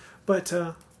 Yeah, but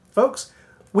folks.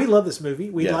 We love this movie.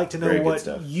 We'd like to know what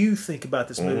you think about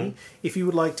this movie. If you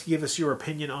would like to give us your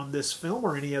opinion on this film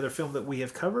or any other film that we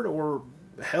have covered, or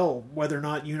hell, whether or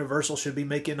not Universal should be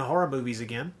making horror movies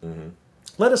again,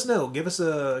 let us know. Give us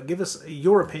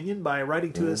your opinion by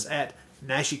writing to us at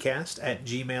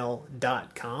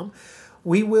nashycast@gmail.com.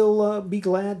 We will be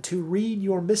glad to read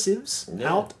your missives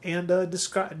out and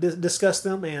discuss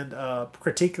them and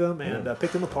critique them and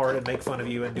pick them apart and make fun of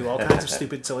you and do all kinds of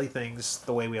stupid, silly things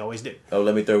the way we always do. Oh,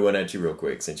 let me throw one at you real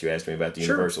quick since you asked me about the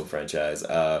Universal franchise.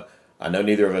 I know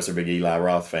neither of us are big Eli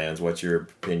Roth fans. What's your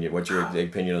opinion? What's your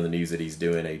opinion on the news that he's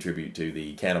doing a tribute to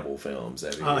the cannibal films?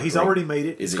 He's already made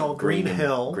it. It's called Green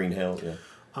Hell. Green Hell,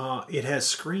 yeah. It has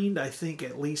screened, I think,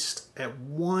 at least at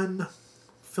one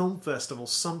film festival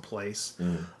someplace.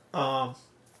 How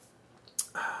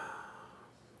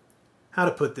to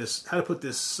put this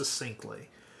succinctly?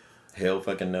 Hell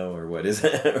fucking no, or what is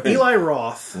it? Eli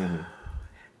Roth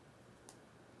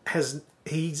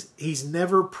he's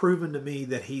never proven to me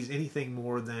that he's anything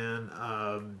more than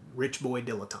rich boy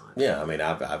dilettante. Yeah, I mean,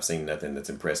 I've seen nothing that's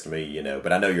impressed me,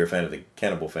 but I know you're a fan of the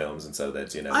cannibal films, and so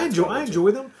that's I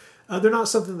enjoy them. They're not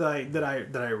something that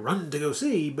I run to go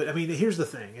see, but I mean, here's the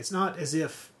thing: it's not as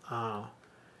if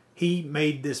he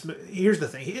made this. Here's the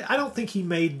thing: I don't think he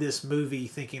made this movie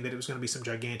thinking that it was going to be some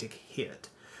gigantic hit.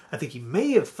 I think he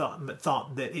may have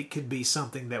thought that it could be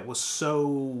something that was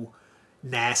so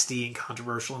nasty and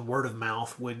controversial, and word of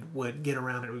mouth would get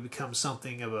around, and it would become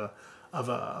something of a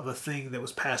thing that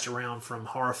was passed around from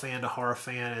horror fan to horror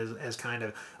fan as kind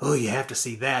of, oh, you have to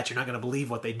see that. You're not going to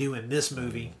believe what they do in this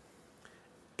movie.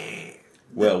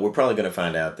 Well, we're probably going to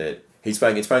find out that it's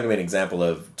probably going to be an example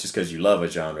of just because you love a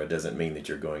genre doesn't mean that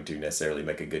you're going to necessarily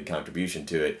make a good contribution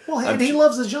to it. Well, and he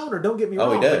loves the genre, don't get me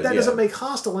wrong. He does, but that doesn't make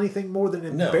Hostel anything more than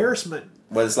an embarrassment.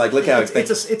 Well, it's like, look how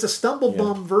it's a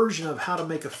stumble-bum version of how to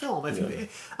make a film.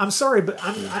 I'm sorry, but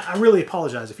I really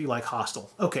apologize if you like Hostel.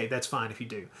 Okay, that's fine if you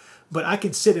do. But I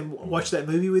can sit and watch that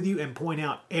movie with you and point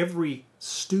out every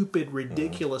stupid,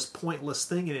 ridiculous, pointless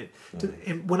thing in it.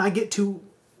 And when I get to...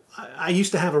 I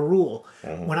used to have a rule.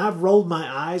 When I've rolled my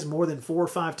eyes more than 4 or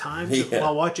 5 times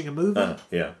while watching a movie,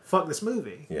 fuck this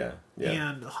movie. Yeah.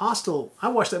 And Hostel, I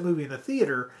watched that movie in the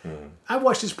theater. I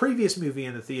watched his previous movie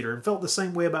in the theater and felt the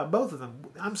same way about both of them.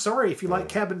 I'm sorry if you like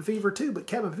Cabin Fever too, but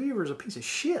Cabin Fever is a piece of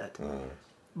shit.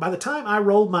 By the time I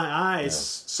rolled my eyes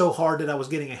so hard that I was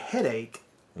getting a headache,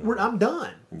 I'm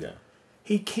done. Yeah.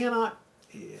 He cannot...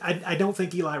 I don't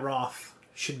think Eli Roth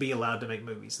should be allowed to make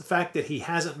movies. The fact that he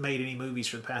hasn't made any movies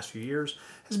for the past few years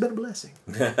has been a blessing.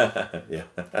 Yeah.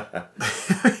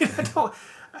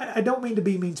 I don't mean to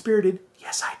be mean-spirited.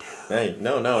 Yes, I do. Hey,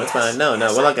 no, it's fine. No.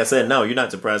 Well, like I said, no, you're not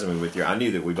surprising me with I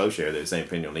knew that we both share the same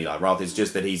opinion on Eli Roth. It's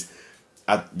just that he's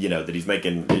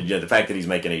making, the fact that he's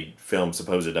making a film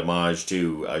supposed homage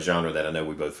to a genre that I know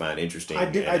we both find interesting. I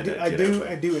do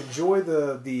enjoy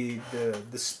the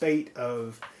spate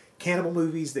of cannibal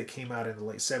movies that came out in the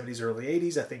late 70s, early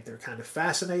 80s. I think they're kind of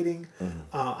fascinating.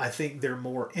 I think they're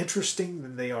more interesting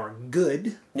than they are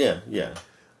good. Yeah.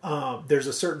 There's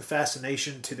a certain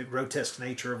fascination to the grotesque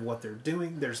nature of what they're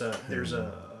doing. There's a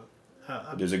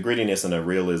grittiness and a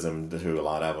realism to a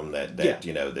lot of them that there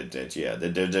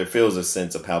feels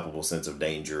a palpable sense of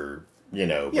danger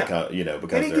because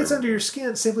and it gets under your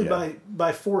skin simply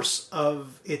by force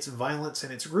of its violence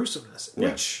and its gruesomeness,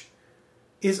 which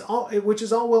is all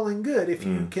well and good if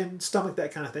you can stomach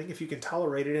that kind of thing, if you can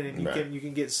tolerate it, and you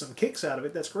can get some kicks out of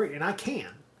it. That's great, and I can.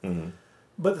 Mm-hmm.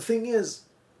 But the thing is,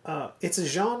 it's a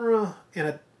genre,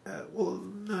 and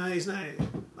I'm not even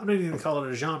going to call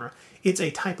it a genre. It's a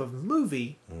type of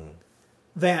movie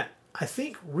that I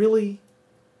think really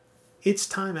its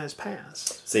time has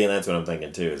passed. See, and that's what I'm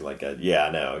thinking too. Is like, I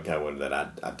know, kind of one that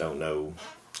I don't know.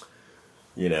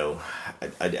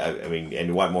 I mean,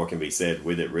 and what more can be said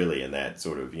with it really in that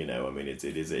sort of, I mean, it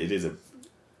is a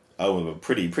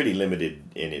pretty limited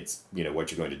in its,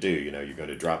 what you're going to do. You're going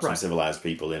to drop some civilized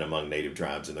people in among native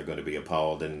tribes, and they're going to be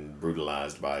appalled and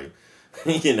brutalized by,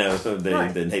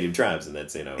 the native tribes, and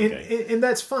that's, okay. And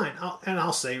that's fine.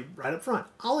 I'll say right up front,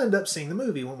 I'll end up seeing the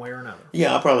movie one way or another.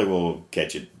 Yeah, I probably will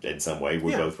catch it in some way.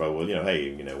 We both probably will,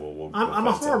 hey, we'll I'm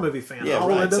a horror movie fan. Yeah, I'll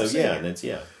right. end up seeing it. And it's,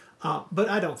 but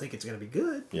I don't think it's going to be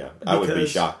good. Yeah, I would be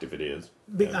shocked if it is.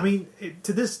 I mean,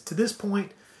 to this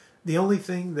point, the only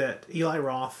thing that Eli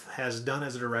Roth has done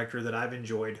as a director that I've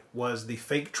enjoyed was the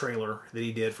fake trailer that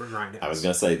he did for Grindhouse. I was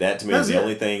going to say, that to me is the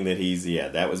only thing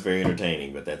that that was very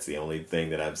entertaining, but that's the only thing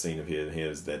that I've seen of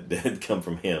his that had come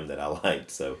from him that I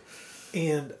liked. So,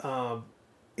 and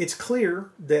it's clear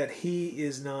that he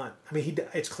is not. I mean,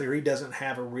 it's clear he doesn't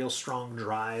have a real strong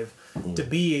drive to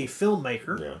be a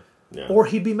filmmaker. Yeah. Yeah. Or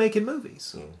he'd be making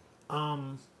movies.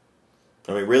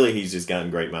 I mean, really, he's just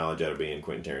gotten great mileage out of being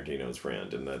Quentin Tarantino's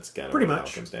friend, and that's kind of what it all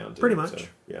comes down to. Pretty much. So,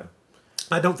 yeah.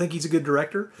 I don't think he's a good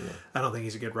director. Yeah. I don't think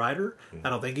he's a good writer. I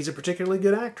don't think he's a particularly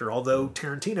good actor, although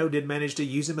Tarantino did manage to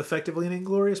use him effectively in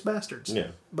Inglourious Bastards. Yeah.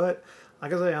 But,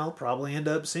 like I say, I'll probably end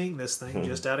up seeing this thing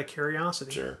just out of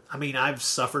curiosity. Sure. I mean, I've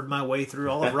suffered my way through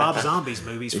all of Rob Zombie's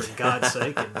movies, for God's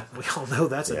sake, and we all know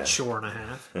that's a chore and a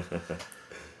half.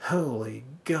 Holy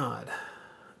God.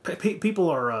 People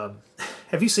are...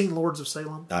 have you seen Lords of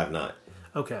Salem? I have not.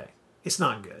 Okay. It's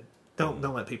not good. Don't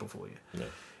let people fool you. No.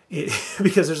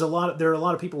 Because there are a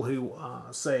lot of people who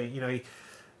say,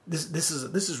 this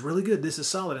is really good. This is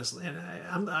solid.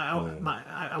 And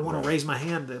I want to raise my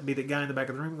hand to be the guy in the back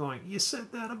of the room going, you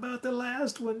said that about the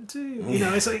last one too.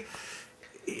 It's like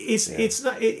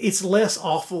it's less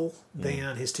awful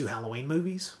than his two Halloween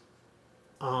movies.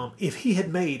 If he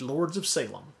had made Lords of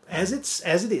Salem as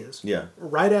it is,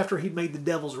 right after he'd made The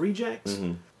Devil's Rejects,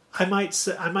 I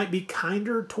might be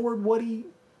kinder toward what he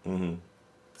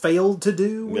failed to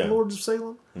do with Lords of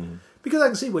Salem, because I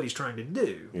can see what he's trying to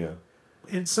do. Yeah,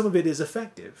 and some of it is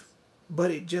effective, but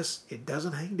it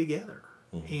doesn't hang together,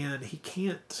 and he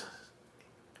can't.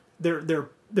 There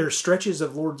are stretches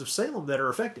of Lords of Salem that are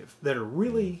effective, that are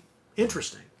really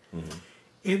interesting.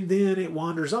 And then it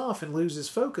wanders off and loses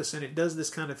focus, and it does this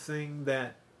kind of thing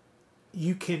that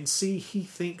you can see he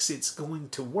thinks it's going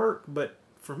to work, but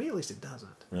for me at least it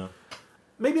doesn't. Yeah.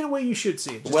 Maybe in a way you should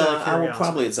see it. Just I will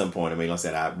probably at some point. I mean, like I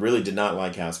said, I really did not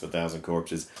like House of a Thousand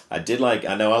Corpses. I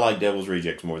know I like Devil's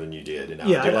Rejects more than you did. And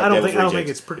I don't think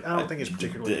it's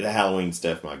particularly the Halloween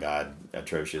stuff. My God,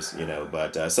 atrocious.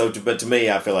 But to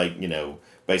me, I feel like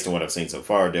based on what I've seen so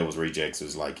far, Devil's Rejects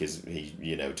is like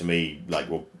to me, like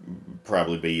will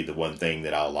probably be the one thing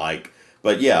that I'll like.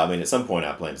 But yeah, I mean, at some point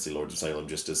I plan to see Lords of Salem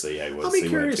just to see, hey, I'll be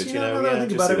curious.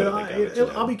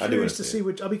 I'll be curious to see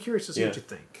what you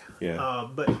think. Yeah.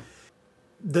 But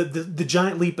the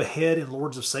giant leap ahead in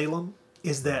Lords of Salem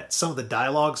is that some of the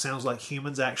dialogue sounds like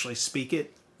humans actually speak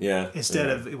it. Yeah. Instead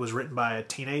of it was written by a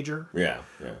teenager. Yeah.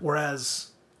 Yeah.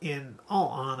 Whereas, in all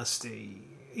honesty,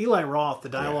 Eli Roth, the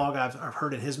dialogue I've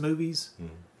heard in his movies,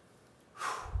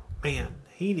 man,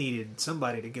 he needed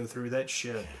somebody to go through that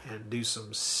shit and do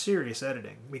some serious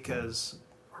editing or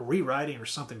rewriting or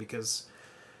something, because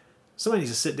somebody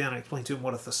needs to sit down and explain to him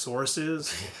what a thesaurus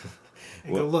is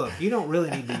and go, look, you don't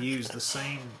really need to use the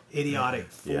same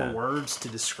idiotic four words to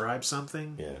describe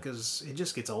something because it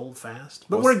just gets old fast.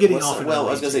 But we're getting off. Well,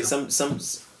 I was going to say some.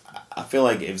 I feel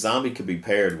like if Zombie could be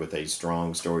paired with a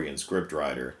strong story and script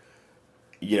writer,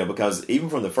 because even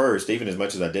from the first, even as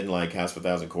much as I didn't like House of a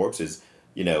Thousand Corpses,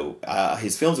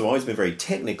 his films have always been very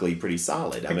technically pretty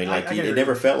solid. I mean, it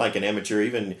never felt like an amateur.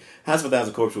 Even House of a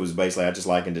Thousand Corpses was basically, I just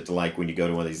likened it to like when you go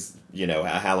to one of these,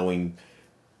 a Halloween,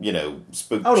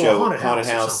 spook show, haunted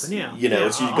house. You go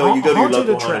to your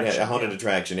local haunted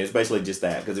attraction. It was basically just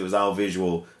that, because it was all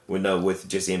visual with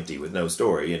just empty, with no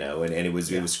story, and it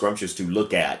was scrumptious to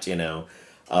look at,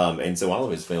 And so all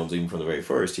of his films, even from the very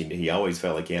first, he always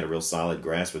felt like he had a real solid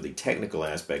grasp of the technical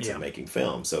aspects of making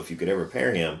films. So if you could ever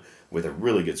pair him with a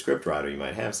really good scriptwriter, you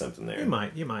might have something there. You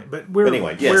might. But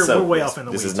anyway, yes, we're way off in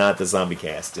the weeds. This is not the zombie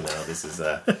cast, This is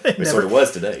it sort of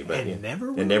was today, but it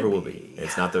never will be.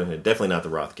 It's not definitely not the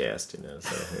Roth cast, So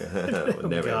it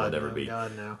never be.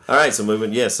 God, no. All right, so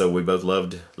moving. Yes, so we both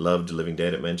loved Living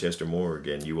Dead at Manchester Morgue,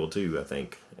 and you will too, I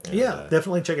think. And,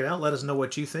 definitely check it out. Let us know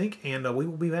what you think, and we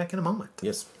will be back in a moment.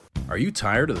 Yes. Are you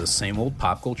tired of the same old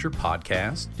pop culture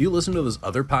podcast? Do you listen to those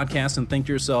other podcasts and think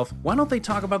to yourself, why don't they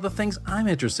talk about the things I'm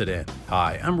interested in?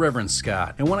 Hi, I'm Reverend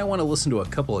Scott, and when I want to listen to a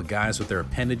couple of guys with their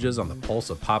appendages on the pulse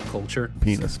of pop culture,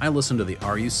 penis, I listen to the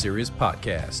Are You Serious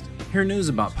podcast. Hear news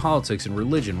about politics and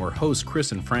religion where hosts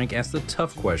Chris and Frank ask the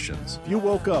tough questions. If you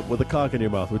woke up with a cock in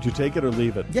your mouth, would you take it or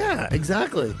leave it? Yeah,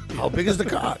 exactly. How big is the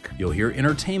cock? You'll hear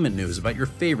entertainment news about your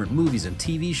favorite movies and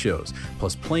TV shows,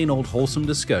 plus plain old wholesome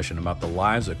discussion about the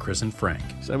lives of Chris and Frank.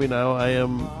 I mean, now I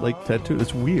am tattooed.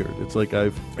 It's weird. It's like I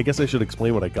guess I should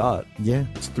explain what I got. Yeah.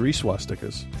 It's 3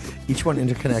 swastikas. Each one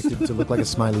interconnected to look like a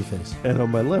smiley face. And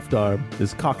on my left arm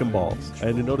is cock and balls.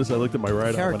 And you notice I looked at my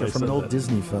right arm. Character from an old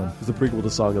Disney film. It's a prequel to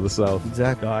Song of the South.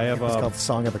 Exactly. I have it's called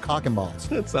Song of the Cock and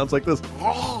Balls. It sounds like this.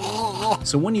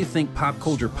 So when you think pop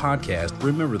culture podcast,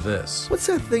 remember this. What's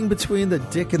that thing between the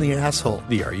dick and the asshole?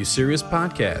 The Are You Serious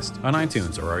podcast on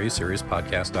iTunes or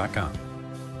areyouseriouspodcast.com.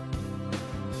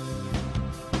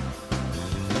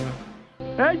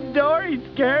 That Dory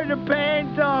scared the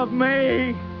pants off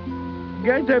me.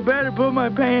 Guess I better put my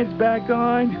pants back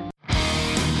on.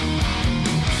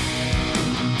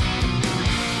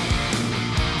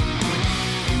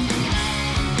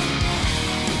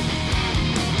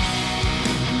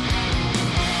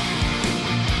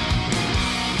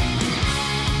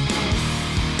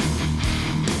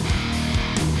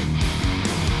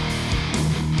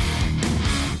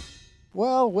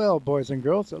 Well, boys and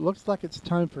girls, it looks like it's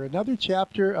time for another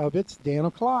chapter of It's Dan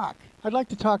O'Clock. I'd like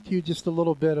to talk to you just a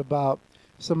little bit about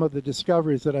some of the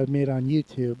discoveries that I've made on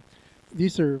YouTube.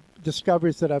 These are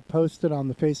discoveries that I've posted on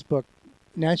the Facebook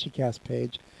NashyCast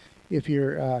page, if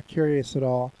you're curious at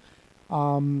all.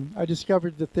 I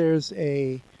discovered that there's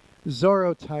a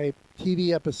Zorro-type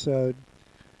TV episode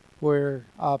where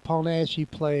Paul Naschy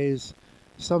plays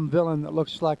some villain that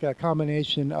looks like a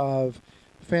combination of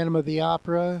Phantom of the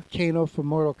Opera, Kano from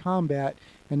Mortal Kombat,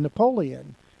 and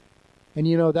Napoleon.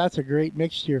 And that's a great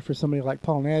mixture for somebody like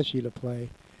Paul Naschy to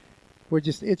play. We're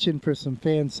just itching for some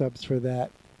fan subs for that.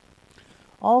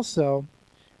 Also,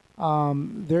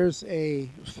 there's a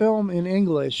film in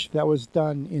English that was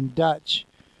done in Dutch.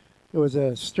 It was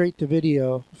a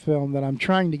straight-to-video film that I'm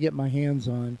trying to get my hands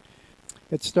on.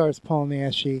 It stars Paul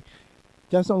Naschy.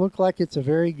 Doesn't look like it's a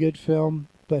very good film,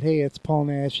 but hey, it's Paul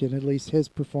Naschy, and at least his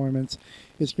performance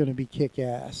is going to be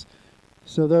kick-ass.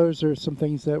 So those are some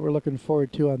things that we're looking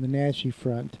forward to on the Naschy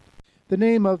front. The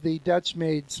name of the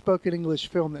Dutch-made spoken English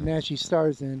film that Naschy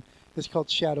stars in is called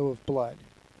Shadow of Blood.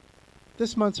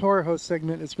 This month's Horror Host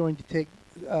segment is going to take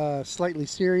a slightly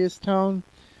serious tone.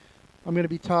 I'm going to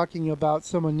be talking about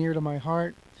someone near to my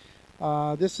heart.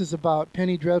 This is about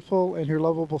Penny Dreadful and her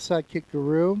lovable sidekick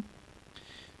Guru.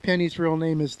 Penny's real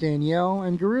name is Danielle,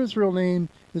 and Guru's real name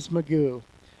is Magoo.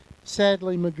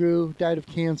 Sadly, Magoo died of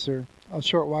cancer a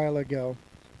short while ago,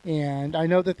 and I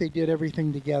know that they did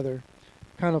everything together,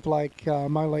 kind of like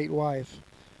my late wife.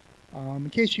 In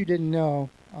case you didn't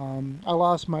know, I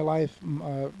lost my wife,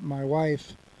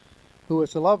 who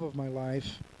was the love of my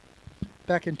life,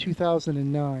 back in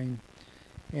 2009,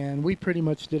 and we pretty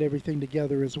much did everything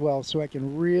together as well, so I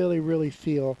can really, really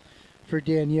feel for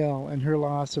Danielle and her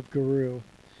loss of Guru,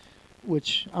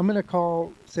 which I'm going to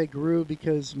say Guru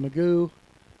because Magoo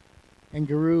and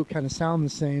Guru kind of sound the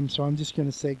same, so I'm just going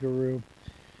to say Guru.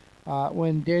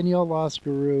 When Danielle lost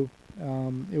Guru,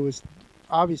 it was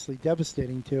obviously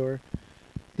devastating to her.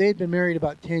 They had been married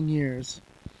about 10 years.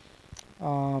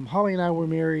 Holly and I were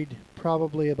married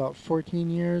probably about 14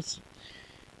 years,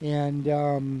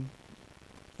 and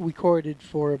we courted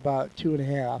for about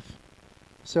 2.5.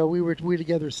 So we were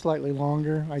together slightly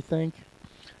longer, I think.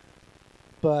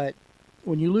 But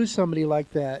when you lose somebody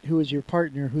like that, who is your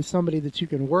partner, who's somebody that you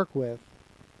can work with,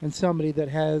 and somebody that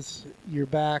has your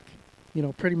back,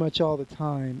 pretty much all the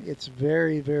time, it's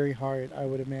very, very hard, I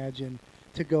would imagine,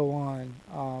 to go on.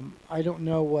 I don't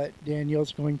know what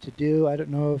Danielle's going to do. I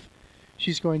don't know if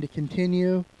she's going to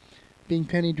continue being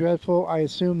Penny Dreadful. I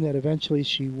assume that eventually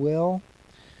she will.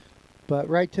 But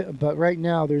right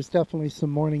now, there's definitely some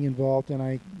mourning involved, and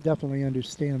I definitely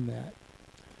understand that.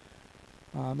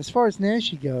 As far as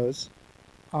Naschy goes,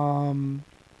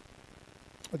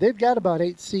 they've got about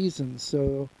 8 seasons,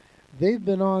 so they've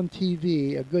been on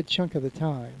TV a good chunk of the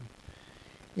time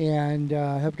and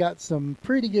have got some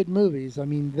pretty good movies. I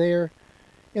mean, they're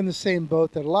in the same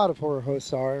boat that a lot of horror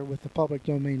hosts are with the public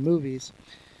domain movies.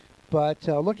 But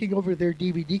looking over their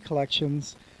DVD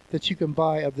collections that you can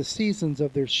buy of the seasons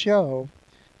of their show,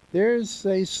 there's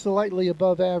a slightly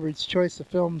above average choice of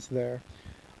films there,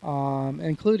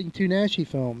 including 2 Naschy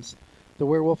films, The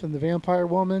Werewolf and the Vampire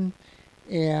Woman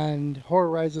and Horror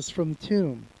Rises from the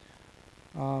Tomb.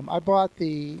 I bought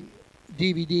the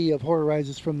DVD of Horror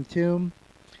Rises from the Tomb.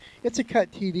 It's a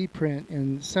cut TV print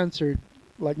and censored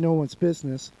like no one's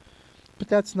business, but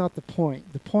that's not the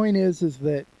point. The point is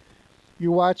that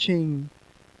you're watching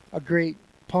a great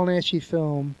Paul Naschy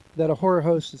film that a horror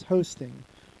host is hosting,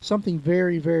 something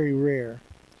very, very rare.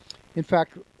 In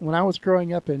fact, when I was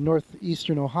growing up in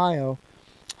northeastern Ohio,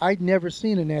 I'd never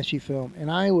seen a Naschy film,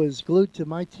 and I was glued to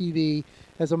my TV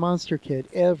as a monster kid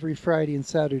every Friday and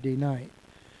Saturday night.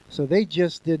 So they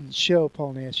just didn't show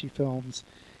Paul Naschy films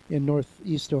in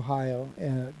northeast Ohio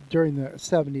during the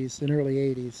 70s and early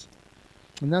 80s.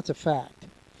 And that's a fact.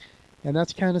 And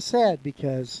that's kind of sad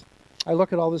because I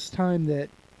look at all this time that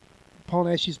Paul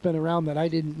Naschy's been around that I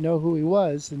didn't know who he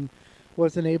was and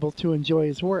wasn't able to enjoy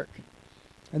his work.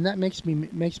 And that makes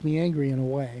me angry in a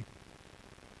way.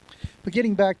 But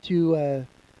getting back to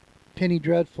Penny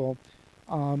Dreadful,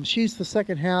 she's the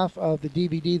second half of the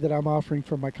DVD that I'm offering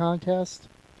for my contest.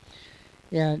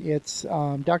 And it's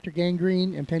Dr.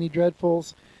 Gangrene and Penny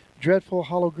Dreadful's Dreadful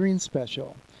Halloween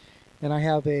special. And I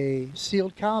have a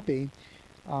sealed copy.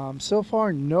 So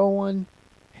far, no one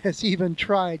has even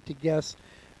tried to guess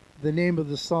the name of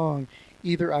the song.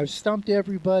 Either I've stumped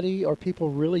everybody or people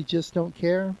really just don't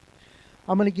care.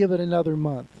 I'm going to give it another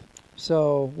month.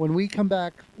 So when we come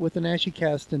back with the Naschy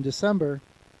Cast in December,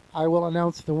 I will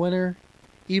announce the winner,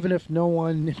 even if no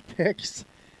one picks.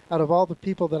 Out of all the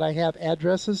people that I have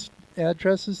addresses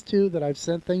to, that I've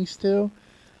sent things to,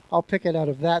 I'll pick it out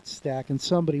of that stack, and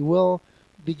somebody will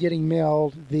be getting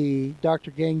mailed the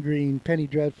Dr. Gangrene Penny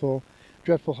Dreadful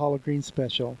Halloween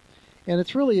special. And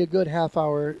it's really a good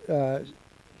half-hour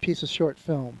piece of short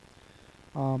film.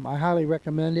 I highly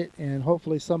recommend it, and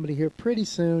hopefully somebody here pretty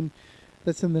soon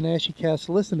that's in the Naschy Cast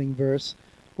listening verse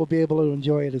will be able to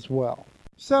enjoy it as well.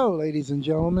 So, ladies and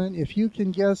gentlemen, if you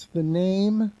can guess the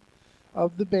name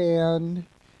of the band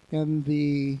and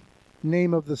the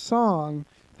name of the song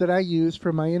that I used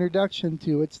for my introduction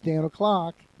to It's Dan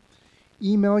O'Clock,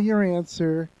 email your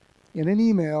answer in an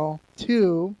email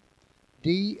to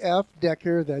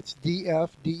dfdecker, that's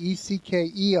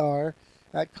dfdecker,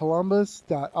 at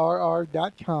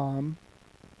columbus.rr.com.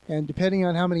 And depending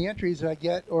on how many entries I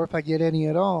get, or if I get any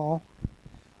at all,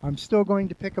 I'm still going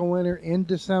to pick a winner in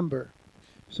December.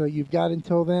 So you've got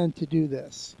until then to do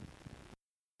this.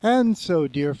 And so,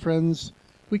 dear friends,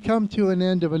 we come to an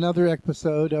end of another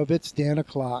episode of It's Dan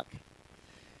O'Clock.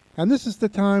 And this is the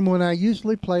time when I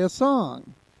usually play a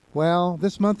song. Well,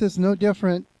 this month is no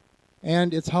different,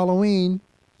 and it's Halloween,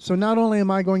 so not only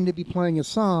am I going to be playing a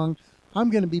song, I'm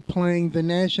going to be playing the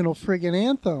national friggin'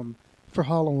 anthem for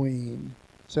Halloween.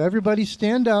 So everybody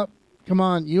stand up. Come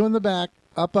on, you in the back.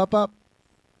 Up, up, up.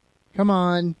 Come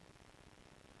on.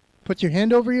 Put your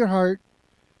hand over your heart.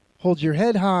 Hold your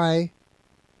head high.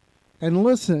 And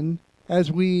listen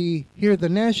as we hear the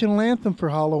national anthem for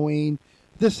Halloween.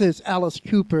 This is Alice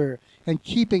Cooper and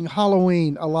Keeping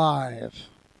Halloween Alive.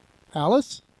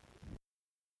 Alice?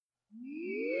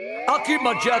 I'll keep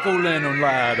my jack-o'-lantern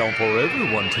light on for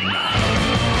everyone tonight.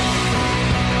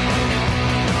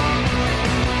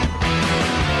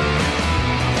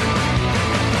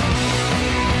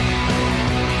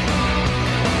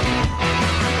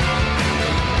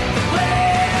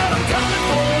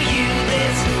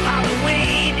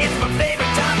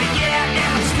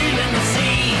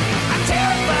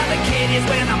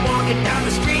 When I'm walking down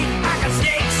the street, I got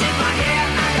snakes in my hair,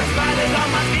 I got spiders on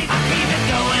my feet. I keep it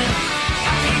going,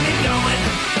 I keep it going,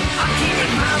 I keep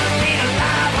it Halloween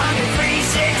alive, 103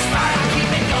 6.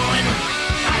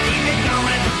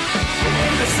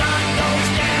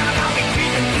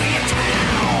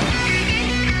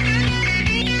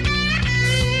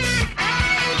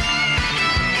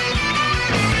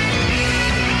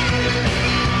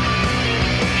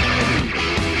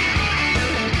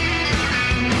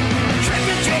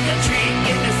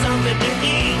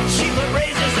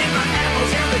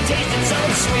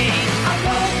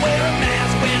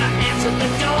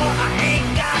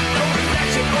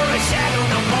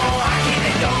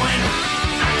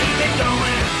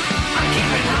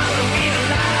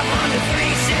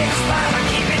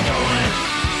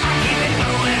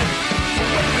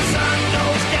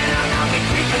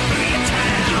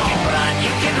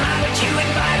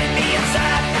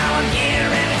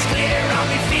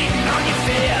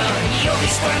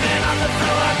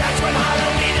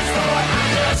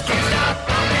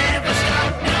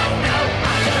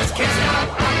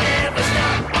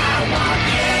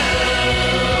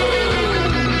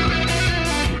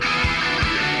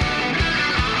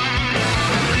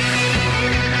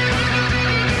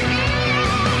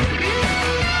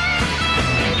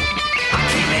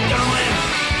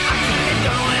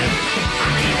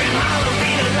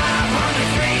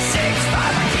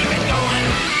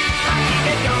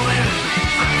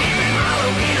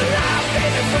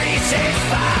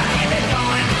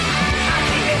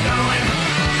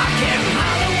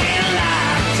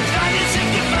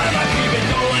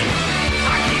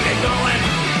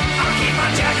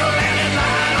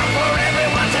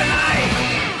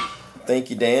 Thank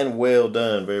you, Dan. Well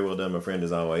done, very well done, my friend,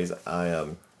 as always.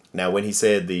 Now when he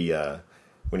said the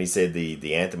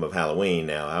anthem of Halloween,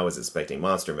 now I was expecting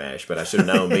Monster Mash, but I should have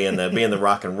known being the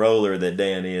rock and roller that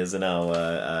Dan is, and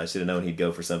I should have known he'd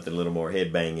go for something a little more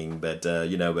headbanging. But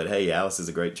but hey, Alice is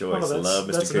a great choice. Oh, I love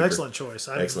Mr. That's Cooper. an excellent choice.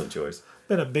 Excellent choice.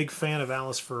 Been a big fan of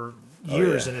Alice for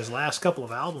years, and his last couple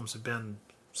of albums have been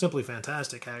simply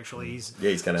fantastic. Actually, he's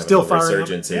kind of still having a firing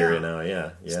resurgence here now. Yeah,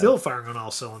 still firing on all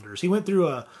cylinders. He went through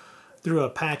a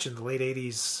patch in the late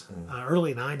 80s,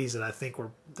 early 90s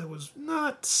that was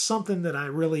not something that I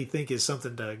really think is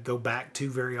something to go back to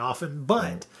very often.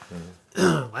 But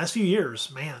last few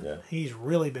years, man, he's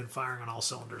really been firing on all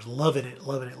cylinders. Loving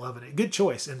it. Good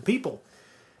choice. And people,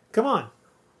 come on.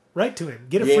 Write to him.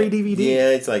 Get a free DVD. Yeah,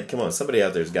 it's like, come on, somebody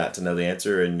out there's got to know the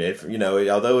answer, and if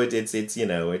although it's he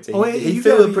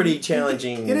threw a pretty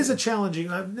challenging. It is a challenging.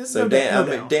 So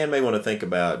Dan may want to think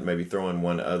about maybe throwing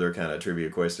one other kind of trivia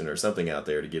question or something out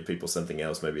there to give people something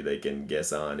else maybe they can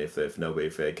guess on because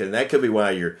that could be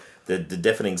why the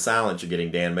deafening silence you're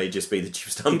getting, Dan, may just be that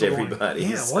you've stumped everybody.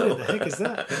 What in the heck is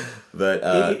that? But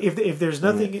if there's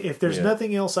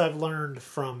nothing else I've learned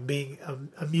from being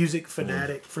a music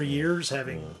fanatic for years,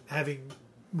 having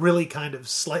really kind of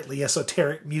slightly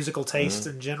esoteric musical tastes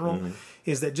in general,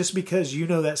 is that just because you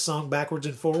know that song backwards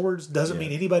and forwards doesn't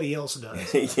mean anybody else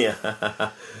does.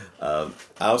 I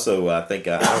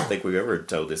don't think we've ever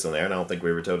told this on there, and I don't think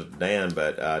we ever told it to Dan,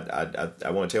 but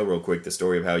I want to tell real quick the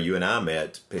story of how you and I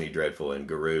met Penny Dreadful and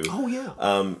Guru. Oh yeah.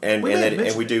 And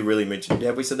we do really mention.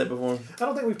 Have we said that before? I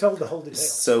don't think we've told the whole detail.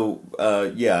 So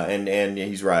and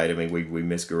he's right. I mean, we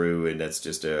miss Guru, and that's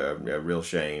just a real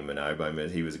shame.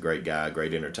 And he was a great guy,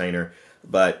 great entertainer.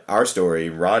 But our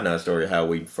story, Rod and I's story, how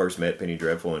we first met Penny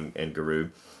Dreadful and Guru.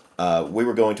 We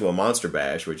were going to a Monster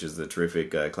Bash, which is the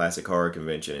terrific classic horror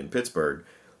convention in Pittsburgh,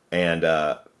 and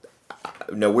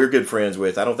we're good friends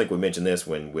with. I don't think we mentioned this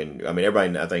when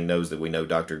everybody I think knows that we know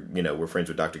Dr. We're friends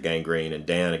with Dr. Gangrene, and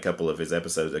Dan. A couple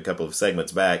of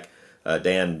segments back,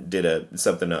 Dan did a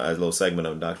little segment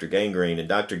on Dr. Gangrene, and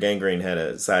Dr. Gangrene had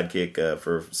a sidekick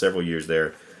for several years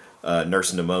there,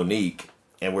 nursing Monique,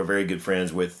 and we're very good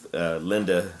friends with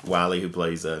Linda Wiley, who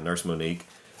plays Nurse Monique.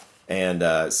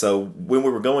 And so when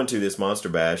we were going to this Monster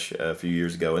Bash a few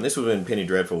years ago, and this was when Penny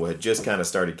Dreadful had just kind of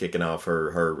started kicking off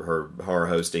her horror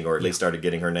hosting, or at least started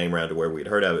getting her name around to where we'd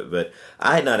heard of it. But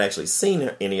I had not actually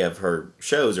seen any of her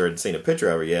shows or had seen a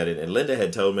picture of her yet. And Linda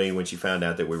had told me when she found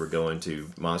out that we were going to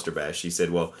Monster Bash, she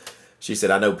said,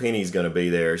 I know Penny's going to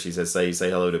be there. She said, say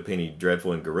hello to Penny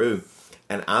Dreadful and Guru.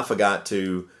 And I forgot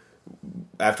to...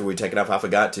 After we take it off, I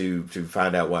forgot to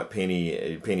find out what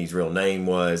Penny's real name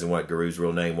was and what Guru's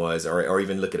real name was, or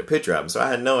even look at a picture of them. So I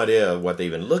had no idea what they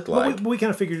even looked like. We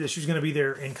kind of figured that she was going to be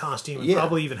there in costume and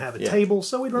probably even have a table,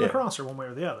 so we'd run across her one way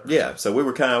or the other. Yeah, so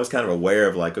I was kind of aware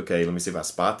of okay, let me see if I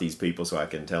spot these people so I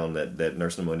can tell them that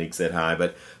Nurse Monique said hi.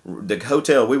 But the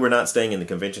hotel, we were not staying in the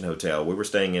convention hotel. We were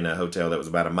staying in a hotel that was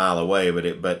about a mile away, but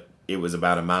it was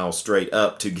about a mile straight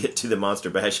up to get to the Monster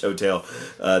Bash Hotel.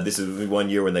 This is one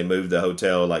year when they moved the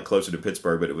hotel closer to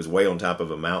Pittsburgh, but it was way on top of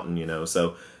a mountain,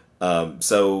 So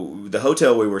the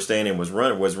hotel we were staying in was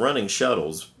running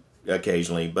shuttles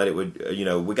occasionally, but it would,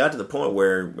 we got to the point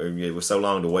where it was so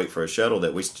long to wait for a shuttle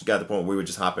that we got to the point where we were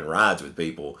just hopping rides with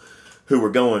people who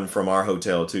were going from our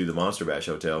hotel to the Monster Bash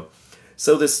Hotel.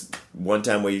 So this one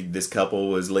time this couple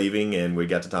was leaving, and we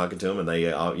got to talking to them, and they,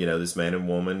 this man and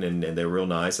woman, and they were real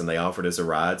nice, and they offered us a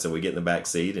ride. So we get in the back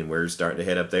seat, and we're starting to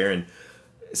head up there, and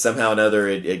somehow or another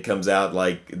it comes out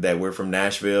that we're from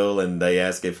Nashville, and they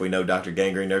ask if we know Dr.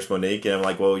 Gangrene, Nurse Monique, and I'm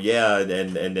like, well, yeah, and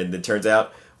then it turns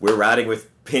out we're riding with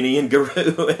Penny and Guru,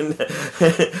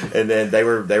 and then they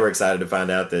were excited to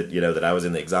find out that that I was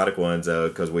in the Exotic Ones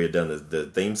because we had done the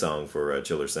theme song for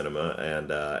Chiller Cinema,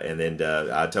 and then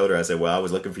I told her, I said, well, I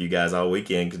was looking for you guys all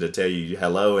weekend to tell you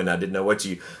hello, and I didn't know what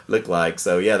you looked like.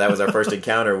 So yeah, that was our first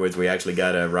encounter. Was we actually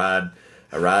got a ride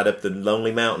up the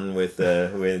lonely mountain with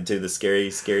to the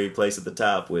scary place at the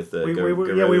top with we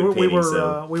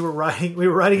were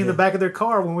riding in the back of their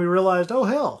car when we realized, oh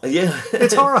hell,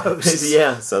 it's horror hosts.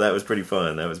 Yeah, so that was pretty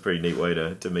fun. That was a pretty neat way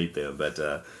to meet them. But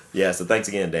so thanks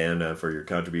again, Dan, for your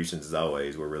contributions as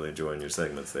always. We're really enjoying your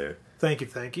segments there.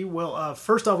 Thank you. Well,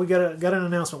 first off, we got an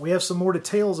announcement. We have some more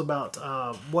details about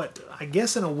what I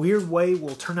guess in a weird way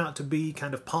will turn out to be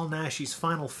kind of Paul Naschy's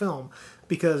final film,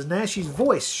 because Naschy's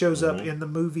voice shows up in the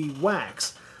movie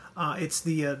Wax. It's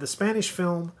the Spanish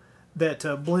film that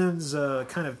blends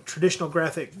kind of traditional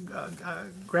graphic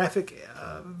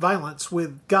violence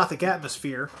with gothic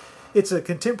atmosphere. It's a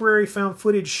contemporary found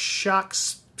footage shock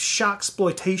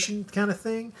exploitation kind of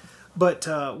thing. But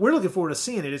we're looking forward to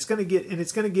seeing it. It's going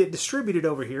to get distributed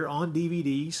over here on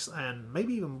DVDs and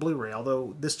maybe even Blu-ray.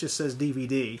 Although this just says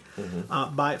DVD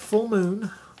by Full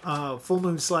Moon,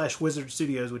 /Wizard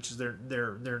Studios, which is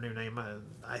their new name,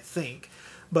 I think.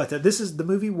 But this is the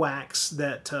movie Wax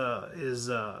that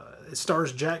it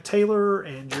stars Jack Taylor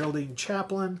and Geraldine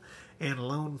Chaplin and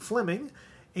Lone Fleming,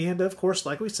 and of course,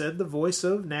 like we said, the voice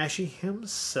of Naschy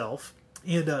himself.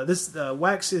 And this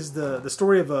Wax is the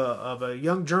story of a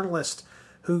young journalist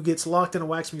who gets locked in a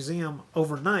wax museum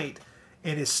overnight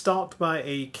and is stalked by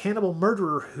a cannibal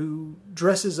murderer who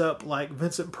dresses up like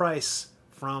Vincent Price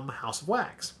from House of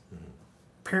Wax.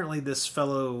 Apparently, this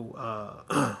fellow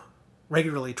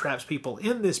regularly traps people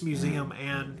in this museum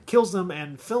and kills them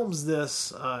and films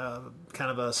this kind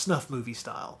of a snuff movie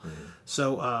style.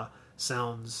 So,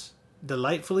 sounds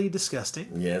delightfully disgusting.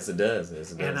 Yes, it does.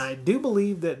 Yes, it does. And I do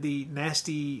believe that the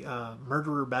nasty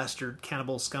murderer, bastard,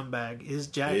 cannibal scumbag is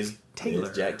Jack Taylor.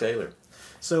 Is Jack Taylor.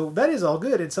 So that is all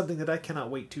good. It's something that I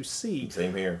cannot wait to see.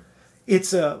 Same here.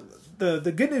 It's the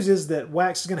good news is that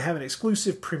Wax is going to have an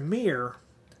exclusive premiere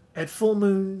at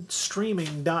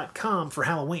fullmoonstreaming.com for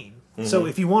Halloween. So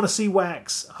if you want to see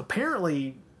Wax,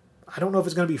 apparently, I don't know if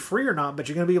it's going to be free or not, but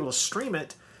you're going to be able to stream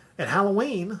it at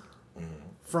Halloween.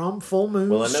 From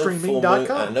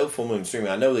fullmoonstreaming.com. I know Full Moon Streaming.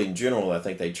 I know that in general, I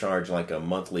think they charge like a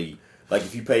monthly, like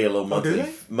if you pay a little monthly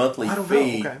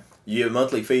fee,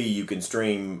 monthly fee, you can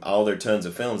stream all their tons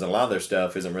of films, and a lot of their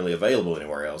stuff isn't really available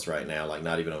anywhere else right now, like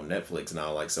not even on Netflix and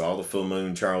all. Like so, all the Full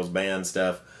Moon Charles Band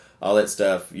stuff, all that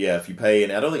stuff. Yeah, if you pay,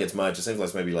 and I don't think it's much. It seems like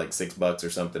it's maybe like $6 or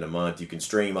something a month. You can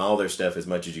stream all their stuff as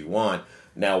much as you want.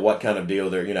 Now, what kind of deal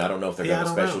they're? I don't know if they're got a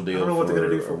special deal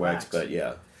for Wax, but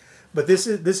yeah. But this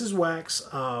is Wax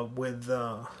with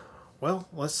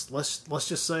let's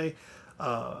just say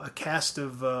a cast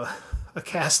of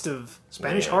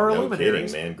Spanish horror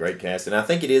luminaries. Kidding, man, great cast, and I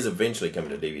think it is eventually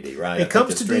coming to DVD, right? It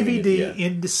comes to DVD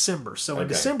in December, so in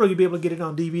December you'll be able to get it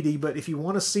on DVD. But if you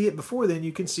want to see it before then,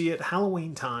 you can see it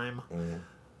Halloween time,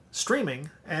 streaming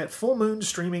at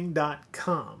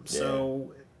fullmoonstreaming.com.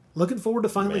 So. Looking forward to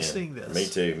finally seeing this. Me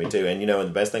too. And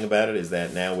the best thing about it is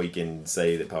that now we can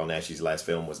say that Paul Naschy's last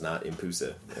film was not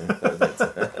Impusa.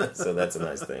 So that's a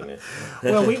nice thing.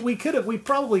 Well, we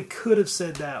probably could have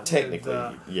said that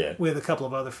technically, with a couple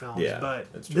of other films. Yeah,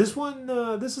 but this one,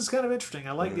 this is kind of interesting.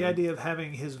 I like the idea of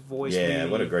having his voice. Yeah,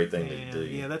 what a great thing to do.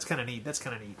 Yeah, that's kind of neat. That's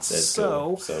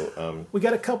cool. So we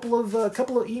got a couple of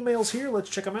emails here. Let's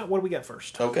check them out. What do we got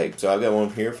first? Okay, so I've got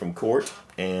one here from Court,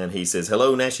 and he says,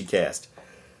 "Hello, Naschycast.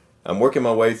 I'm working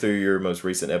my way through your most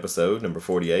recent episode, number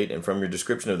 48, and from your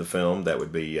description of the film, that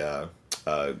would be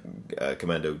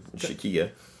Commando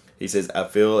Shakia, he says, I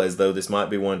feel as though this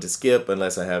might be one to skip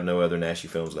unless I have no other Naschy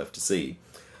films left to see.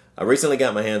 I recently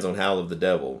got my hands on Howl of the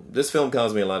Devil. This film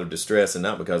caused me a lot of distress, and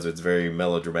not because of its very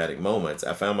melodramatic moments.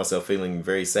 I found myself feeling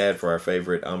very sad for our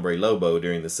favorite Hombre Lobo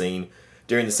during the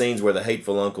scenes where the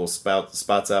hateful uncle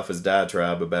spots off his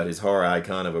diatribe about his horror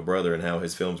icon of a brother and how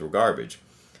his films were garbage.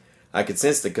 I could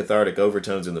sense the cathartic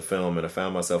overtones in the film, and I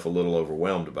found myself a little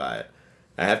overwhelmed by it.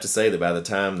 I have to say that by the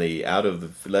time the out of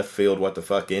the left field what the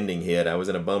fuck ending hit, I was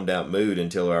in a bummed out mood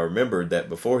until I remembered that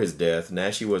before his death,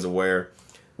 Naschy was aware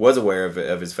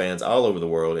of his fans all over the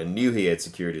world and knew he had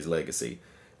secured his legacy.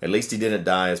 At least he didn't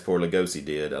die as poor Lugosi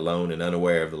did, alone and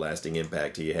unaware of the lasting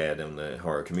impact he had on the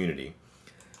horror community.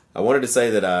 I wanted to say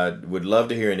that I would love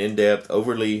to hear an in-depth,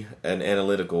 overly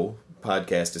analytical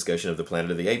podcast discussion of the Planet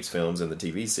of the Apes films and the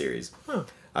TV series.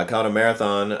 I caught a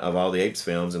marathon of all the Apes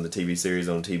films and the TV series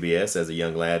on TBS as a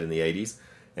young lad in the 80s,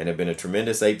 and have been a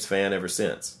tremendous Apes fan ever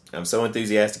since. I'm so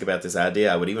enthusiastic about this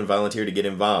idea, I would even volunteer to get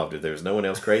involved if there's no one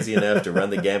else crazy enough to run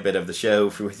the gambit of the show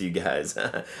with you guys.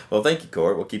 Well, thank you,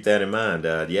 Court. We'll keep that in mind.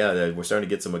 We're starting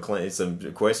to get some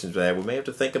questions for that. We may have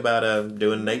to think about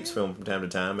doing an Apes film from time to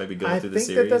time, maybe going through the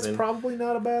series. I think that's probably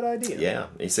not a bad idea. Yeah.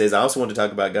 He says, I also want to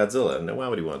talk about Godzilla. Now, why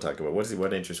would he want to talk about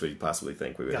what interest would he possibly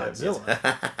think we would have?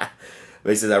 Godzilla. But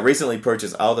he says, I recently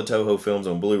purchased all the Toho films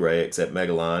on Blu-ray except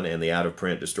Megalon and the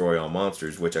out-of-print Destroy All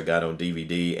Monsters, which I got on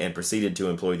DVD, and proceeded to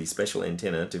employ the special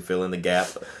antenna to fill in the gap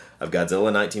of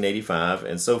Godzilla 1985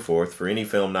 and so forth for any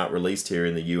film not released here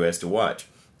in the U.S. to watch.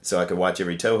 So I could watch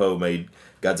every Toho-made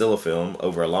Godzilla film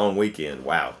over a long weekend.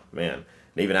 Wow, man.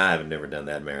 And even I have never done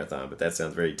that marathon, but that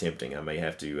sounds very tempting. I may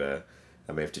have to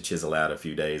chisel out a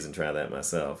few days and try that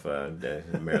myself. A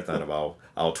marathon of all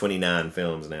 29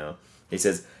 films now. He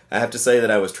says, I have to say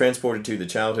that I was transported to the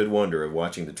childhood wonder of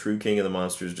watching the true King of the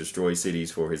Monsters destroy cities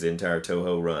for his entire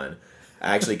Toho run.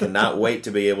 I actually cannot wait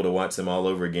to be able to watch them all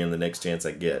over again the next chance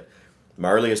I get. My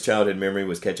earliest childhood memory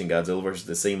was catching Godzilla vs.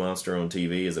 the Sea Monster on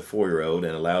TV as a 4-year-old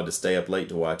and allowed to stay up late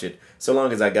to watch it, so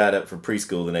long as I got up for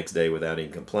preschool the next day without any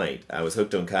complaint. I was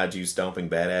hooked on kaiju stomping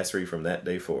badassery from that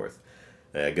day forth.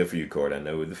 Good for you, Cord. I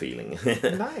know the feeling.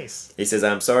 Nice. He says,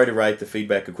 I'm sorry to write the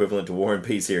feedback equivalent to War and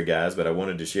Peace here, guys, but I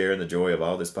wanted to share in the joy of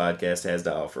all this podcast has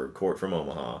to offer. Court from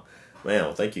Omaha.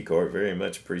 Well, thank you, Court. Very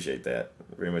much appreciate that.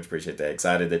 Very much appreciate that.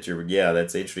 Excited that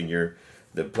that's interesting.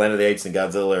 The Planet of the Apes and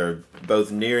Godzilla are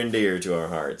both near and dear to our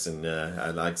hearts. And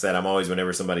like I said, I'm always,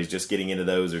 whenever somebody's just getting into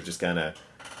those or just kind of,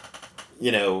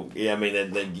 getting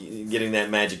that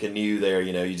magic anew there,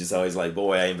 you just always like,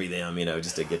 boy, I envy them,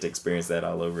 just to get to experience that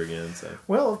all over again. So,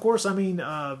 well, of course, I mean,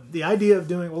 the idea of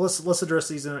doing, let's address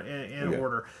these in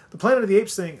order. The Planet of the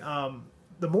Apes thing,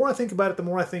 the more I think about it, the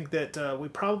more I think that we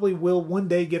probably will one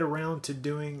day get around to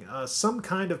doing some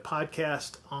kind of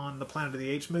podcast on the Planet of the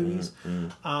Apes movies.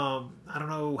 I don't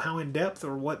know how in depth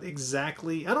or what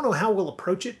exactly. I don't know how we'll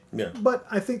approach it. Yeah. But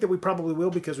I think that we probably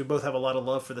will because we both have a lot of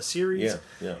love for the series.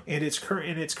 Yeah. And its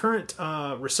current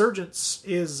resurgence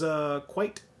is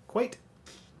quite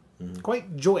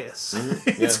joyous.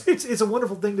 It's a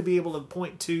wonderful thing to be able to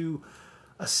point to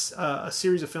a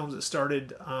series of films that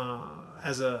started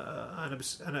as an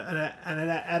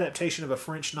adaptation of a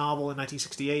French novel in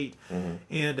 1968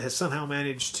 and has somehow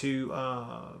managed to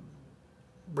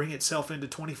bring itself into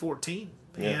 2014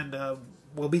 and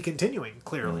will be continuing,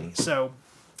 clearly. So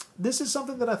this is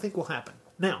something that I think will happen.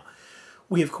 Now,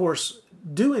 we, of course,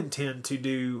 do intend to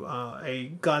do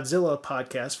a Godzilla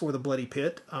podcast for the Bloody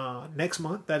Pit next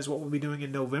month. That is what we'll be doing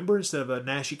in November. Instead of a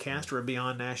Naschy cast or a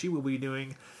Beyond Naschy, we'll be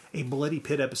doing a Bloody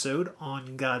Pit episode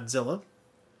on Godzilla.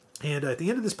 And at the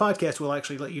end of this podcast, we'll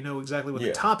actually let you know exactly what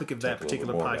the topic of that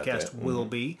particular podcast will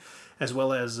be, as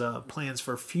well as plans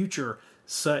for future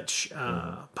such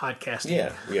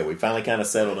podcasting. Yeah, we finally kind of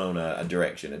settled on a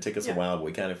direction. It took us a while, but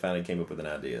we kind of finally came up with an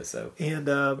idea. So, and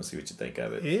we'll see what you think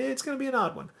of it. It's going to be an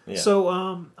odd one. Yeah. So,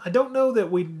 I don't know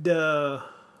that we'd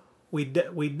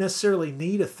necessarily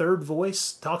need a third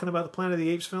voice talking about the Planet of the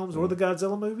Apes films or the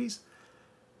Godzilla movies,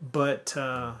 but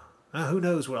who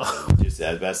knows what? Just as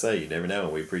I was about to say, you never know.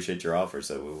 We appreciate your offer,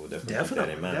 so we will definitely keep that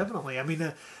in mind. Definitely. I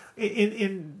mean,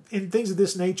 in things of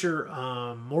this nature,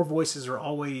 more voices are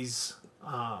always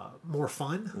more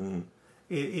fun.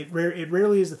 It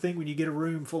rarely is the thing when you get a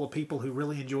room full of people who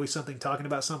really enjoy something, talking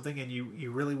about something, and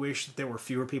you really wish that there were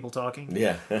fewer people talking.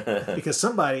 Yeah. Because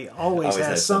somebody always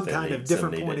has some kind of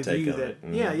different point of view that,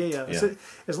 yeah. So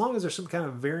as long as there's some kind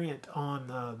of variant on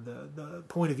the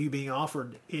point of view being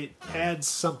offered, it adds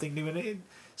something new, and it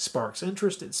sparks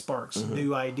interest, it sparks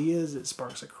new ideas, it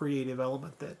sparks a creative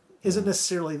element that isn't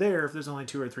necessarily there if there's only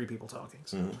 2 or 3 people talking.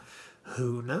 So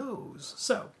who knows?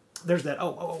 So there's that.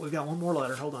 Oh, we've got one more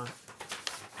letter. Hold on.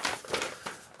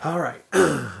 All right.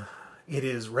 It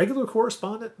is regular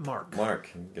correspondent Mark.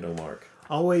 Good old Mark.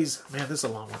 Always, man, this is a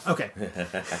long one. Okay.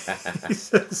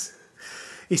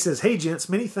 He says, hey, gents,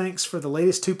 many thanks for the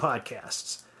latest 2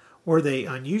 podcasts. Were they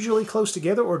unusually close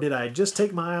together, or did I just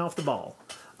take my eye off the ball?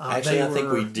 Actually, I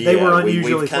think we did. They were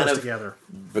unusually close together.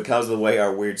 Because of the way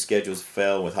our weird schedules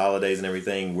fell with holidays and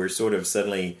everything, we're sort of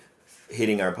suddenly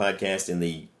hitting our podcast in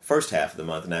the first half of the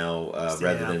month now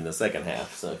rather than the second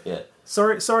half. So, yeah.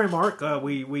 Sorry, Mark.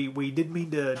 We didn't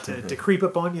mean to creep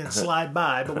up on you and slide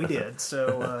by, but we did.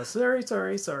 So sorry.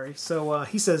 So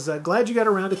he says, glad you got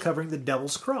around to covering The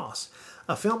Devil's Cross,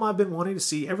 a film I've been wanting to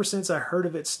see ever since I heard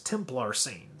of its Templar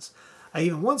scenes. I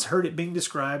even once heard it being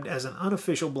described as an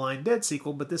unofficial Blind Dead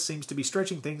sequel, but this seems to be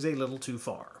stretching things a little too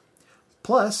far.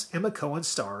 Plus, Emma Cohen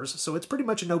stars, so it's pretty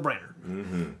much a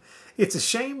no-brainer. It's a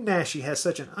shame Naschy has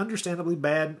such understandably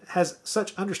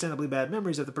bad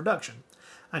memories of the production.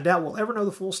 I doubt we'll ever know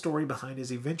the full story behind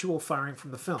his eventual firing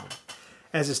from the film.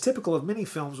 As is typical of many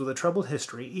films with a troubled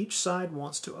history, each side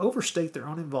wants to overstate their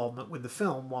own involvement with the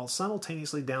film while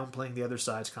simultaneously downplaying the other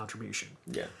side's contribution.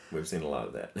 Yeah, we've seen a lot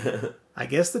of that. I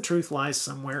guess the truth lies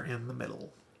somewhere in the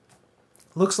middle.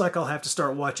 Looks like I'll have to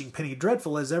start watching Penny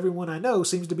Dreadful, as everyone I know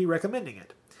seems to be recommending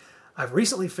it. I've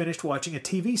recently finished watching a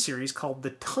TV series called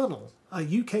The Tunnel, a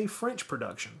UK-French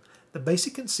production. The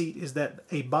basic conceit is that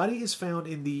a body is found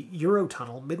in the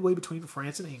Eurotunnel midway between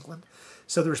France and England,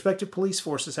 so the respective police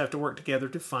forces have to work together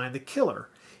to find the killer.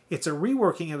 It's a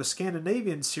reworking of a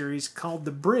Scandinavian series called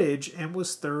The Bridge and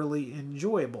was thoroughly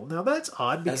enjoyable. Now that's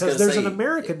odd because there's an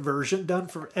American version done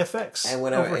for FX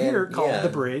here called The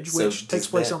Bridge, which takes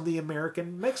place on the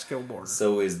American-Mexico border.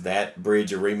 So is that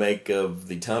Bridge a remake of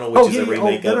The Tunnel, which is a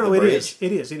remake of The Bridge?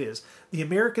 It is. The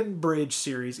American Bridge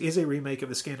series is a remake of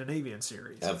the Scandinavian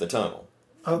series. Of The Tunnel,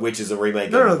 which is a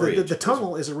remake of The Bridge. The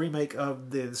Tunnel is a remake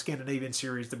of the Scandinavian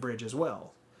series The Bridge as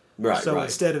well. Right, so right.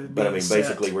 instead of it but I being mean, set-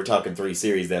 basically, we're talking 3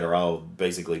 series that are all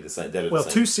basically the same. That are well, the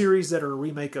 2 same. series that are a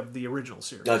remake of the original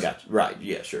series. Oh, gotcha. Right.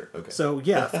 Yeah. Sure. Okay. So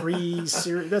yeah, 3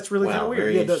 series. That's really Wow, kind of weird.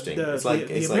 very Yeah, interesting. It's like-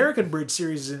 the it's like- American Bridge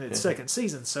series is in its second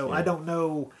season, so Yeah. I don't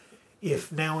know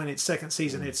if now in its second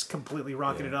season it's completely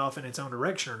rocketed off in its own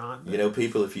direction or not. You know,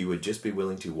 people, if you would just be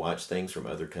willing to watch things from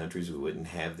other countries, we wouldn't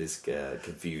have this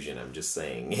confusion. I'm just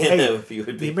saying. You know, Hey, if you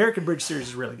would the be... American Bridge series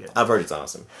is really good. I've heard it's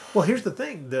awesome. Well, here's the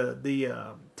thing: the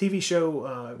TV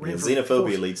show ran for Xenophobia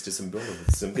 4 leads to some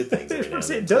good things. Every now and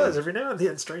then. It does every now and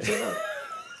then. Straight up.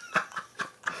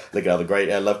 Look at all the great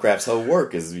Lovecraft's whole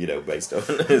work is based on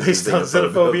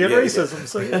xenophobia and Yeah, racism.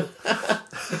 So yeah.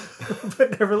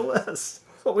 But nevertheless.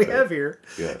 What we have here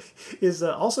is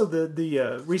also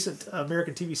the recent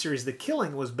American TV series The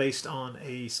Killing was based on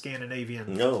a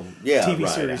Scandinavian TV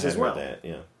series as well. That,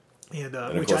 yeah. And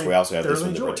of course, we also have this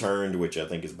one, The enjoyed. Returned, which I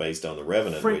think is based on The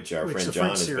Revenant, which our friend John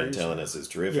has been telling us is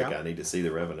terrific. Yeah. I need to see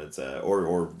The Revenant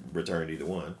or Returned, either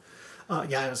one.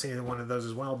 Yeah, I haven't seen either one of those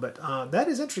as well, but that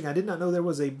is interesting. I did not know there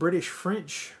was a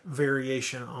British-French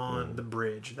variation on The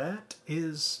Bridge.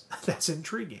 That's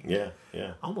intriguing. Yeah,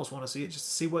 yeah. I almost want to see it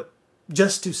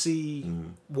just to see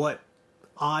what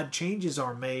odd changes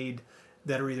are made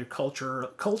that are either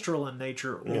cultural in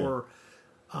nature or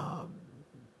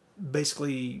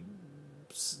basically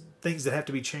things that have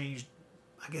to be changed.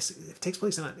 I guess if it takes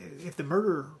place if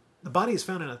the body is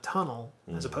found in a tunnel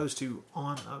as opposed to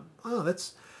on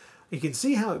you can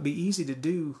see how it'd be easy to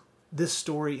do this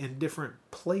story in different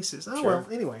places. Oh, Sure. well,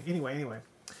 anyway.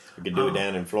 We could do it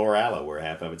down in Florala, where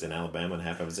half of it's in Alabama and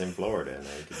half of it's in Florida, and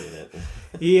we could do that.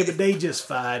 Yeah, but they just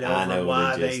fight over I know,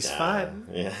 why they they's just, fighting.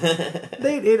 yeah.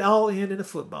 It all end in a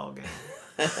football game.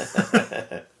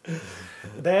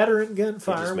 That or in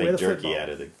gunfire Just with make a jerky football. out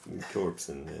of the corpse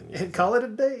And call it a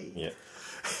day. Yeah.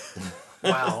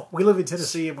 Wow, we live in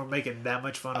Tennessee and we're making that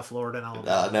much fun of Florida and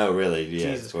Alabama. No, really.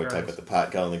 Yeah, Jesus we're talking Christ. about the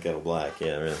pot calling the kettle black.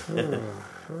 Yeah, really.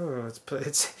 It's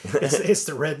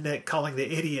the redneck calling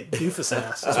the idiot doofus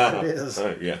ass. That's what it is.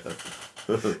 Yeah.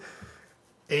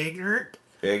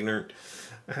 Ignorant.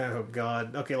 Oh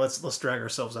God. Okay, let's drag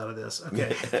ourselves out of this.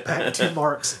 Okay, back to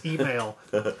Mark's email.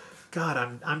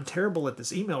 God, I'm terrible at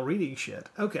this email reading shit.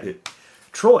 Okay,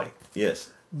 Troy. Yes.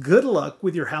 Good luck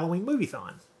with your Halloween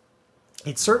movie-thon.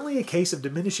 It's certainly a case of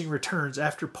diminishing returns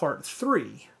after part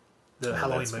 3, the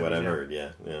Halloween That's movie. what I've heard.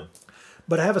 Yeah.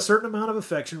 But I have a certain amount of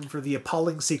affection for the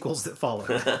appalling sequels that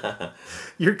followed.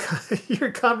 Your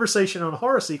conversation on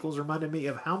horror sequels reminded me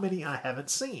of how many I haven't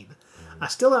seen. I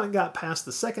still haven't got past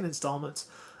the second installments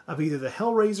of either the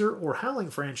Hellraiser or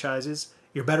Howling franchises.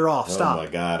 You're better off. Stop. Oh my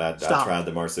God! I tried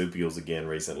the marsupials again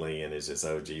recently, and it's just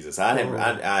Jesus. I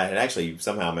had actually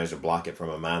somehow managed to block it from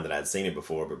my mind that I'd seen it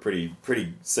before, but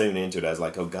pretty soon into it, I was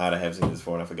like, oh God, I have seen this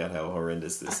before, and I forgot how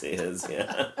horrendous this is.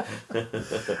 Yeah.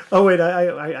 Oh wait,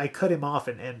 I cut him off,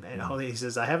 and he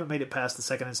says I haven't made it past the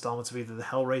second installments of either the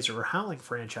Hellraiser or Howling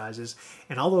franchises,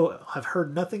 and although I've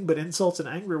heard nothing but insults and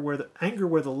anger where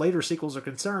the later sequels are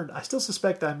concerned, I still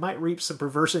suspect I might reap some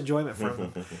perverse enjoyment from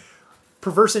them.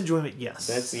 Perverse enjoyment,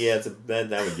 yes.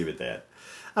 I would give it that.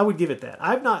 I would give it that.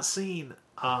 I've not seen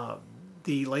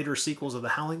the later sequels of the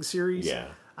Howling series. Yeah.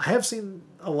 I have seen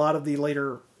a lot of the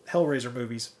later Hellraiser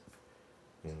movies.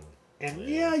 And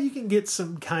yeah, you can get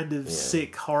some kind of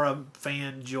sick horror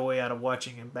fan joy out of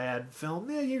watching a bad film.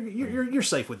 Yeah, you're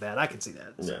safe with that. I can see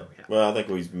that. So, Yeah. Well, I think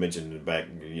we mentioned back,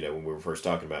 when we were first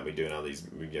talking about me doing all these,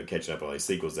 catching up on all these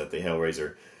sequels, that the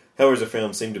Hellraiser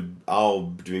films seem to all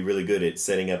be really good at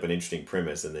setting up an interesting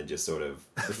premise and then just sort of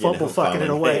fucking it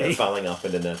away, falling off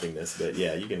into nothingness. But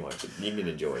yeah, you can watch it. You can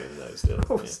enjoy them though. Still,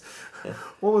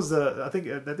 what was the? I think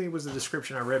it was the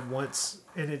description I read once,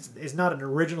 and it's not an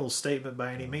original statement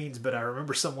by any means, but I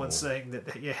remember someone saying that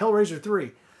Hellraiser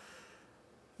 3.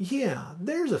 Yeah,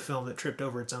 there's a film that tripped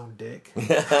over its own dick. And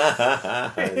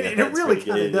it really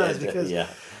kind of does, because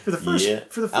for the first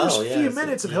few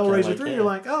minutes of Hellraiser 3, you're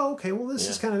like, oh, okay, well, this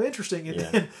is kind of interesting. And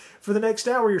then for the next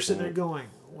hour, you're sitting there going,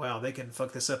 wow, they can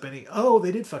fuck this up they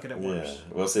did fuck it up worse.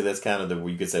 Yeah. Well, see, that's kind of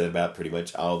you could say about pretty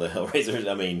much all the Hellraisers.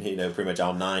 I mean, pretty much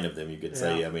all 9 of them, you could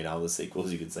say. I mean, all the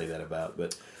sequels, you could say that about.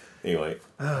 But anyway.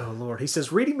 Oh, Lord. He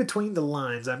says, reading between the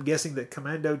lines, I'm guessing that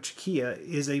Commando Chiquilla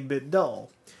is a bit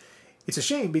dull. It's a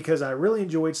shame because I really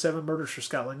enjoyed 7 Murders for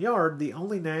Scotland Yard, the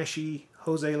only Naschy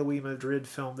Jose Luis Madrid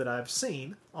film that I've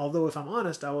seen. Although, if I'm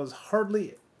honest, it was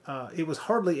hardly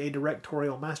a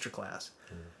directorial masterclass.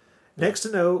 Nice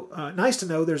to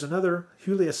know there's another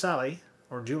Julia Sally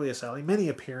mini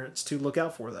appearance to look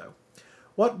out for, though.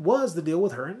 What was the deal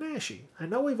with her and Naschy? I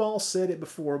know we've all said it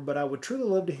before, but I would truly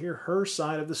love to hear her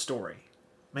side of the story.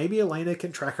 Maybe Elena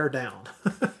can track her down.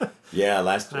 Yeah,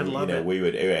 I'd love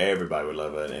it. everybody would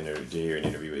love to hear an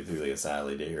interview with Julia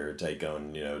Siley to hear her take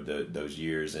on those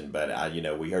years. But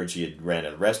we heard she had ran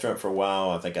a restaurant for a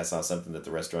while. I think I saw something that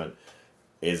the restaurant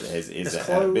is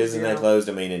out of business and closed.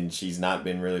 I mean, and she's not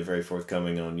been really very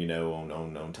forthcoming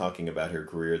on talking about her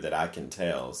career that I can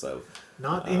tell. So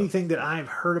not anything that I've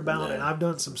heard about, and I've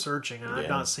done some searching, and I've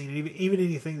not seen even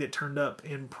anything that turned up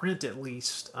in print, at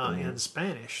least in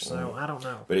Spanish. So I don't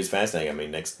know. But it's fascinating.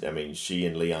 I mean, she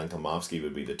and Leon Komofsky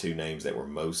would be the two names that were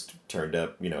most turned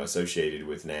up, associated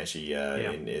with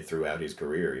Naschy throughout his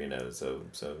career. So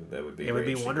that would be. It would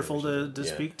be wonderful to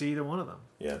speak to either one of them.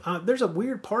 Yeah. There's a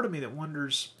weird part of me that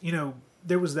wonders,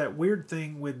 there was that weird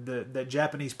thing with that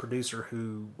Japanese producer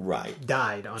who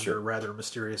died under rather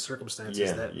mysterious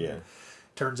circumstances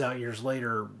turns out years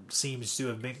later seems to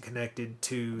have been connected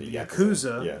to the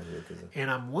Yakuza. Yeah, Yakuza. And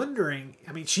I'm wondering,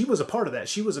 I mean, she was a part of that.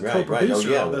 She was a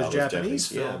co-producer of those Japanese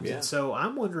films. And so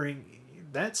I'm wondering,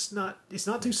 it's not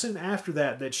too soon after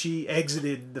that she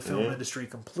exited the film industry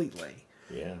completely.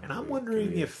 Yeah, and I'm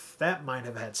wondering if that might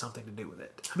have had something to do with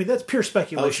it. I mean, that's pure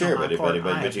speculation. Oh, sure, on my part.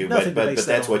 But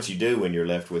that's what you do when you're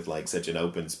left with like such an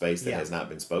open space that has not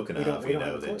been spoken of.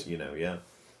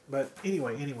 But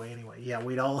anyway, yeah,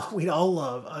 we'd all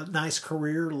love a nice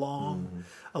career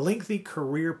a lengthy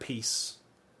career piece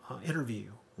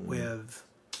interview with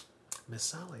Miss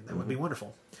Sally. That would be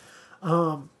wonderful.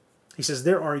 He says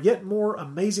there are yet more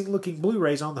amazing looking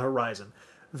Blu-rays on the horizon.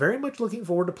 Very much looking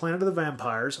forward to Planet of the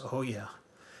Vampires. Oh yeah.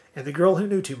 And The Girl Who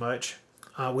Knew Too Much,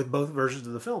 with both versions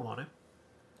of the film on it.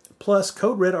 Plus,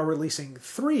 Code Red are releasing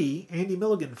 3 Andy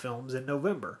Milligan films in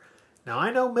November. Now,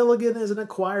 I know Milligan is an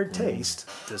acquired taste,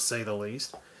 to say the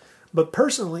least, but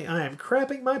personally, I am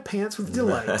crapping my pants with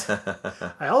delight.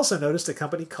 I also noticed a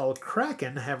company called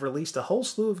Kraken have released a whole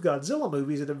slew of Godzilla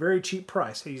movies at a very cheap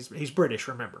price. He's British,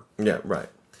 remember? Yeah, right.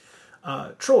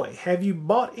 Troy, have you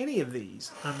bought any of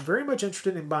these? I'm very much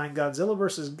interested in buying Godzilla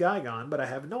vs. Gigan, but I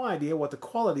have no idea what the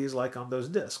quality is like on those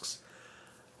discs.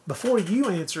 Before you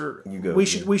answer, we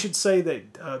should say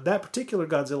that that particular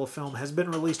Godzilla film has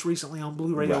been released recently on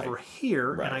Blu-ray over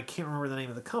here, and I can't remember the name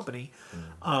of the company.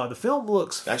 The film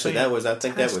looks actually fantastic. I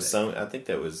think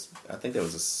that was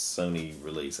a Sony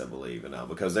release, I believe,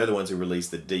 because they're the ones who released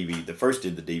the DVD. The first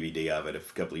did the DVD of it a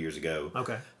couple of years ago.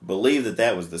 Okay, believe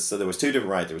that was so there was two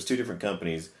different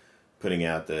companies putting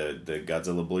out the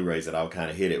Godzilla Blu-rays that all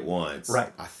kind of hit at once.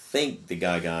 Right. I think the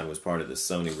Gigan was part of the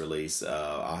Sony release.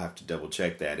 I'll have to double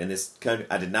check that. And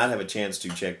I did not have a chance to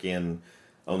check in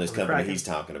on this company Kraken. he's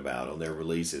talking about, on their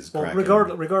releases. Well,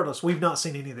 regardless, we've not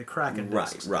seen any of the Kraken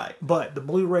discs. Right. But the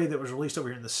Blu-ray that was released over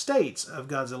here in the States of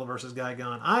Godzilla vs.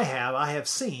 Gigan, I have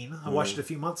seen. I watched it a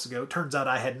few months ago. Turns out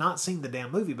I had not seen the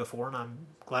damn movie before, and I'm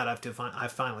glad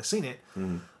I've finally seen it.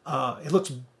 It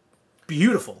looks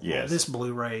beautiful. Yes. This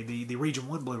Blu-ray, the Region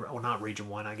 1 Blu-ray, well, not Region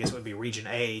 1, I guess it would be Region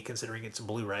A, considering it's a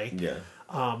Blu-ray. Yeah.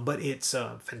 But it's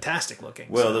fantastic looking.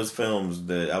 Well, those films,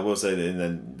 I will say that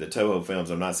in the Toho films,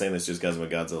 I'm not saying this just because I'm a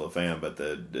Godzilla fan, but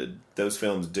those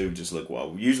films do just look,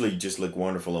 usually just look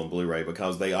wonderful on Blu-ray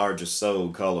because they are just so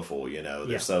colorful,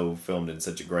 They're so filmed in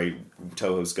such a great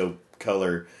Toho scope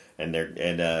color.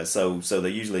 So they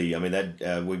usually, I mean,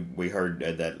 that we heard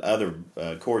that other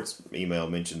Quartz email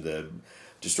mentioned the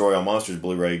Destroy All Monsters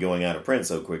Blu-ray going out of print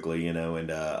so quickly, but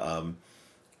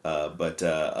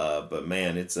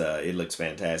man, it looks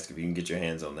fantastic. If you can get your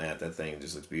hands on that thing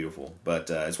just looks beautiful.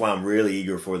 But it's why I'm really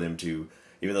eager for them to,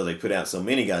 even though they put out so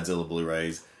many Godzilla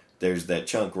Blu-rays, there's that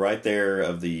chunk right there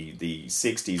of the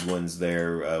 60s ones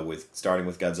there, starting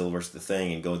with Godzilla vs. the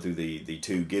Thing and going through the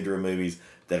 2 Ghidorah movies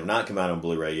that have not come out on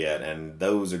Blu-ray yet, and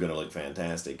those are going to look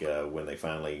fantastic when they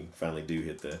finally do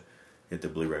hit the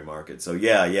Blu-ray market. So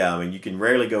yeah, I mean, you can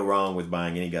rarely go wrong with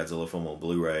buying any Godzilla film on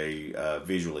Blu-ray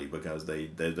visually because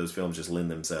those films just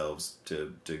lend themselves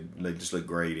to they just look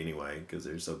great anyway because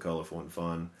they're so colorful and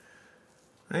fun.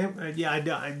 I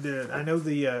know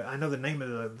the name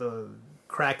of the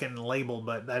Kraken label,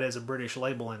 but that is a British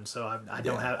label, and so I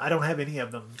don't have any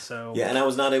of them. So yeah, and I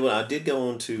was not able. I did go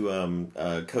on to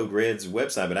Code Red's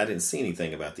website, but I didn't see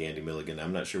anything about the Andy Milligan.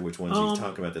 I'm not sure which ones he's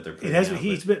talking about that they're putting out.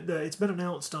 It's been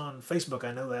announced on Facebook.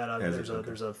 I know that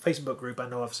there's a Facebook group. I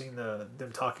know I've seen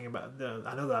them talking about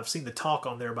I know that I've seen the talk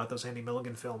on there about those Andy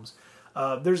Milligan films.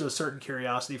 There's a certain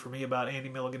curiosity for me about Andy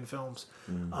Milligan films.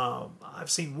 I've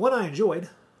seen one I enjoyed.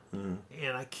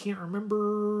 And I can't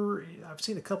remember. I've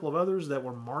seen a couple of others that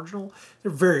were marginal. They're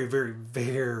very, very,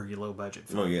 very low budget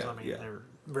films. They're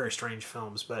very strange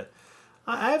films. But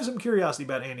I have some curiosity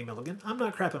about Andy Milligan. I'm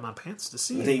not crapping my pants to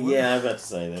see it. Yeah, I was about to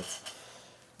say that.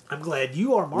 I'm glad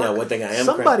you are, Mark. Now, one thing I am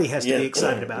somebody has to be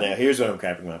excited about. Now, here's what I'm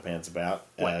crapping my pants about.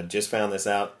 Just found this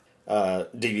out.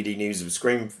 DVD news of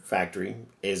Scream Factory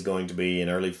is going to be in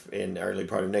early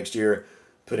part of next year,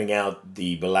 putting out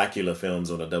the Blackula films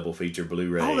on a double feature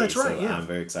Blu-ray. Oh, that's right. So yeah, I'm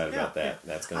very excited about that.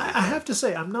 Yeah. That's going to be I have to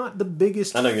say, I'm not the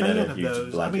biggest I know you're fan not a of huge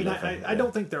those. Blackula I mean, fan, I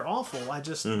don't think they're awful.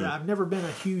 I've never been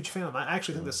a huge fan of them. I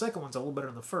actually think the second one's a little better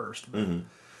than the first. But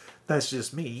that's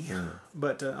just me.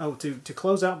 But to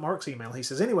close out Mark's email, he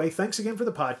says, anyway, thanks again for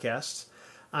the podcasts.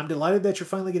 I'm delighted that you're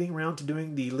finally getting around to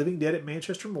doing the Living Dead at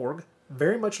Manchester Morgue.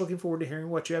 Very much looking forward to hearing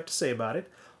what you have to say about it.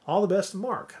 All the best,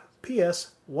 Mark.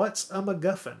 P.S. What's a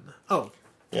MacGuffin? Oh,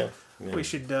 yeah. We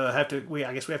should I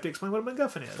guess we have to explain what a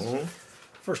MacGuffin is.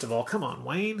 First of all, come on,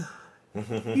 Wayne.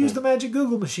 Use the magic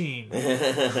Google machine. No,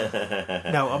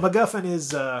 a MacGuffin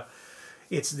is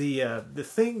it's the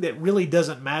thing that really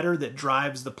doesn't matter that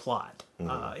drives the plot.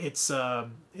 It's a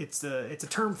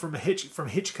term from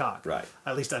Hitchcock. Right.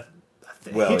 At least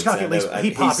Well, Hitchcock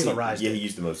he popularized it. Yeah, he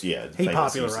used the most. Yeah, he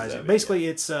popularized it. Basically,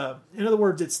 it's in other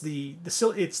words, it's the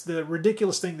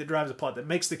ridiculous thing that drives the plot, that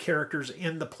makes the characters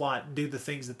in the plot do the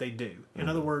things that they do. In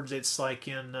other words, it's like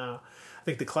in I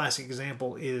think the classic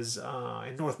example is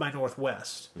in North by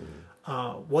Northwest.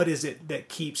 What is it that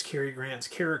keeps Cary Grant's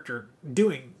character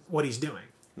doing what he's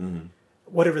doing?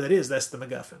 Whatever that is, that's the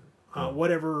MacGuffin.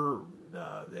 Whatever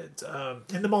it's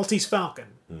in the Maltese Falcon.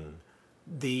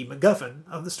 The MacGuffin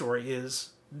of the story is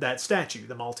that statue,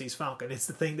 the Maltese Falcon. It's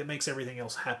the thing that makes everything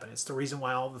else happen. It's the reason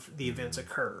why all the events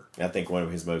occur. I think one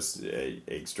of his most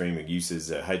extreme uses,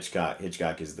 Hitchcock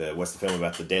is what's the film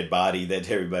about the dead body that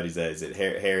everybody says? Is it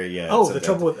Harry? The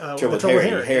Trouble with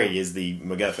Harry. Harry is the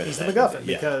MacGuffin. He's the MacGuffin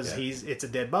because it's a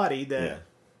dead body that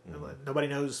nobody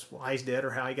knows why he's dead or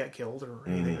how he got killed or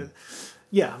anything.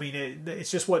 Yeah, I mean, it's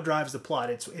just what drives the plot.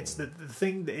 It's the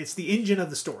thing. It's the engine of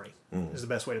the story. Is the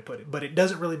best way to put it. But it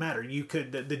doesn't really matter. You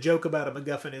could the joke about a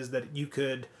MacGuffin is that you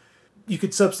could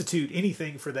substitute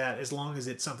anything for that as long as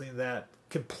it's something that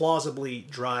could plausibly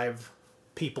drive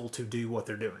people to do what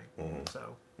they're doing.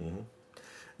 So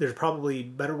there's probably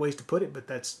better ways to put it, but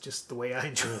that's just the way I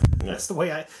enjoy it. That's the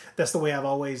way I've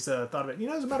always thought of it. You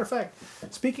know, as a matter of fact,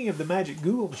 speaking of the magic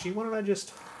Google machine, why don't I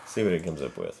just see what it comes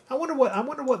up with? I wonder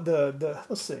what the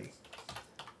let's see.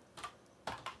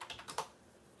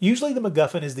 Usually the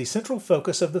MacGuffin is the central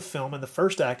focus of the film in the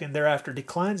first act and thereafter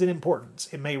declines in importance.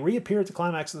 It may reappear at the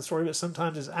climax of the story, but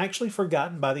sometimes is actually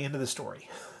forgotten by the end of the story.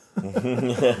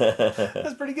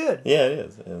 That's pretty good. Yeah,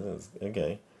 it is.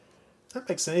 Okay. That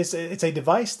makes sense. It's a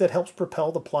device that helps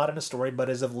propel the plot in a story, but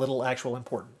is of little actual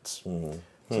importance. So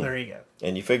there you go.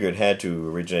 And you figure it had to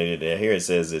originate it. Here it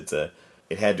says it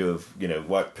had to have,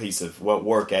 what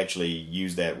work actually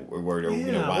used that word or,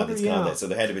 why this content. So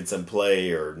there had to be some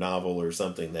play or novel or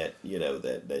something that,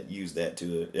 that used that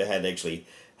to, it had actually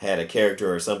had a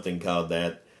character or something called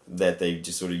that they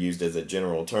just sort of used as a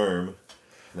general term.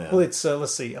 No. Well, it's,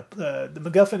 let's see, the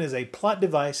MacGuffin is a plot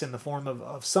device in the form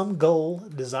of some goal,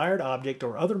 desired object,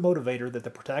 or other motivator that the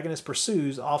protagonist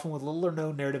pursues, often with little or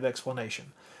no narrative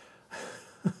explanation.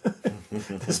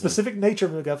 The specific nature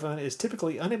of MacGuffin is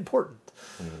typically unimportant.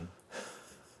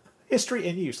 History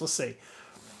and use. Let's see.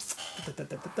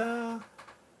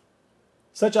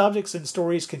 Such objects and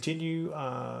stories continue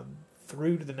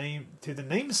through to the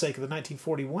namesake of the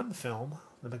 1941 film,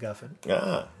 The MacGuffin.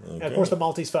 Okay. And of course, the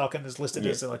Maltese Falcon is listed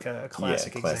as like a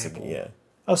classic example. Yeah.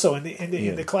 Oh, so in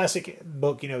the classic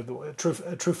book,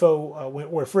 Truffaut,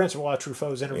 where Francois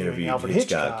Truffaut is interviewing Alfred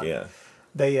Hitchcock,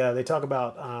 they talk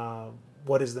about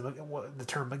what is the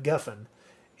term MacGuffin,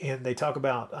 and they talk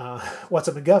about what's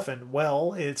a MacGuffin.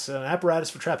 Well, it's an apparatus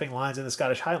for trapping lions in the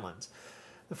Scottish Highlands.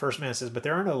 The first man says, but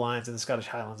there are no lions in the Scottish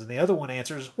Highlands. And the other one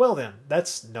answers, well then,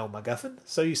 that's no MacGuffin.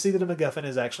 So you see that a MacGuffin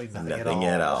is actually nothing at all. Nothing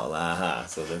at all.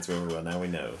 So that's where now we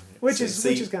know. Which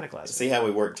is kind of classic. See how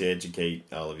we work to educate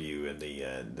all of you and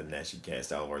the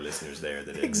Nashcast, all of our listeners there.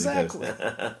 Exactly.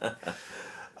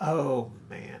 Oh,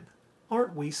 man.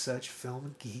 Aren't we such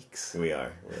film geeks? We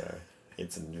are.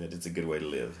 It's a good way to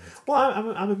live.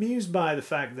 Well, I'm amused by the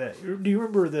fact that, do you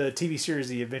remember the TV series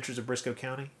The Adventures of Briscoe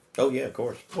County? Oh yeah, of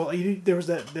course. Well, there was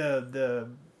the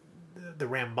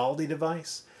Rambaldi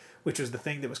device, which was the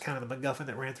thing that was kind of the MacGuffin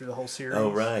that ran through the whole series.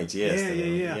 Oh right, yes.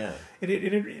 Yeah.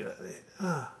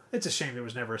 And it's a shame there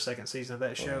was never a second season of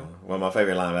that show. Well, my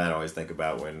favorite line I always think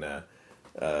about when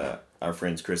our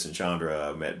friends Chris and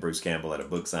Chandra met Bruce Campbell at a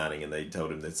book signing, and they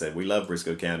told him, they said, "We love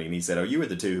Briscoe County," and he said, "Oh, you were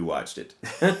the two who watched it."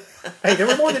 Hey, there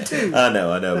were more than two. I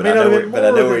know, but I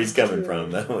know where he's coming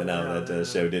from, though. And that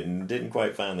show didn't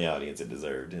quite find the audience it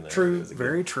deserved. True,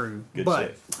 very true. Good show.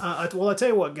 Well, I tell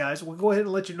you what, guys, we'll go ahead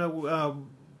and let you know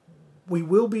we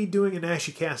will be doing a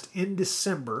Nashi cast in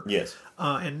December. Yes.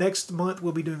 And next month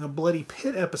we'll be doing a Bloody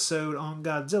Pit episode on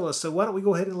Godzilla. So why don't we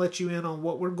go ahead and let you in on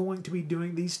what we're going to be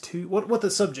doing these two, what the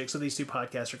subjects of these two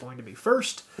podcasts are going to be.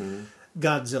 First,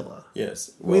 Godzilla.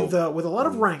 Yes. With a lot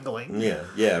of wrangling.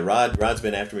 Yeah. Rod's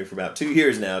been after me for about 2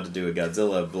 years now to do a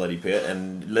Godzilla Bloody Pit,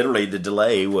 and literally the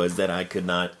delay was that I could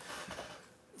not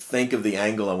think of the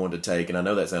angle I wanted to take. And I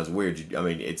know that sounds weird. I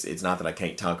mean, it's not that I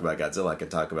can't talk about Godzilla. I can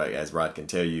talk about, as Rod can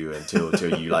tell you, until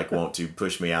you like want to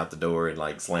push me out the door and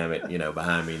like slam it,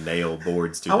 behind me, nail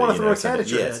boards to. I want to throw a cat at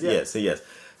your head. Yes.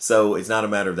 So it's not a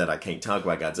matter of that I can't talk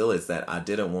about Godzilla. It's that I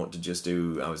didn't want to just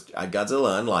do.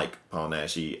 Godzilla, unlike Paul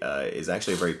Naschy, is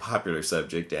actually a very popular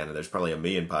subject, and there's probably a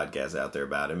million podcasts out there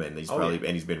about him, and he's and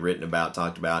he's been written about,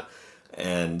 talked about.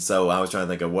 And so I was trying to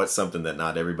think of what's something that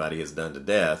not everybody has done to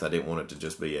death. I didn't want it to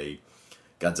just be a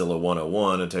Godzilla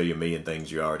 101 and tell you a million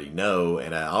things you already know.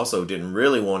 And I also didn't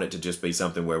really want it to just be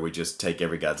something where we just take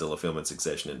every Godzilla film in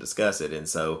succession and discuss it. And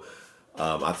so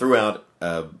I threw out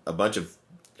a bunch of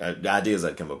ideas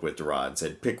I'd come up with to Rod and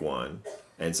said, pick one.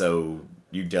 And so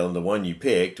you tell him the one you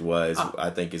picked was,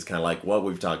 I think is kind of like what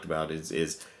we've talked about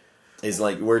is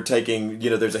like we're taking,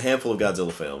 there's a handful of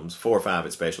Godzilla films, 4 or 5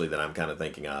 especially, that I'm kind of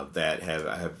thinking of that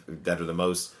that are the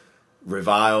most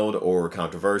reviled or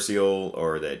controversial,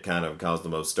 or that kind of cause the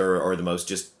most stir, or the most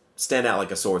just stand out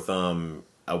like a sore thumb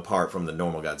apart from the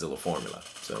normal Godzilla formula.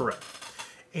 So. Correct.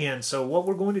 And so what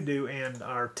we're going to do, and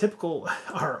our typical,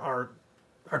 our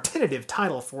tentative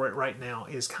title for it right now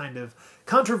is kind of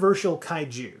Controversial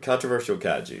Kaiju. Controversial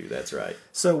Kaiju, that's right.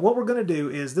 So what we're going to do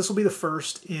is, this will be the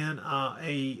first in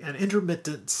an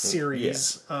intermittent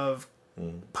series of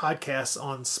podcasts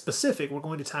on specific. We're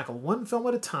going to tackle one film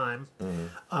at a time,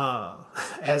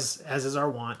 as is our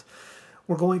wont.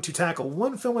 We're going to tackle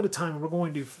one film at a time, and we're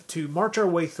going to march our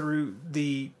way through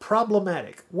the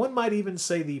problematic, one might even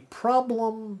say the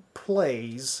problem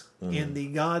plays in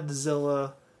the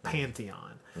Godzilla pantheon.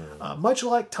 Much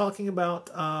like talking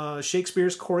about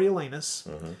Shakespeare's Coriolanus,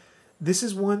 this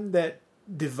is one that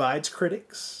divides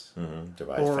critics,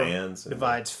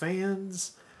 divides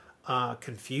fans,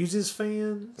 confuses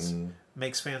fans,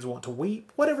 makes fans want to weep,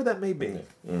 whatever that may be.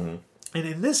 And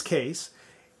in this case,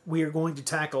 we are going to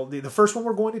tackle the first one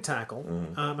we're going to tackle.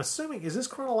 I'm assuming, is this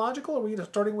chronological? Or are we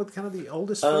starting with kind of the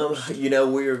oldest first? We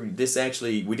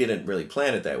didn't really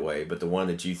plan it that way, but the one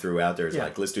that you threw out there is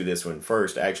like, let's do this one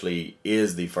first, actually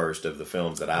is the first of the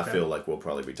films that I feel like we'll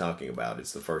probably be talking about.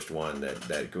 It's the first one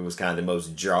that was kind of the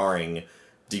most jarring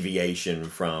deviation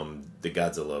from the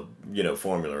Godzilla,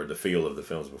 formula, or the feel of the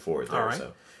films before it there. All right.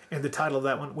 So. And the title of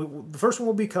that one, the first one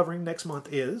we'll be covering next month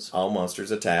is All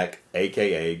Monsters Attack,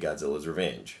 a.k.a. Godzilla's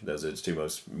Revenge. Those are its 2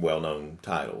 most well-known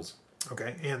titles.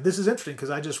 Okay, and this is interesting because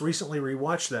I just recently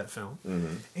rewatched that film,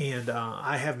 and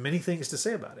I have many things to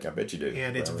say about it. I bet you do.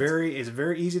 And it's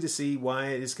very easy to see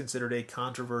why it is considered a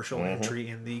controversial entry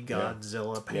in the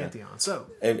Godzilla pantheon. Yeah. So,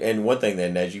 and one thing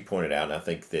then, as you pointed out, and I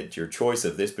think that your choice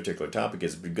of this particular topic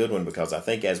is a good one, because I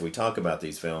think as we talk about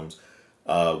these films,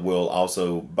 we'll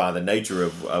also, by the nature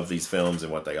of these films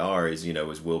and what they are, is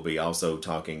we'll be also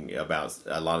talking about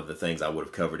a lot of the things I would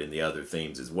have covered in the other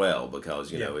themes as well,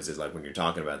 because it's just like when you're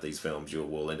talking about these films,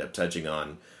 we'll end up touching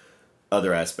on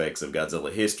other aspects of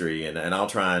Godzilla history, and I'll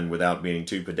try, and without being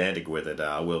too pedantic with it,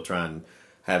 I will try and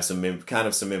have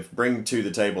bring to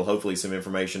the table, hopefully, some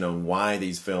information on why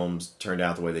these films turned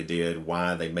out the way they did,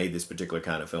 why they made this particular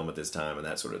kind of film at this time, and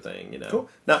that sort of thing. Cool.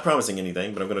 Not promising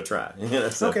anything, but I'm going to try.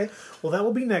 So. Okay. Well, that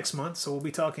will be next month. So we'll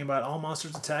be talking about All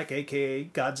Monsters Attack, a.k.a.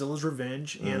 Godzilla's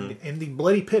Revenge, and the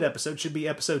Bloody Pit episode should be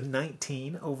episode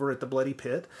 19 over at the Bloody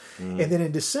Pit. And then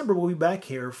in December, we'll be back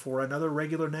here for another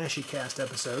regular Naschy Cast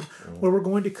episode, where we're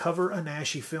going to cover a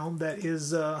Naschy film that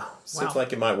is Looks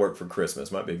like it might work for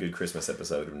Christmas. Might be a good Christmas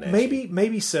episode of Naschy.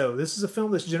 Maybe so. This is a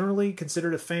film that's generally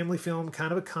considered a family film,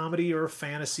 kind of a comedy or a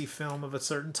fantasy film of a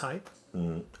certain type.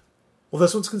 Well,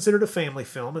 this one's considered a family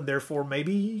film, and therefore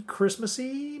maybe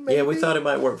Christmassy. Maybe? Yeah, we thought it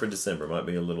might work for December.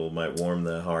 Might warm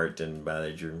the heart, and by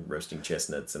that you're roasting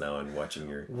chestnuts and watching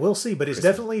your. We'll see, but it's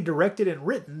definitely directed and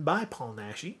written by Paul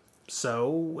Naschy,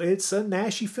 so it's a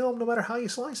Naschy film, no matter how you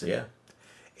slice it. Yeah.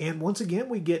 And once again,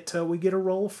 we get a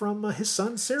role from his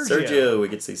son Sergio. Sergio, we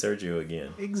get to see Sergio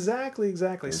again. Exactly.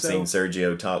 We've seen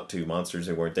Sergio talk to monsters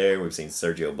who weren't there. We've seen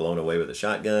Sergio blown away with a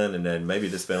shotgun, and then maybe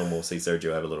this film we'll see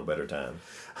Sergio have a little better time.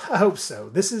 I hope so.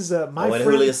 This is my friend.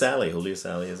 Julia Sally. Julia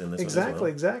Sally is in this one as well.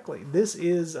 Exactly. This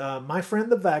is My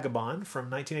Friend the Vagabond from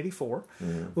 1984.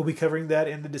 We'll be covering that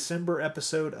in the December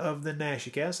episode of the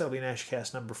Naschy Cast. That'll be Naschy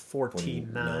Cast number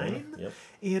 49. Yep.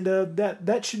 And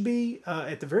that should be,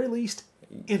 at the very least,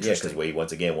 interesting. because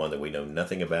once again, one that we know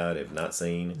nothing about, have not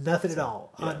seen. Nothing at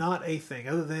all. Not a thing,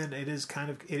 other than it is kind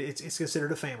of, it's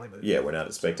considered a family movie. Yeah, we're not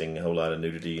expecting a whole lot of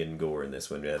nudity and gore in this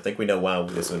one. I think we know why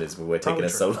this one is taking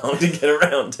us so long to get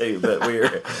around to, but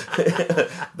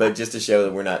but just to show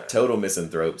that we're not total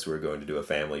misanthropes, we're going to do a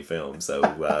family film. So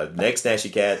next Nashi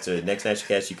Cats,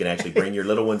 you can actually bring your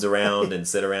little ones around and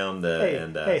sit around.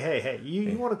 Hey!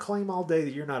 You want to claim all day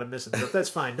that you're not a misanthrope? That's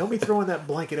fine. Don't be throwing that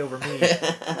blanket over me.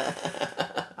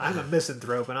 I'm a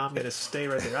misanthrope, and I'm going to stay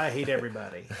right there. I hate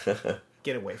everybody.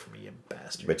 Get away from me, you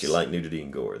bastards. But you like nudity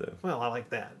and gore, though. Well, I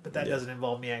like that, but that doesn't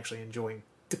involve me actually enjoying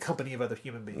the company of other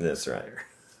human beings. That's right.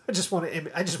 I just want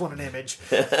an image.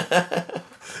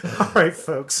 All right,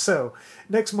 folks. So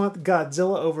next month,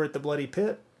 Godzilla over at the Bloody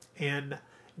Pit, and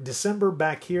December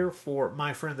back here for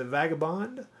My Friend the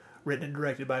Vagabond, written and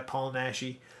directed by Paul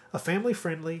Naschy. A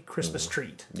family-friendly Christmas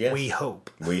treat. Yes. We hope.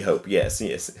 We hope, yes.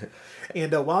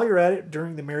 And while you're at it,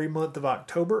 during the merry month of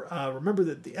October, remember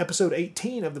that the episode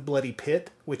 18 of The Bloody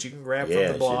Pit, which you can grab from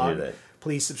the blog,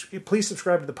 please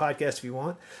subscribe to the podcast if you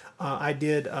want. I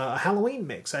did a Halloween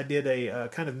mix. I did a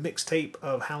kind of mixtape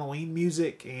of Halloween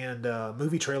music and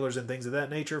movie trailers and things of that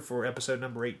nature for episode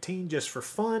number 18, just for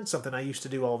fun, something I used to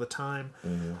do all the time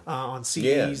on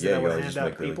CDs that I would hand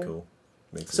out to people.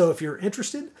 Really cool. So if you're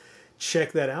interested,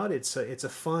 check that out. It's a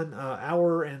fun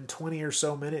hour and 20 or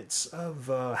so minutes of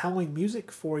Halloween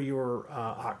music for your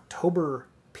October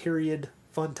period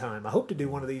fun time. I hope to do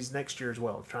one of these next year as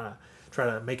well. Try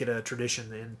to make it a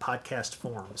tradition in podcast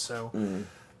form. So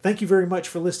thank you very much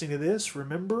for listening to this.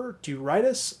 Remember to write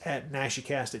us at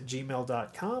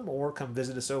nashicast@gmail.com or come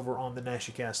visit us over on the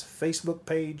Nashicast Facebook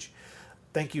page.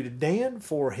 Thank you to Dan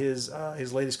for his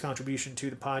latest contribution to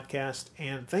the podcast,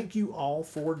 and thank you all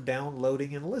for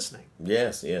downloading and listening.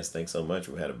 Yes, thanks so much.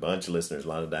 We've had a bunch of listeners, a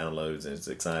lot of downloads, and it's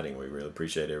exciting. We really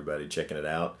appreciate everybody checking it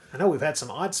out. I know we've had some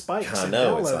odd spikes. I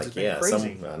know, it's like,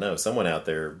 crazy. I know, someone out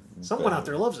there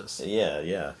loves us.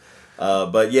 Yeah.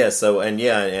 But yeah,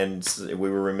 and we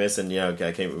were remiss, and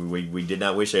we did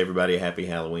not wish everybody a happy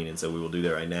Halloween, and so we will do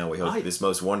that right now. We hope this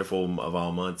most wonderful of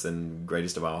all months and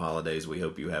greatest of all holidays, we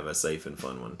hope you have a safe and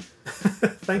fun one.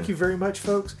 Thank you very much,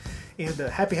 folks, and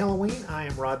happy Halloween. I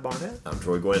am Rod Barnett. I'm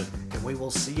Troy Gwynn. And we will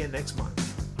see you next month.